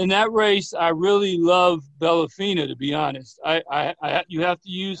 Yeah, in that race, I really love Bellafina, to be honest. You have to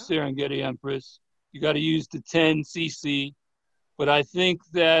use Serengeti Empress. You got to use the 10 cc, but I think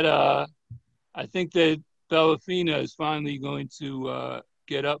that Bellafina is finally going to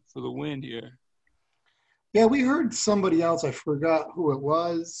get up for the win here. Yeah, we heard somebody else. I forgot who it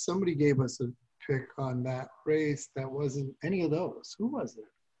was. Somebody gave us a pick on that race that wasn't any of those. Who was it?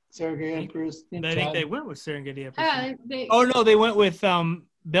 Serengeti Empress. I think they went with Serengeti Empress. Yeah, they went with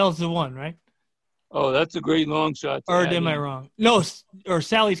Bell's the one, right? Oh, that's a great long shot. Or am I wrong? No, or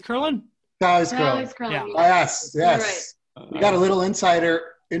Sally's Curlin? Sally's Curlin. Yeah. Yes. Right. We got a little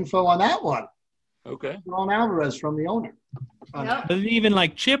insider info on that one. Okay. Ron Alvarez from the owner. Yep. But even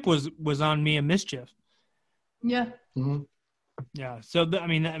like Chip was on Mia Mischief. Yeah. Mm-hmm. Yeah. So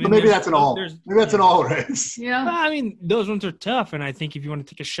maybe that's an all. Maybe that's an all race. Yeah. I mean, those ones are tough, and I think if you want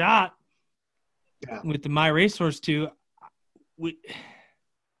to take a shot with the My Racehorse too,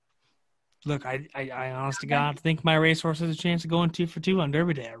 look, I honest to God think My Racehorse has a chance of going 2 for 2 on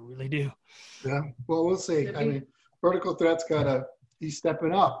Derby Day. I really do. Yeah. Well, we'll see. I mean, Vertical Threat's he's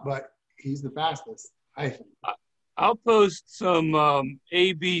stepping up, but he's the fastest, I think. I'll post some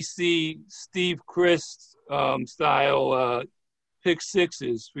ABC Steve Christ style pick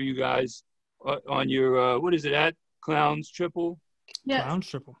sixes for you guys on your what is it at Clowns Triple? Yeah. Clowns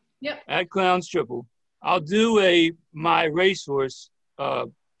Triple. Yep. At Clowns Triple. I'll do My Racehorse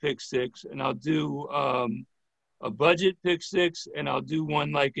pick six, and I'll do a budget pick six, and I'll do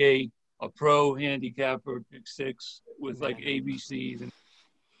one like a pro handicapper pick six with like ABCs. And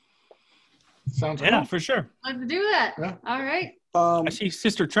sounds cool. For sure. Let's do that. Yeah. All right. I see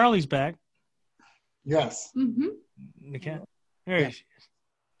Sister Charlie's back. Yes. Mm-hmm. The cat. There she is.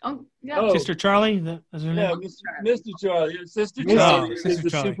 Oh, yeah. Sister Charlie? That's her name? Mr. Charlie. Sister Charlie is the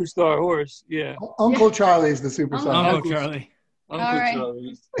superstar horse. Yeah. Uncle Charlie's the superstar. Uncle Charlie.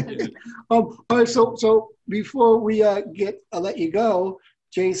 Charlie. Yeah. All right. So before we let you go,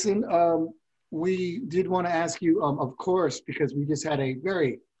 Jason, we did want to ask you, of course, because we just had a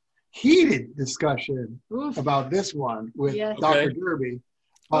very heated discussion about this one with Dr. Derby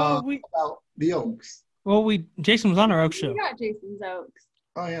about the Oaks. Well, Jason was on our Oaks show. We got Jason's Oaks.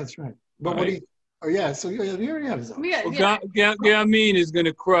 Oh yeah, that's right. But what do you? Oh yeah, so you already have his Oaks. Gamine is going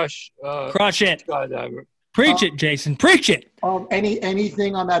to crush it. Skydiver. Preach it, Jason. Preach it.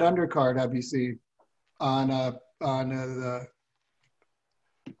 Anything on that undercard have you seen on Oaks Day?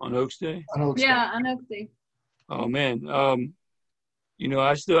 On Oaks Day. On Oaks Day. Oh man, I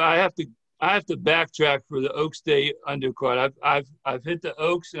have to backtrack for the Oaks Day undercard. I've hit the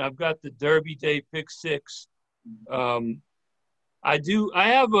Oaks and I've got the Derby Day pick six. I do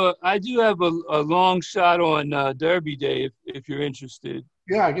have a long shot on Derby Day if you're interested.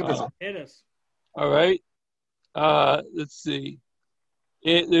 Yeah, give us hit us. All right. Let's see.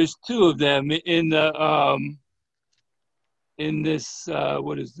 There's 2 of them in the in this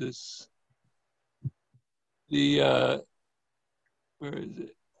what is this? The where is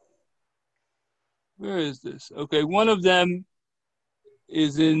it? Where is this? Okay, one of them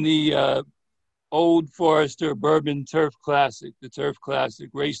is in the Old Forester Bourbon Turf Classic, the Turf Classic,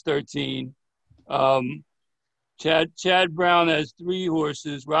 race 13. Chad Brown has 3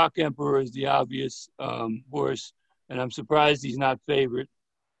 horses. Rock Emperor is the obvious horse, and I'm surprised he's not favorite.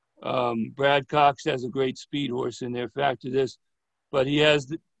 Brad Cox has a great speed horse in there. Factor this, but he has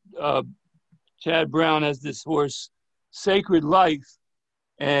Chad Brown has this horse, Sacred Life,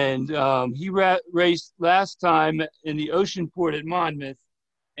 and he raced last time in the Oceanport at Monmouth,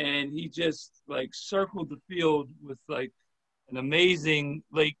 and he just circled the field with an amazing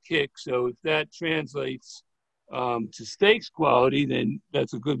late kick. So if that translates to stakes quality, then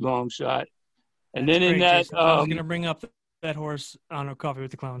that's a good long shot. And then in that, I was going to bring up that horse on a Coffee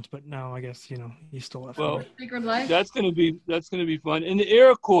with the Clowns, but no, I guess you stole it. Well, that's going to be fun. In the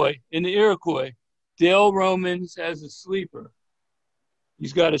Iroquois, Dale Romans has a sleeper.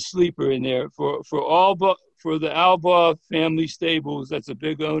 He's got a sleeper in there for the Albaugh family stables. That's a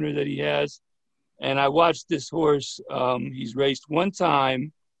big owner that he has. And I watched this horse. He's raced one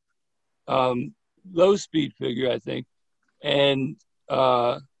time low speed figure, I think. And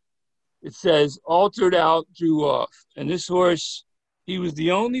it says altered out, drew off. And this horse, he was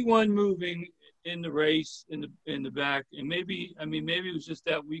the only one moving in the race in the back. And maybe it was just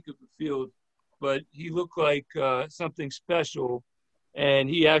that week of the field, but he looked like something special. And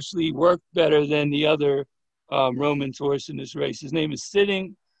he actually worked better than the other Roman's horse in this race. His name is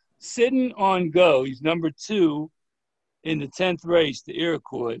Sitting on Go. He's number 2 in the 10th race, the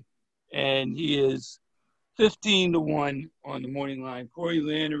Iroquois. And he is 15-1 on the morning line. Corey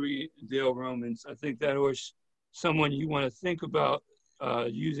Lannery and Dale Romans. I think that horse, someone you want to think about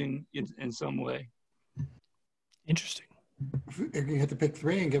using in some way. Interesting. You have to pick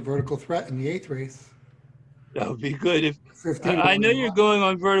 3 and get Vertical Threat in the 8th race. That would be good. If 15 I know you're going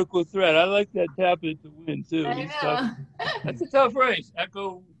on Vertical Threat. I like that Tapit to win too. I know. That's a tough race.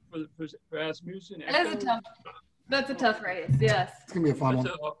 Echo for Rasmussen. That's a tough race. Yes. It's gonna be a fun one.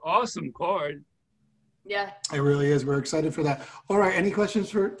 That's an awesome card. Yeah. It really is. We're excited for that. All right. Any questions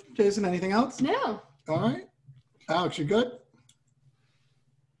for Jason? Anything else? No. All right. Alex, you good?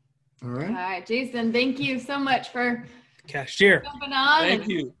 All right. All right, Jason. Thank you so much for Cashier. jumping on. Thank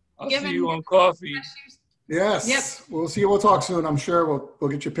you. I'll see you on coffee. Yes. Yep. We'll see you. We'll talk soon. I'm sure we'll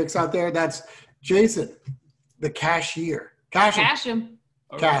get your picks out there. That's Jason, the cashier. Cash him.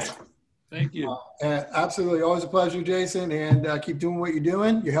 All Cash. right. Thank you. Absolutely. Always a pleasure, Jason. And keep doing what you're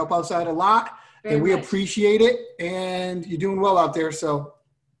doing. You help outside a lot. Very and we much. appreciate it. And you're doing well out there. So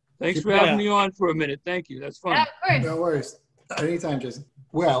Thanks for having me on for a minute. Thank you. That's fun. Yeah, of course. no worries. Anytime, Jason.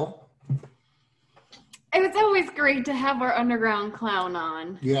 Well, It was always great to have our underground clown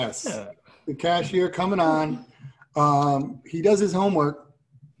on. yes. The cashier coming on. He does his homework.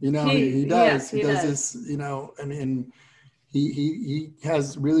 You know, he does. Yes, he does does. this, you know, and he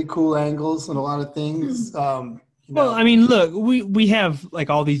has really cool angles and a lot of things. You know. Well, I mean, look, we have like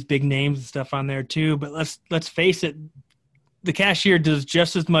all these big names and stuff on there too, but let's face it, the cashier does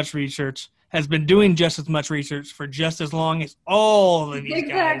just as much research, has been doing just as much research for just as long as all of these guys.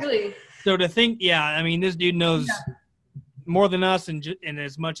 Exactly. So to think, I mean, this dude knows more than us and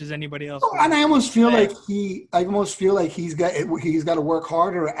as much as anybody else. And I almost feel like he's got to work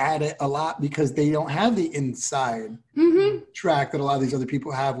harder at it a lot because they don't have the inside track that a lot of these other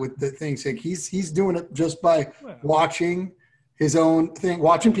people have with the things. Like he's doing it just by watching his own thing,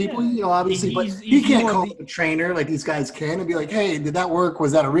 watching people, you know, obviously, but he can't call the trainer like these guys can and be like, hey, did that work?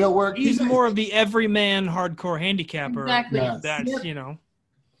 Was that a real work? He's more of the everyman hardcore handicapper. Exactly. That's, you know.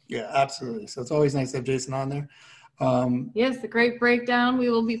 Yeah, absolutely. So it's always nice to have Jason on there. Yes, the great breakdown.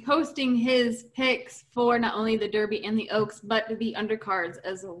 We will be posting his picks for not only the Derby and the Oaks, but the undercards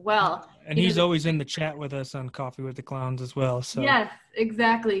as well. And he's always in the chat with us on Coffee with the Clowns as well. So Yes,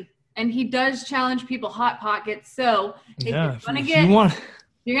 exactly. And he does challenge people hot pockets. So if you're gonna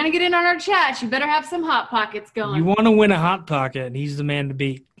get in on our chat, you better have some hot pockets going. You want to win a hot pocket, and he's the man to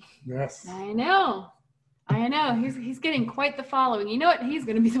beat. Yes. I know. He's getting quite the following. You know what? He's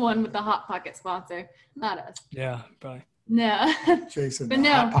going to be the one with the hot pocket sponsor, not us. Yeah, probably. No. Jason, But the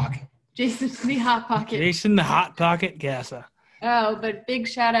no. hot pocket. Jason, the hot pocket. Jason, the hot pocket Gassa. Oh, but big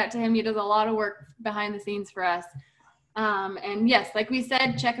shout out to him. He does a lot of work behind the scenes for us. And yes, like we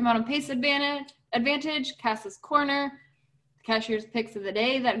said, check him out on Pace Advantage, Cassa's Corner, the Cashier's Picks of the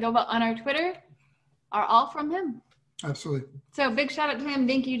Day that go on our Twitter are all from him. Absolutely. So big shout out to him.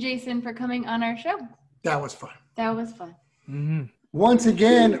 Thank you, Jason, for coming on our show. That was fun. That was fun. Mm-hmm. Once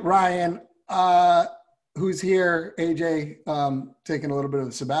again, Ryan, who's here, AJ, taking a little bit of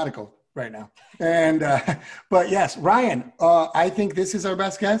a sabbatical right now. And, but yes, Ryan, I think this is our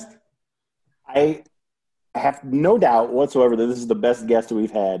best guest. I have no doubt whatsoever that this is the best guest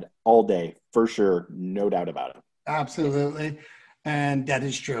we've had all day, for sure. No doubt about it. Absolutely. And that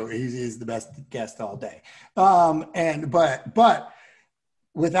is true. He is the best guest all day. But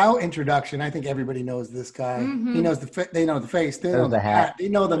without introduction, I think everybody knows this guy. Mm-hmm. He knows they know the face. They know There's the the hat. They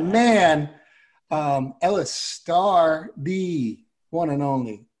know the man. Ellis Starr, the one and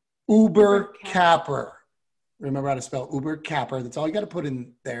only Uber Capper. Remember how to spell Uber Capper. That's all you got to put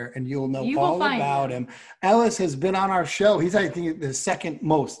in there, and you'll know all about him. Ellis has been on our show. He's, I think, the second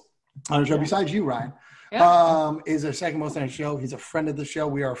most on our show, besides you, Ryan. Yeah. Is our second most on our show. He's a friend of the show.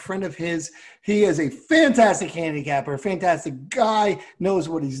 We are a friend of his. He is a fantastic handicapper, fantastic guy, knows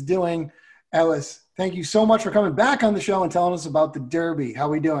what he's doing. Ellis, thank you so much for coming back on the show and telling us about the Derby. How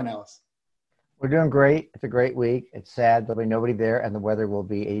are we doing, Ellis? We're doing great. It's a great week. It's sad there'll be nobody there, and the weather will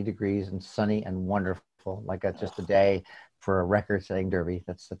be 80 degrees and sunny and wonderful. Like that's just a day for a record-setting Derby.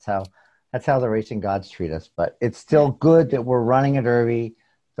 That's how the racing gods treat us. But it's still good that we're running a Derby.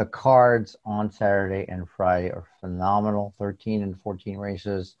 The cards on Saturday and Friday are phenomenal. 13 and 14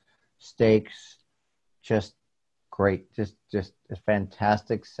 races, stakes, just great. Just a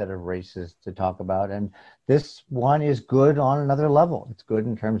fantastic set of races to talk about. And this one is good on another level. It's good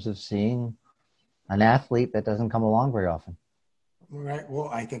in terms of seeing an athlete that doesn't come along very often. Right. Well,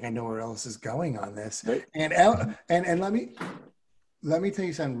 I think I know where Ellis is going on this. Right. And let me tell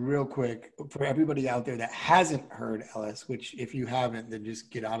you something real quick for everybody out there that hasn't heard Ellis, which if you haven't, then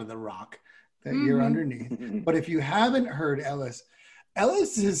just get out of the rock that you're underneath. But if you haven't heard Ellis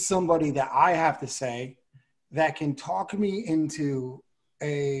is somebody that I have to say that can talk me into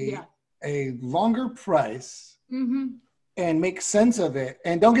a longer price and make sense of it.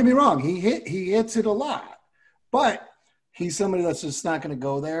 And don't get me wrong, he hits it a lot, but he's somebody that's just not going to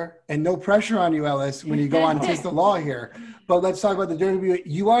go there. And no pressure on you, Ellis, when you go on Tis the Law here. But let's talk about the Derby.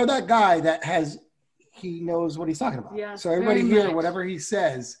 You are that guy that he knows what he's talking about. Yeah, so everybody here, whatever he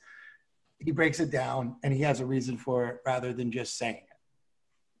says, he breaks it down and he has a reason for it rather than just saying it.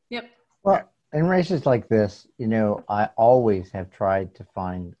 Yep. Well, in races like this, I always have tried to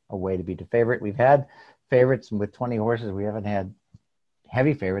find a way to beat a favorite. We've had favorites with 20 horses. We haven't had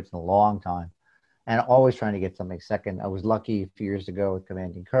heavy favorites in a long time. And always trying to get something second. I was lucky a few years ago with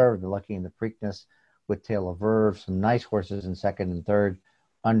Commanding Curve, lucky in the Preakness with Tale of Verve, some nice horses in second and third,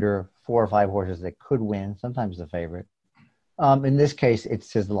 under 4 or 5 horses that could win, sometimes the favorite. In this case,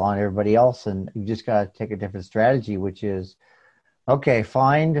 it's Tis the Law and everybody else, and you just got to take a different strategy, which is, okay,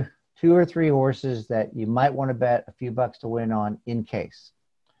 find 2 or 3 horses that you might want to bet a few bucks to win on in case.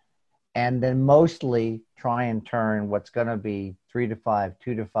 And then mostly try and turn what's going to be 3-5,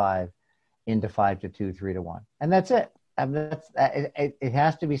 2-5 into 5-2, 3-1. And that's it. It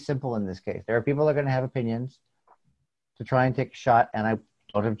has to be simple in this case. There are people that are going to have opinions to try and take a shot, and I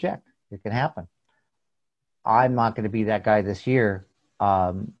don't object. It can happen. I'm not going to be that guy this year.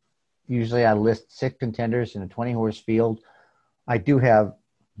 Usually I list 6 contenders in a 20-horse field. I do have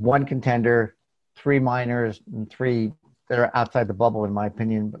 1 contender, 3 minors, and 3 that are outside the bubble, in my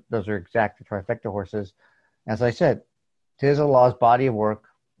opinion. But those are exact trifecta horses. As I said, Tis the Law's body of work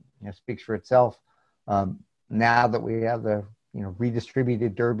speaks for itself. Now that we have the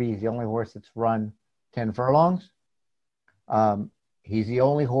redistributed Derby, he's the only horse that's run 10 furlongs. He's the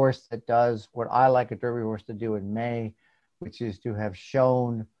only horse that does what I like a Derby horse to do in May, which is to have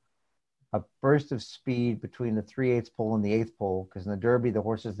shown a burst of speed between the 3/8 pole and the 8th pole, because in the Derby, the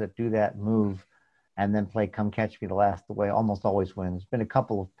horses that do that move and then play come catch me the last way almost always win. There's been a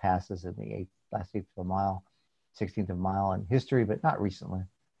couple of passes in the last 8th of a mile, 16th of a mile in history, but not recently.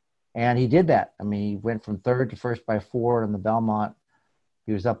 And he did that. I mean, he went from 3rd to 1st by 4 in the Belmont.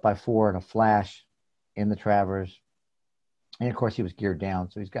 He was up by 4 in a flash in the Travers. And, of course, he was geared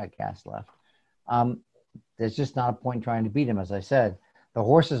down, so he's got gas left. There's just not a point trying to beat him, as I said. The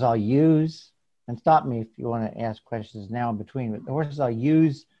horses I'll use, and stop me if you want to ask questions now in between, but the horses I'll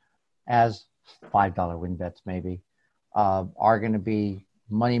use as $5 win bets maybe are going to be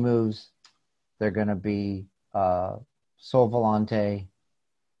Money Moves. They're going to be Sol Volante,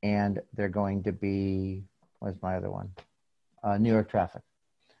 and they're going to be, what's my other one? New York Traffic.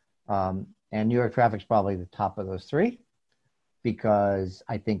 And New York Traffic's probably the top of those 3, because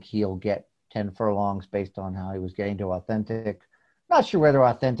I think he'll get 10 furlongs based on how he was getting to Authentic. Not sure whether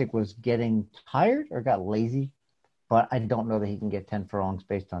Authentic was getting tired or got lazy, but I don't know that he can get 10 furlongs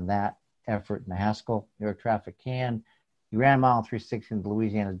based on that effort in the Haskell. New York Traffic can. He ran a mile 3.6 in the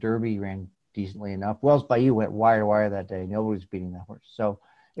Louisiana Derby. He ran decently enough. Wells Bayou went wire to wire that day. Nobody was beating that horse. So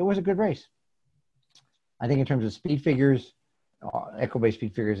it was a good race. I think in terms of speed figures, Equibase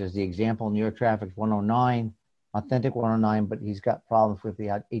speed figures as the example, New York Traffic's 109, Authentic 109, but he's got problems with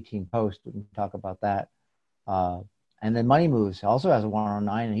the 18 post. We can talk about that. And then Money Moves also has a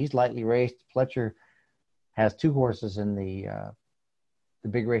 109, and he's lightly raced. Fletcher has 2 horses in the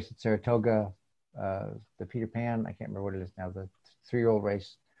big race at Saratoga, the Peter Pan. I can't remember what it is now, the 3-year-old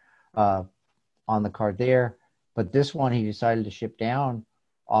race on the card there. But this one he decided to ship down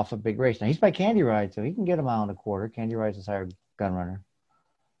off a big race. Now he's by Candy Ride, so he can get a 1.25 miles. Candy Ride's a higher gun runner.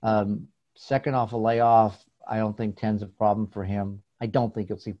 Second off a layoff, I don't think 10's a problem for him. I don't think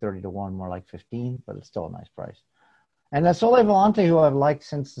you'll see 30-1, more like 15, but it's still a nice price. And that Sole Volante, who I've liked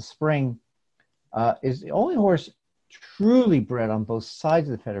since the spring, is the only horse truly bred on both sides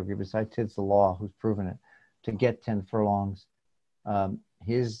of the pedigree, besides Tis the Law, who's proven it, to get 10 furlongs.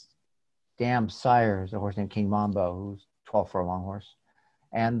 His dam sire is a horse named King Mambo, who's 12 furlong horse.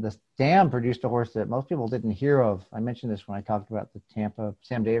 And the dam produced a horse that most people didn't hear of. I mentioned this when I talked about the Tampa,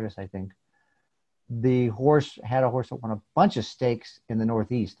 Sam Davis, I think. The horse had a horse that won a bunch of stakes in the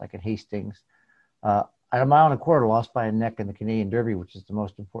Northeast, like at Hastings. At a 1.25 miles, lost by a neck in the Canadian Derby, which is the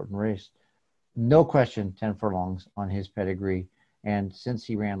most important race. No question, 10 furlongs on his pedigree. And since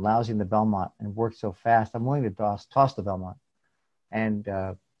he ran lousy in the Belmont and worked so fast, I'm willing to toss the Belmont. And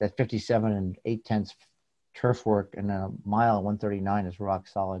that 57 and 8/10 turf work and a mile 139 is rock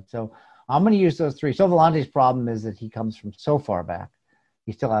solid. So I'm going to use those three. So Volante's problem is that he comes from so far back.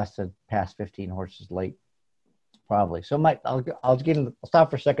 He still has to pass 15 horses late, probably. So I'll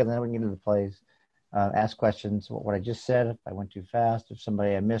stop for a second, then we can get into the plays. Ask questions, what I just said, if I went too fast, if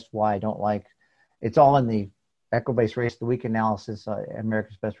somebody I missed, why I don't like. It's all in the Equibase Race of the Week analysis,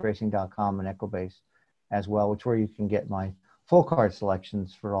 americasbestracing.com and Equibase as well, which where you can get my full card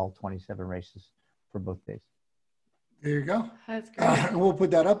selections for all 27 races for both days. There you go. That's great. We'll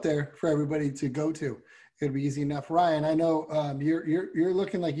put that up there for everybody to go to. It'll be easy enough. Ryan, I know you're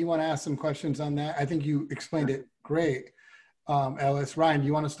looking like you want to ask some questions on that. I think you explained it great, Ellis. Ryan, do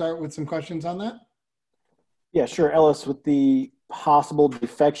you want to start with some questions on that? Yeah, sure. Ellis, with the possible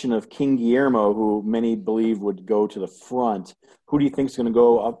defection of King Guillermo, who many believe would go to the front, who do you think is going to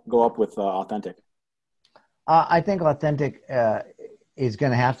go up with Authentic? I think Authentic is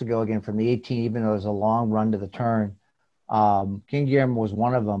going to have to go again from the 18, even though there's a long run to the turn. King Guillermo was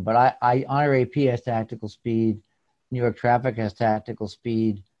one of them, but I Honor AP has tactical speed. New York Traffic has tactical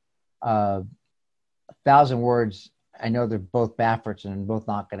speed. 1,000 Words, I know they're both Bafferts and both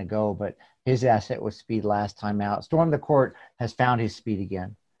not going to go, but his asset was speed last time out. Storm the Court has found his speed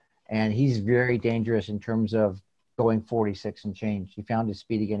again, and he's very dangerous in terms of going 46 and change. He found his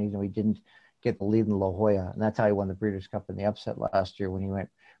speed again, even though he didn't get the lead in La Jolla, and that's how he won the Breeders' Cup in the upset last year when he went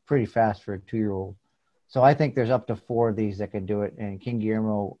pretty fast for a 2-year-old. So I think there's up to 4 of these that can do it, and King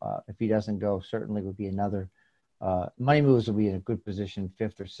Guillermo, if he doesn't go, certainly would be another. Money Moves will be in a good position,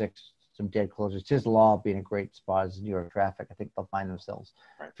 5th or 6th, some dead closers. His Law being a great spot as New York Traffic. I think they'll find themselves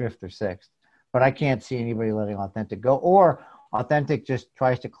 5th or 6th. But I can't see anybody letting Authentic go. Or Authentic just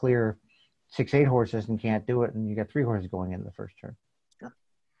tries to clear 6-8 horses and can't do it, and you got 3 horses going in the first turn.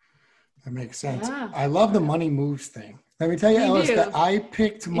 That makes sense. Yeah. I love the Money Moves thing. Let me tell you, Me Ellis, too. that I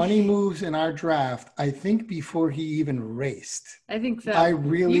picked Money Moves in our draft, I think before he even raced. I think so. I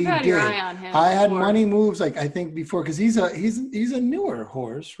really You've had did. your eye on him. I had before. Money Moves, like I think before, because he's a newer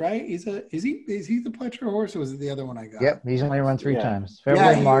horse, right? Is he the Pletcher horse, or was it the other one I got? Yep, he's only run 3 times. Yeah,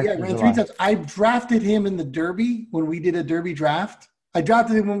 February, March, he and ran July. 3 times. I drafted him in the Derby when we did a Derby draft. I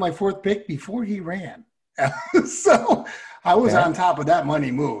drafted him with my 4th pick before he ran. So I was on top of that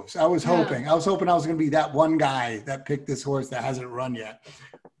Money Moves. I was hoping I was going to be that one guy that picked this horse that hasn't run yet.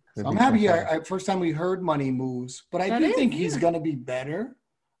 So I'm happy. First time we heard Money Moves, but I do think he's going to be better.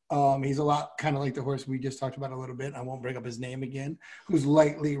 He's a lot kind of like the horse we just talked about a little bit. I won't bring up his name again. Who's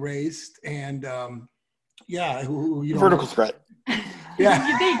lightly raced and who you Vertical Threat.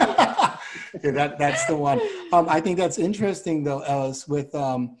 Yeah, that's the one. I think that's interesting though, Ellis. With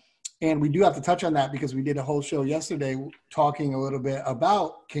and we do have to touch on that because we did a whole show yesterday talking a little bit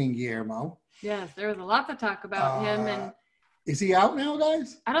about King Guillermo. Yes, there was a lot to talk about him, and is he out now,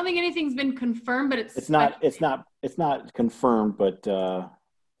 guys? I don't think anything's been confirmed, but it's not confirmed, but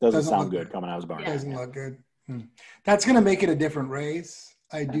doesn't sound good coming out of his barn. Doesn't look good. That's going to make it a different race.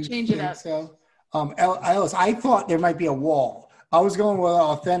 I do change it think up. so. Ellis, I thought there might be a wall. I was going with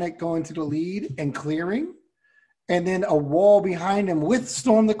Authentic going to the lead and clearing, and then a wall behind him with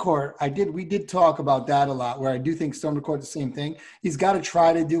Storm the Court. We did talk about that a lot, where I do think Storm the Court the same thing. He's got to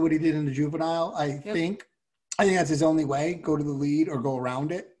try to do what he did in the Juvenile. I think that's his only way. Go to the lead or go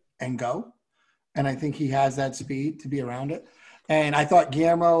around it and go. And I think he has that speed to be around it. And I thought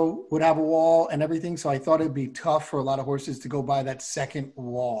Guillermo would have a wall and everything, so I thought it'd be tough for a lot of horses to go by that second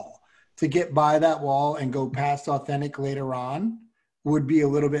wall. To get by that wall and go past Authentic later on would be a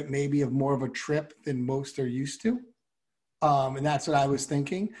little bit maybe of more of a trip than most are used to. And that's what I was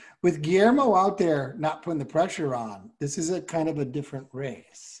thinking. With Guillermo out there not putting the pressure on, this is a kind of a different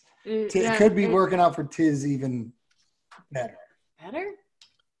race. It could be working out for Tiz even better. Better?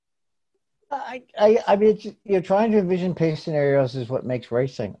 I mean, trying to envision pace scenarios is what makes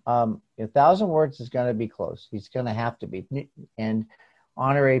racing. 1,000 Words is going to be close. He's going to have to be. And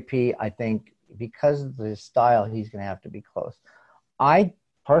Honor AP, I think, because of his style, he's going to have to be close. I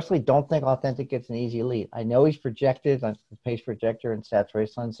personally don't think Authentic gets an easy lead. I know he's projected on the pace projector, and Stats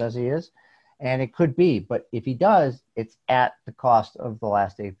Raceland says he is, and it could be. But if he does, it's at the cost of the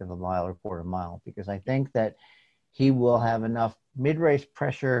last 1/8 of a mile or 1/4 mile, because I think that he will have enough mid-race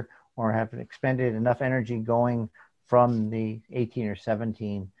pressure or have expended enough energy going from the 18 or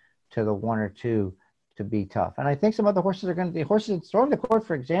 17 to the 1 or 2 to be tough. And I think some other horses are going to be horses in Storm the Court,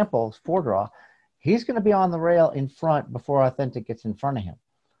 for example, 4-draw. He's going to be on the rail in front before Authentic gets in front of him.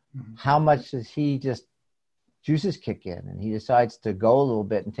 Mm-hmm. How much does he just juices kick in and he decides to go a little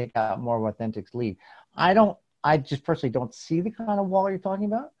bit and take out more of Authentic's lead? I don't I just personally don't see the kind of wall you're talking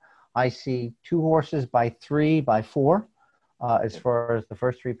about. I see 2 horses by 3 by 4 as far as the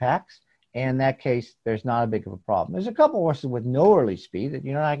first 3 packs. And in that case, there's not a big of a problem. There's a couple horses with no early speed that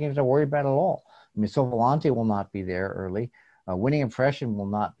you're not going to have to worry about at all. I mean, Sovolante will not be there early. Winning Impression will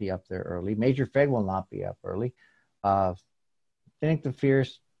not be up there early. Major Fed will not be up early. Think the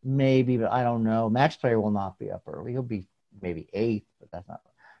Fierce, maybe, but I don't know. Max Player will not be up early. He'll be maybe 8th, but that's not.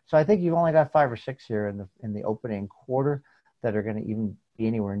 So I think you've only got 5 or 6 here in the opening quarter that are going to even be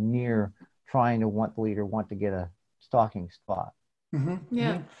anywhere near trying to want to get a stalking spot. Mm-hmm.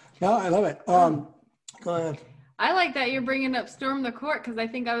 Yeah. Mm-hmm. No, I love it. Go ahead. I like that you're bringing up Storm the Court, because I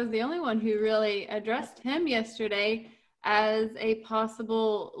think I was the only one who really addressed him yesterday as a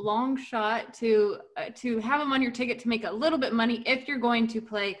possible long shot to have him on your ticket to make a little bit money if you're going to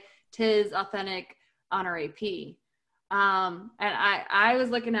play Tiz Authentic Honor AP. And I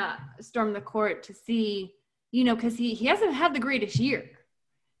was looking at Storm the Court to see, because he hasn't had the greatest year.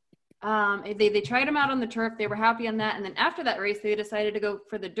 They tried him out on the turf. They were happy on that. And then after that race, they decided to go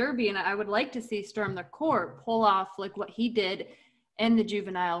for the Derby. And I would like to see Storm the Court pull off like what he did in the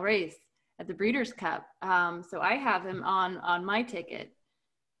juvenile race at the Breeders' Cup. So I have him on my ticket.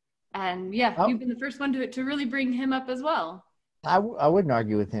 And you've been the first one to really bring him up as well. I wouldn't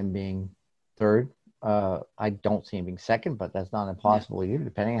argue with him being 3rd. I don't see him being 2nd, but that's not impossible either,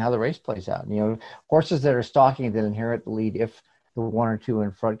 depending on how the race plays out. Horses that are stalking that inherit the lead, if the 1 or 2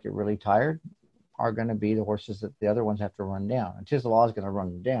 in front get really tired, are going to be the horses that the other ones have to run down. And Tiz the Law is going to run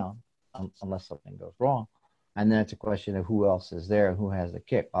them down unless something goes wrong. And then it's a question of who else is there and who has the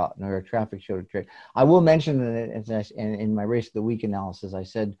kick. New York Traffic showed a trick. I will mention that in my Race of the Week analysis, I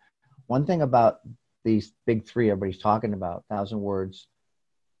said one thing about these big 3 everybody's talking about, 1,000 Words,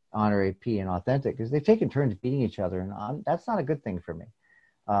 Honor AP, and Authentic, is they've taken turns beating each other, and that's not a good thing for me.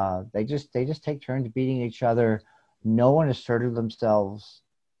 They just take turns beating each other. No one asserted themselves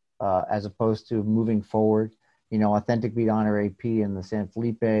as opposed to moving forward. Authentic beat Honor AP in the San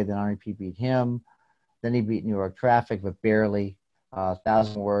Felipe, then Honor AP beat him. Then he beat New York Traffic, but barely.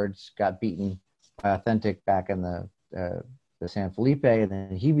 1,000 Words got beaten by Authentic back in the San Felipe, and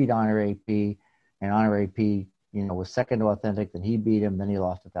then he beat Honor AP, and Honor AP, was 2nd to Authentic, then he beat him, then he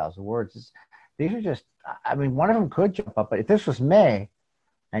lost 1,000 Words. These are just, one of them could jump up, but if this was May,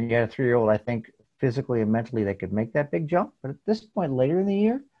 and you had a 3-year-old, I think physically and mentally they could make that big jump. But at this point later in the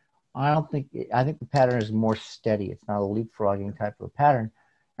year, I think the pattern is more steady. It's not a leapfrogging type of a pattern.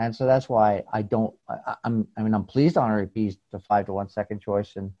 And so that's why I'm pleased Honor AP's the 5-1 second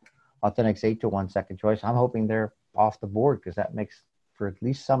choice and Authentic's 8-1 second choice. I'm hoping they're off the board because that makes for at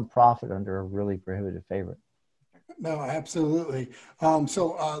least some profit under a really prohibitive favorite. No, absolutely.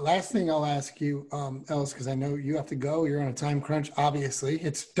 So last thing I'll ask you, Els, because I know you have to go. You're on a time crunch, obviously.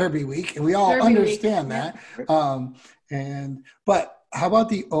 It's Derby week, and we all understand that. But how about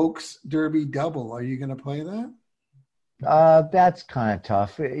the Oaks Derby double? Are you going to play that? That's kind of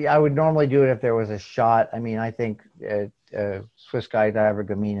tough. I would normally do it if there was a shot. I think Swiss Skydiver,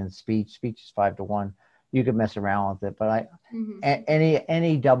 Gamine, and Speech is 5-1. You could mess around with it, but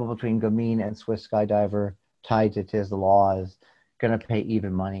any double between Gamine and Swiss Skydiver tied to Tiz the Law is going to pay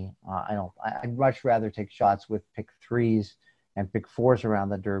even money. I'd much rather take shots with pick 3s and pick 4s around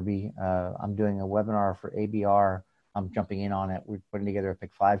the Derby. I'm doing a webinar for ABR. I'm jumping in on it. We're putting together a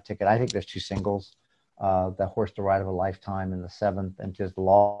pick 5 ticket. I think there's 2 singles. The Horse the Ride of a Lifetime in the 7th and Tiz the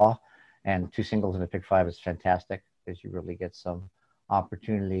Law, and 2 singles in a pick 5 is fantastic because you really get some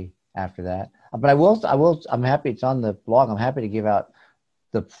opportunity after that. But I'm happy it's on the blog. I'm happy to give out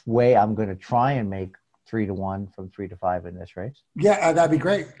the way I'm going to try and make 3-1 from 3-5 in this race. Yeah, that'd be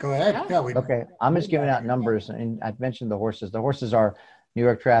great. Go ahead. Okay. I'm just giving out numbers, and I've mentioned the horses. The horses are New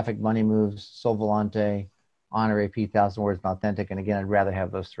York Traffic, Money Moves, Sol Volante, Honor AP, 1,000 Words, and Authentic. And again, I'd rather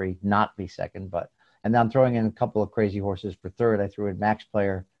have those 3 not be second, and then I'm throwing in a couple of crazy horses for 3rd. I threw in Max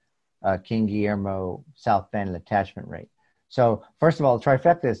Player, King Guillermo, South Bend, and Attachment Rate. So first of all, the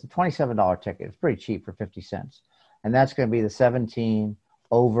trifecta is a $27 ticket. It's pretty cheap for 50 cents. And that's going to be the 17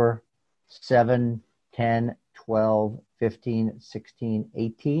 over 7, 10, 12, 15, 16,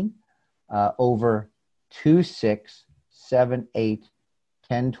 18, over 2, 6, 7, 8,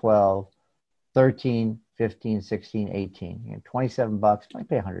 10, 12, 13, 15, 16, 18. $27, might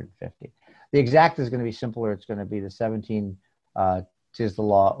pay 150. The exact is going to be simpler. It's going to be the 17 Tiz the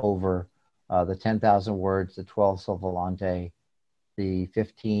Law over the 10,000 Words, the 12 Sol Volante, the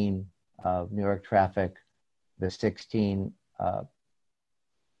 15 New York Traffic, the 16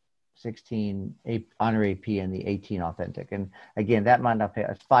 Honor AP, and the 18 Authentic. And again, that might not pay.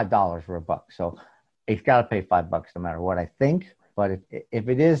 It's $5 for a buck. So it's got to pay $5 no matter what I think. But if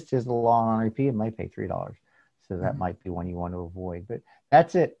it is Tiz the Law on Honor AP, it might pay $3. So that might be one you want to avoid. But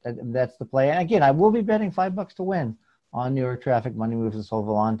that's it. That's the play. And again, I will be betting $5 to win on New York Traffic, Money Moves, and Sol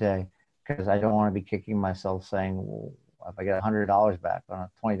Volante, because I don't want to be kicking myself saying, well, if I get $100 back on a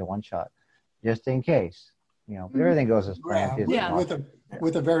 20-to-1 shot, just in case. But everything goes as planned.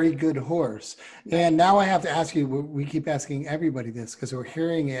 With a very good horse. And now I have to ask you, we keep asking everybody this because we're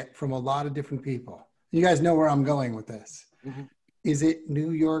hearing it from a lot of different people. You guys know where I'm going with this. Mm-hmm. Is it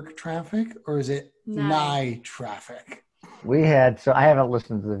New York Traffic or is it Nye Traffic? So I haven't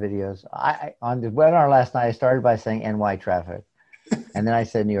listened to the videos. On the webinar last night, I started by saying NY Traffic. And then I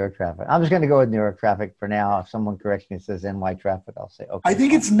said New York Traffic. I'm just going to go with New York Traffic for now. If someone corrects me and says NY Traffic, I'll say, okay. I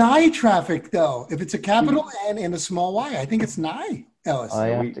think it's Nye Traffic, though. If it's a capital N and a small Y, I think it's Nye, Ellis.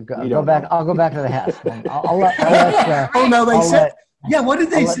 Go back. I'll go back to the hat. Oh, no, they said. Yeah, what did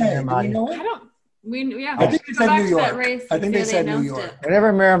they say? Do we know it? I think they said New York. I think they said New York.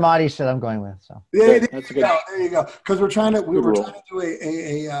 Whatever Miramati said, I'm going with. So there you go. Because we were trying to do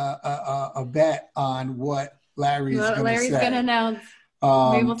a bet on what Larry's going to announce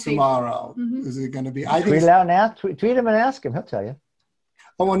tomorrow. Mm-hmm. Is it going to be? Tweet it out now. Tweet him and ask him. He'll tell you.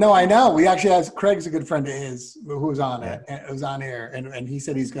 Oh well, no, I know. We actually have Craig's a good friend of his who was on it. It was on air, and he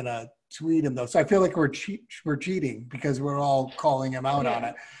said he's going to tweet him though. So I feel like we're cheating because we're all calling him out on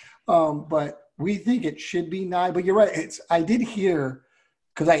it. But we think it should be Nye. But you're right. I did hear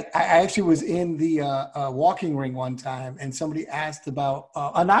because I actually was in the walking ring one time, and somebody asked about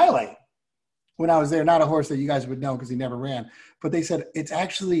Annihilate. When I was there, not a horse that you guys would know because he never ran, but they said it's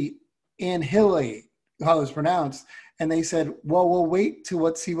actually Annihilate, how it's pronounced. And they said, well, we'll wait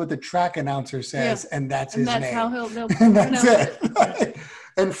to see what the track announcer says, and that's his name. How he'll and that's it.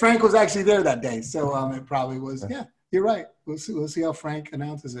 And Frank was actually there that day, so it probably was. Yeah, you're right. We'll see how Frank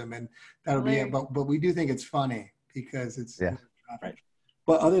announces him, and that'll be it. But we do think it's funny because it's right.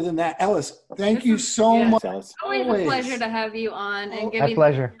 But other than that, Ellis, thank you so much. It's always a pleasure to have you on and giving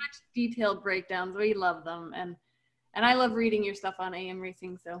such detailed breakdowns. We love them, and I love reading your stuff on AM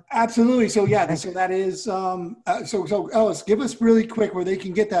Racing. So absolutely. So so that is so Ellis, give us really quick where they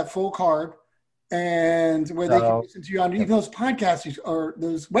can get that full card and where they can listen to you on even those podcasts or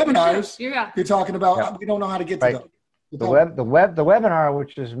those webinars you're talking about. Yeah. We don't know how to get to them. The webinar,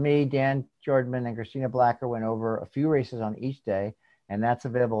 which is me, Dan Jordan, and Christina Blacker, went over a few races on each day. And that's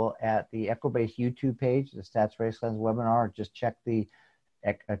available at the Equibase YouTube page, the Stats Racelands webinar. Just check the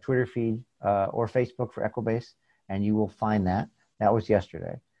Twitter feed or Facebook for Equibase, and you will find that. That was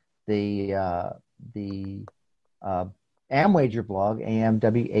yesterday. The AmWager blog,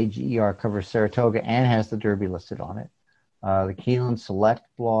 AMWAGER, covers Saratoga and has the Derby listed on it. The Keeneland Select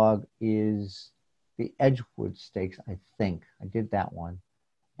blog is the Edgewood Stakes, I think. I did that one.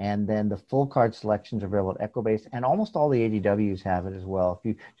 And then the full card selections are available at Equibase, and almost all the ADWs have it as well. If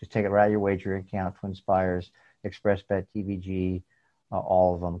you just take it right out of your wagering account, Twin Spires, ExpressBet, TVG,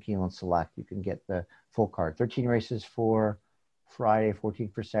 all of them, Keeneland Select, you can get the full card. 13 races for Friday,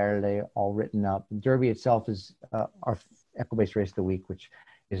 14 for Saturday, all written up. The Derby itself is our Equibase Race of the Week, which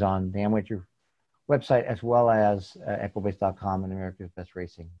is on the AmWager website, as well as Equibase.com and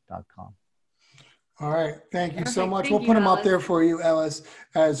AmericasBestRacing.com. All right. Thank you so much. We'll put him up there for you, Ellis,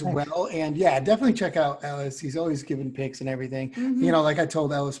 as well. And definitely check out Ellis. He's always giving picks and everything. Mm-hmm. Like I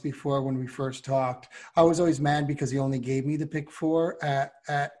told Ellis before when we first talked, I was always mad because he only gave me the pick 4 at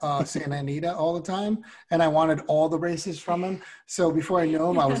Santa Anita all the time. And I wanted all the races from him. So before I knew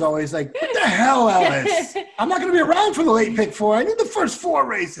him, I was always like, what the hell, Ellis? I'm not going to be around for the late pick 4. I need the first 4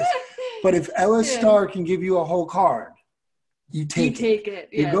 races. But if Ellis Starr can give you a whole card, you take it.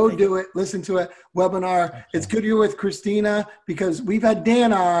 You go do it. Listen to it. Webinar. It's good you're with Christina because we've had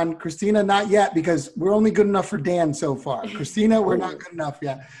Dan on. Christina, not yet because we're only good enough for Dan so far. Christina, we're not good enough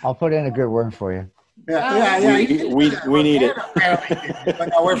yet. I'll put in a good word for you. We need it. But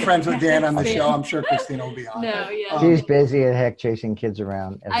no, we're friends with Dan on the show. I'm sure Christina will be on. She's busy as heck chasing kids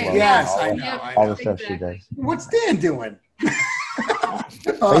around. I know. All the stuff she does. What's Dan doing? He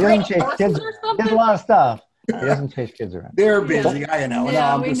doesn't chase kids. He does a lot of stuff. He doesn't chase kids around. They're busy. I know.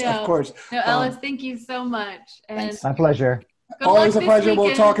 Of course. No, Ellis, thank you so much. And my pleasure. Always a pleasure.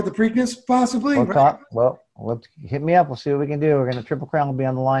 We'll talk at the Preakness, possibly. We'll talk. Well, hit me up. We'll see what we can do. We're going to Triple Crown will be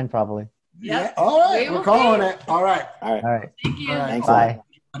on the line probably. Yeah. All right. We're calling it. All right. Thank you. Thanks. Bye.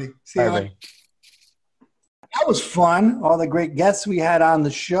 See you later. That was fun. All the great guests we had on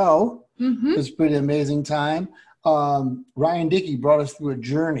the show. Mm-hmm. It was a pretty amazing time. Ryan Dickey brought us through a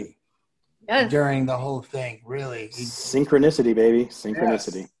journey. Yes. During the whole thing, really. Synchronicity, baby.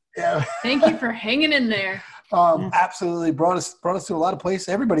 Synchronicity. Yes. Yeah. Thank you for hanging in there. Absolutely. Brought us to a lot of places.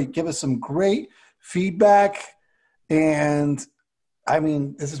 Everybody give us some great feedback. And I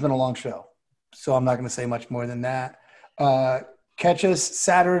mean, this has been a long show. so I'm not going to say much more than that. Catch us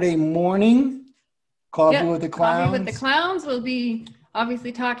Saturday morning. Coffee with the Clowns. Coffee with the Clowns. We'll be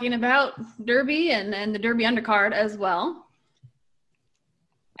obviously talking about Derby and the Derby undercard as well.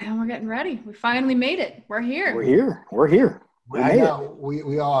 And we're getting ready. We finally made it. We're here. We're here. I know.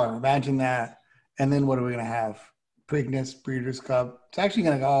 We are. Imagine that. And then what are we going to have? Preakness, Breeders' Cup. It's actually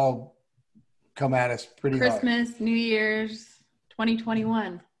going to all come at us pretty Christmas, hard. New Year's,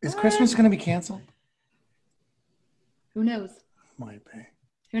 2021. Is Christmas going to be canceled? Who knows? Might be.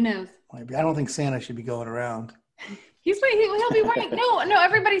 Who knows? Might be. I don't think Santa should be going around. He'll be wearing no.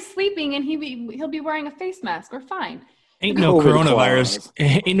 Everybody's sleeping, and he'll be wearing a face mask. We're fine. Ain't no coronavirus.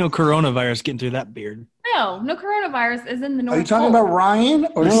 Ain't no coronavirus getting through that beard. No coronavirus is in the North Are you talking Pole. about Ryan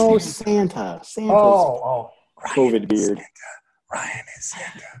or no Santa? Santa's Ryan COVID beard. Santa. Ryan is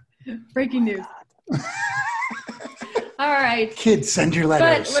Santa. Breaking news. All right. Kids, send your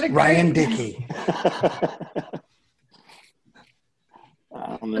letters. Ryan Dickey.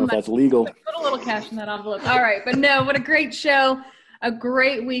 I don't know if that's legal. Put a little cash in that envelope. All right. But no, what a great show. A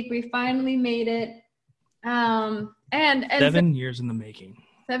great week. We finally made it. And 7 years in the making.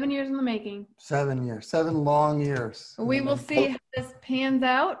 7 years in the making. 7 years. 7 long years. We will see how this pans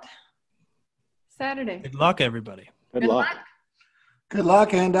out Saturday. Good luck, everybody. Good luck. Good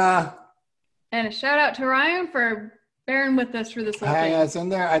luck, and a shout out to Ryan for bearing with us through this whole thing. It's in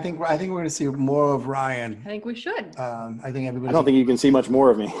there. I think we're going to see more of Ryan. I think we should. I think everybody. I don't think you can see much more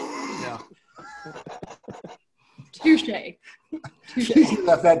of me. Yeah. Touche. You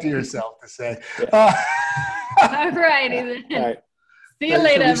left that to yourself to say. All righty then. All right. See you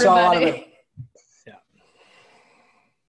later, everybody.